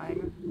pocket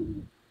fighter.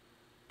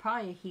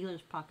 Probably a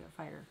healer's pocket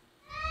fighter.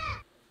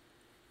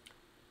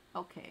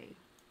 Okay.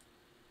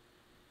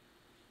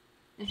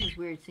 This is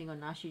weird seeing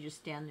Onashi just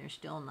stand there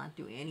still and not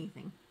do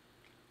anything.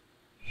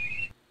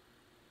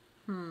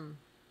 What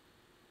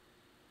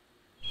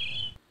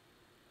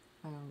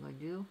I'm going to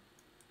do,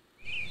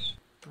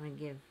 I'm going to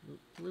give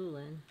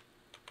Lulin,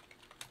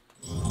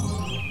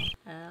 Lulin.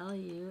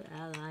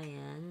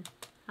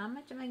 How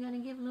much am I going to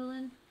give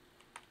Lulin?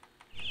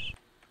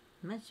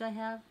 How much do I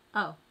have?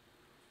 Oh,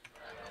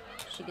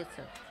 she gets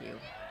a few.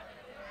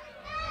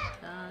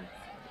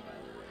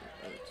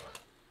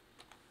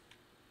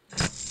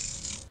 8.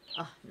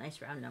 Oh,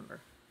 nice round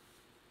number.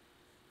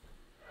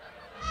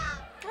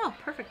 Oh,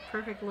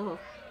 perfect little.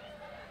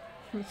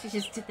 She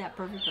just did that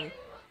perfectly.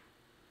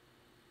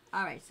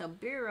 Alright, so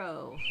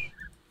Bureau.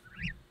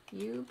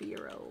 You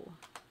Bureau.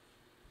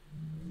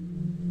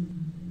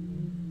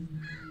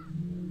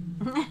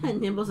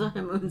 Nibbles on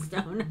a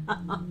moonstone.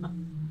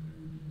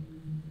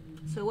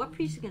 So what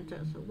priest is going to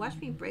throw? So watch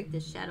me break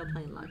this shadow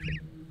plane logic.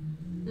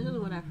 This is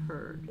what I've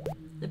heard.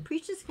 The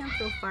priestess can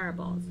throw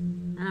fireballs.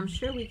 And I'm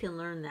sure we can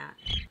learn that.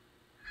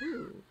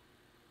 Ooh.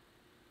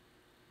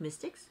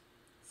 Mystics?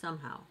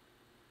 Somehow.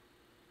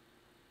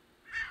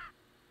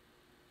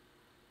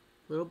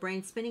 Little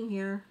brain spinning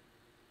here.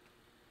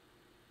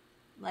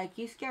 Like,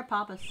 you scare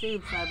Papa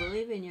Soob, so I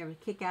believe in your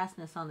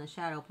kick-assness on the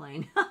shadow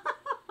plane.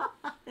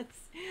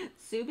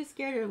 Soob is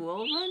scared of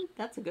Whirlwind?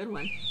 That's a good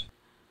one.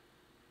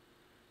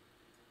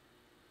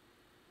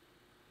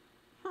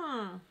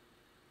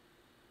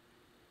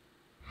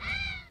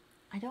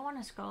 I don't want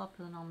to scroll up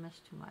because then I'll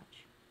miss too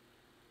much.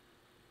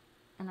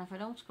 And if I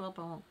don't scroll up,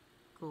 I won't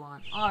go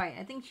on. Alright,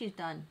 I think she's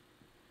done.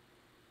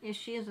 If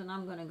she isn't,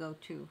 I'm going to go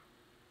too.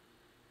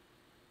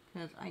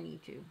 Because I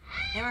need to.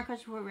 Any more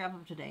questions before we wrap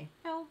up today?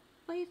 No.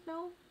 Please,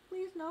 no.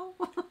 Please, no.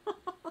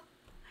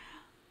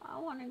 I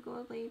want to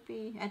go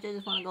sleepy. Actually, I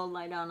just want to go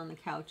lie down on the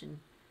couch and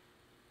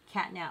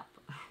catnap.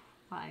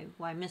 Why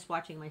I miss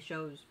watching my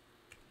shows.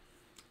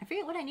 I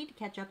forget what I need to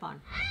catch up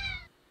on.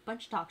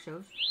 Bunch of talk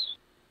shows.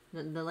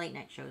 The late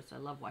night shows. I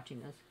love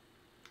watching those.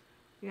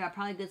 Yeah,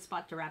 probably a good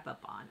spot to wrap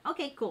up on.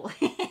 Okay, cool.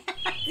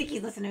 I think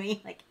he's listening to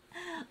me. Like,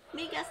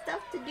 we got stuff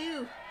to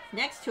do.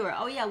 Next tour.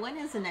 Oh yeah, when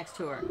is the next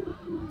tour?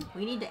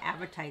 We need to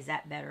advertise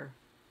that better.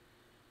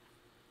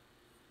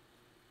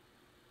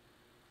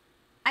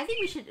 I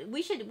think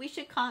we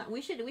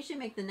should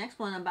make the next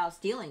one about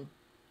stealing,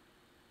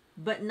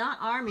 but not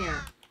our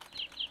mirror.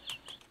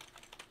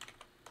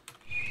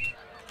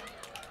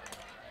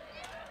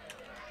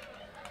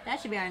 That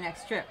should be our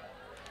next trip.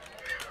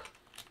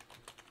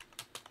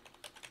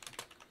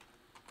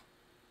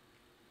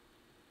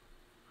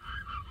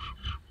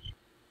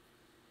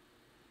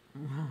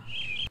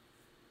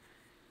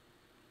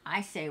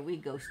 I say we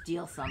go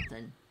steal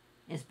something.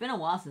 It's been a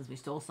while since we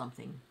stole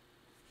something.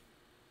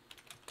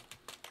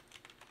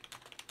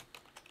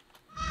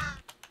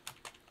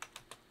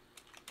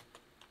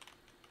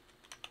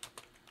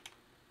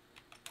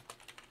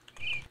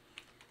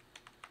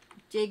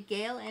 Did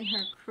Gale and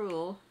her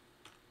crew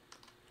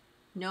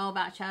know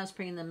about Shadow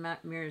Spring and the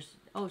mirrors?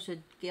 Oh,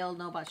 should Gale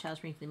know about Shadow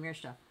Spring and the mirror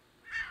stuff?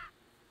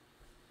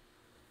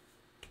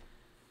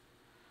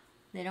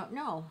 They don't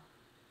know.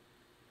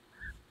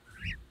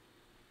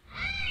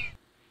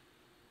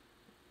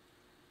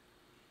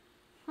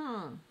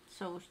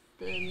 So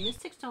the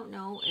Mystics don't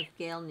know if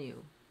Gale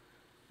knew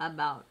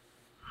about...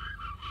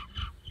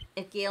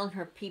 If Gale and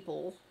her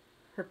people,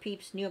 her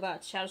peeps, knew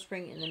about Shadow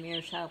Spring and the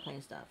mirror Shadow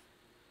Plane stuff.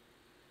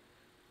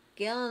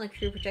 Gale and the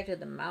crew protected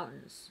the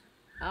mountains.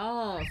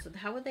 Oh, so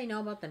how would they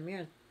know about the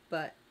mirrors?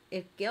 But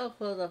if Gale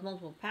closed off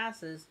multiple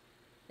passes,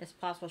 it's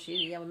possible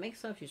she would make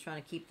so if she's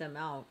trying to keep them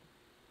out.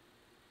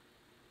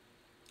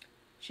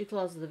 She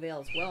closes the Vale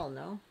as well,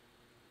 no?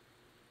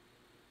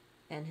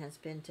 And has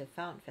been to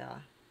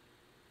Fountfell.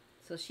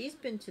 So she's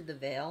been to the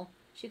Vale.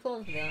 She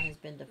closed the Vale and has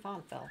been to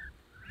Fountfell.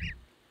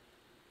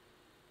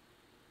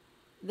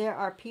 There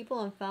are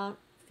people in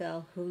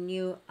Fountfell who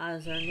knew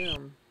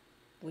Azarnum,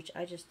 which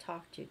I just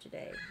talked to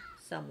today.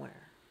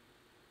 Somewhere.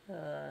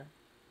 Where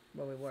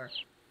we were.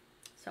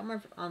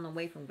 Somewhere on the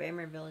way from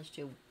Grammar Village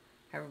to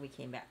however we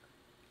came back.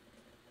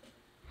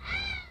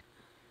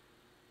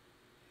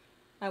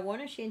 I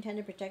wonder if she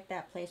intended to protect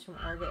that place from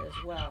Orbit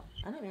as well.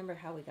 I don't remember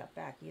how we got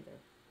back either.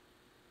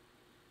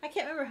 I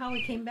can't remember how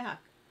we came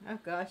back. Oh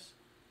gosh.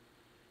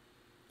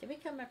 Did we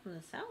come back from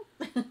the south?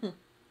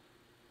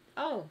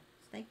 Oh,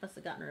 Snake must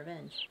have gotten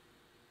revenge.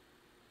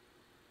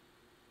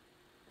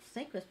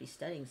 Snake must be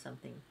studying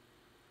something.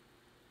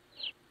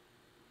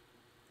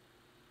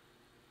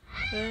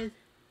 But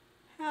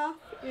Half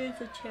is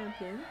a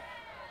champion.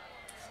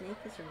 Snake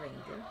is a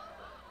ranger.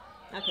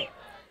 Okay.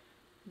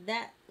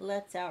 That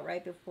lets out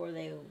right before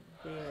the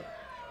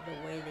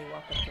way they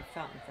walk up to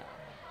Fountfell.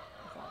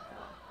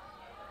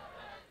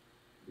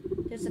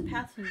 There's a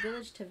path from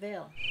village to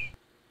Vale.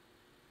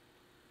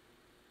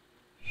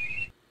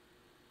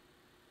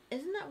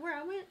 Isn't that where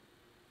I went?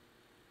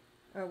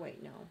 Or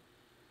wait, no.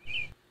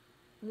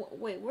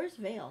 Wait, where's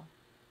Vale?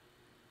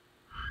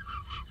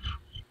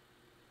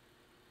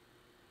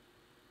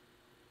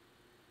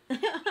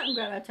 I'm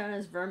glad I turned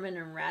as vermin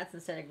and rats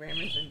instead of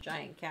grammars and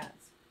giant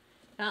cats.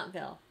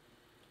 Fountfell.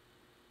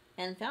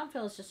 And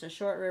Fountfell is just a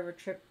short river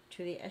trip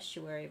to the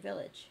estuary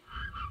village.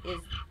 Is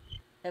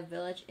a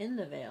village in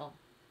the Vale.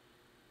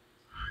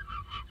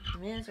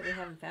 Maybe that's what we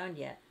haven't found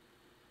yet.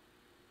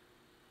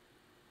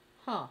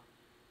 Huh.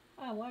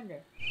 I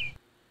wonder.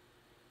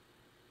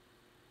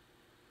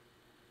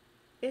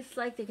 It's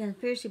like the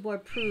conspiracy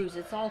board proves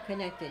it's all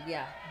connected,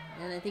 yeah.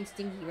 And I think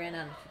Stinky ran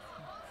out of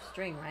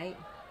string, right?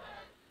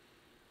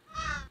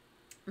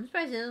 I'm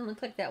surprised it doesn't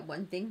look like that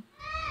one thing.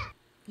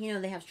 You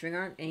know, they have string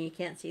art and you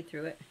can't see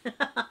through it.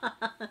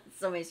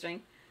 So many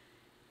string.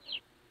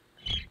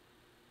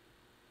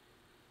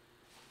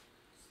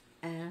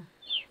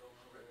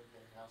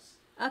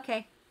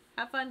 Okay.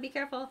 Have fun. Be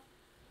careful.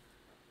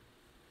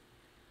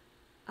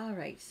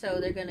 Alright, so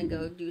they're gonna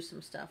go do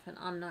some stuff. And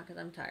I'm not because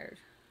I'm tired.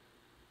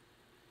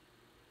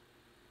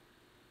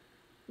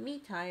 Me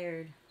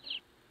tired.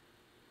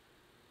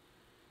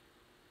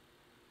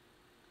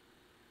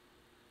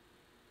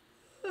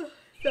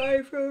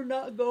 Sorry for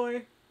not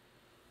going.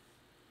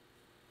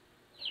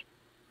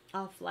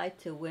 I'll fly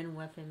to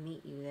Windwef and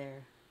meet you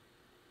there.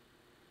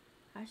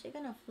 How's she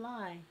gonna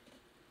fly?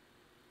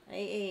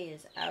 AA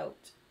is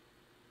out.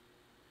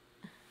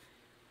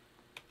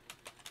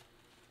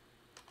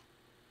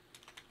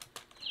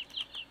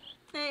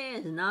 AA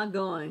is not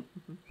going.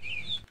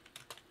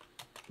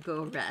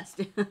 Go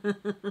rest.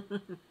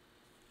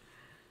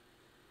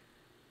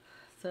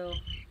 So,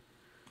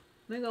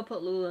 I'm gonna go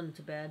put Lula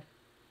to bed.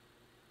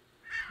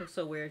 Looks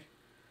so weird.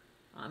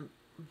 I'm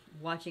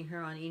watching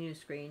her on Enu's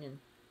screen and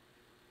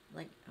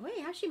like, wait,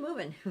 how's she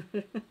moving?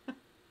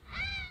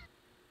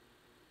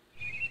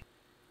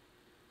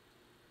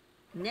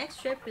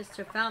 Next trip is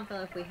to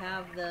Fountfell if we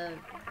have the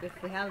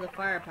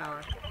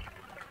firepower.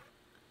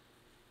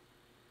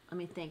 Let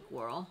me think,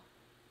 Whirl.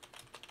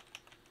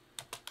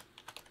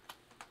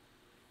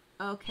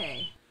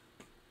 Okay.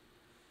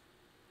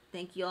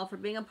 Thank you all for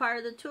being a part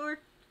of the tour.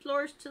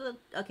 Floors to the...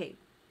 Okay.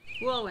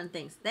 Whirlwind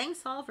things.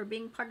 Thanks all for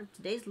being part of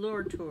today's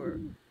lure tour.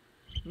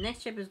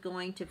 Next trip is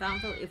going to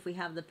Fountfell if we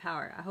have the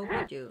power. I hope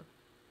we do.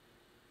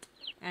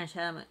 And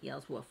Shadow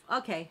yells woof.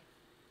 Okay.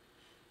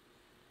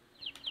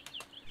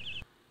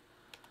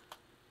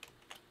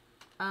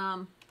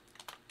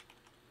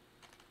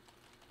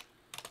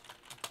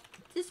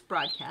 This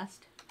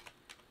broadcast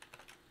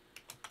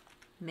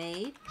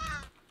made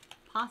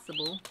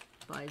possible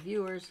by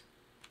viewers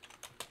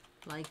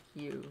like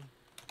you.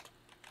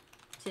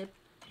 Tip,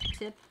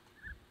 tip,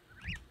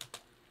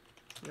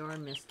 you're a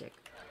mystic.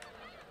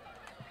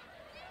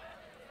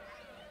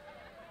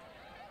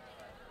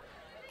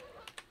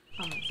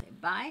 I'm gonna say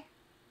bye.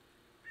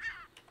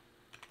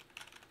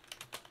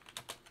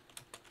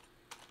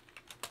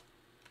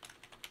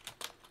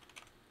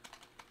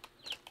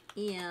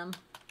 EM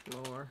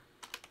floor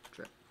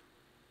trip.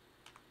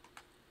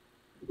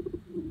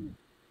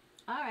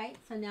 Alright,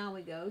 so now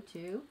we go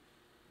to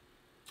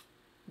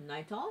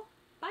Nighthall.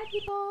 Bye,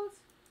 peoples!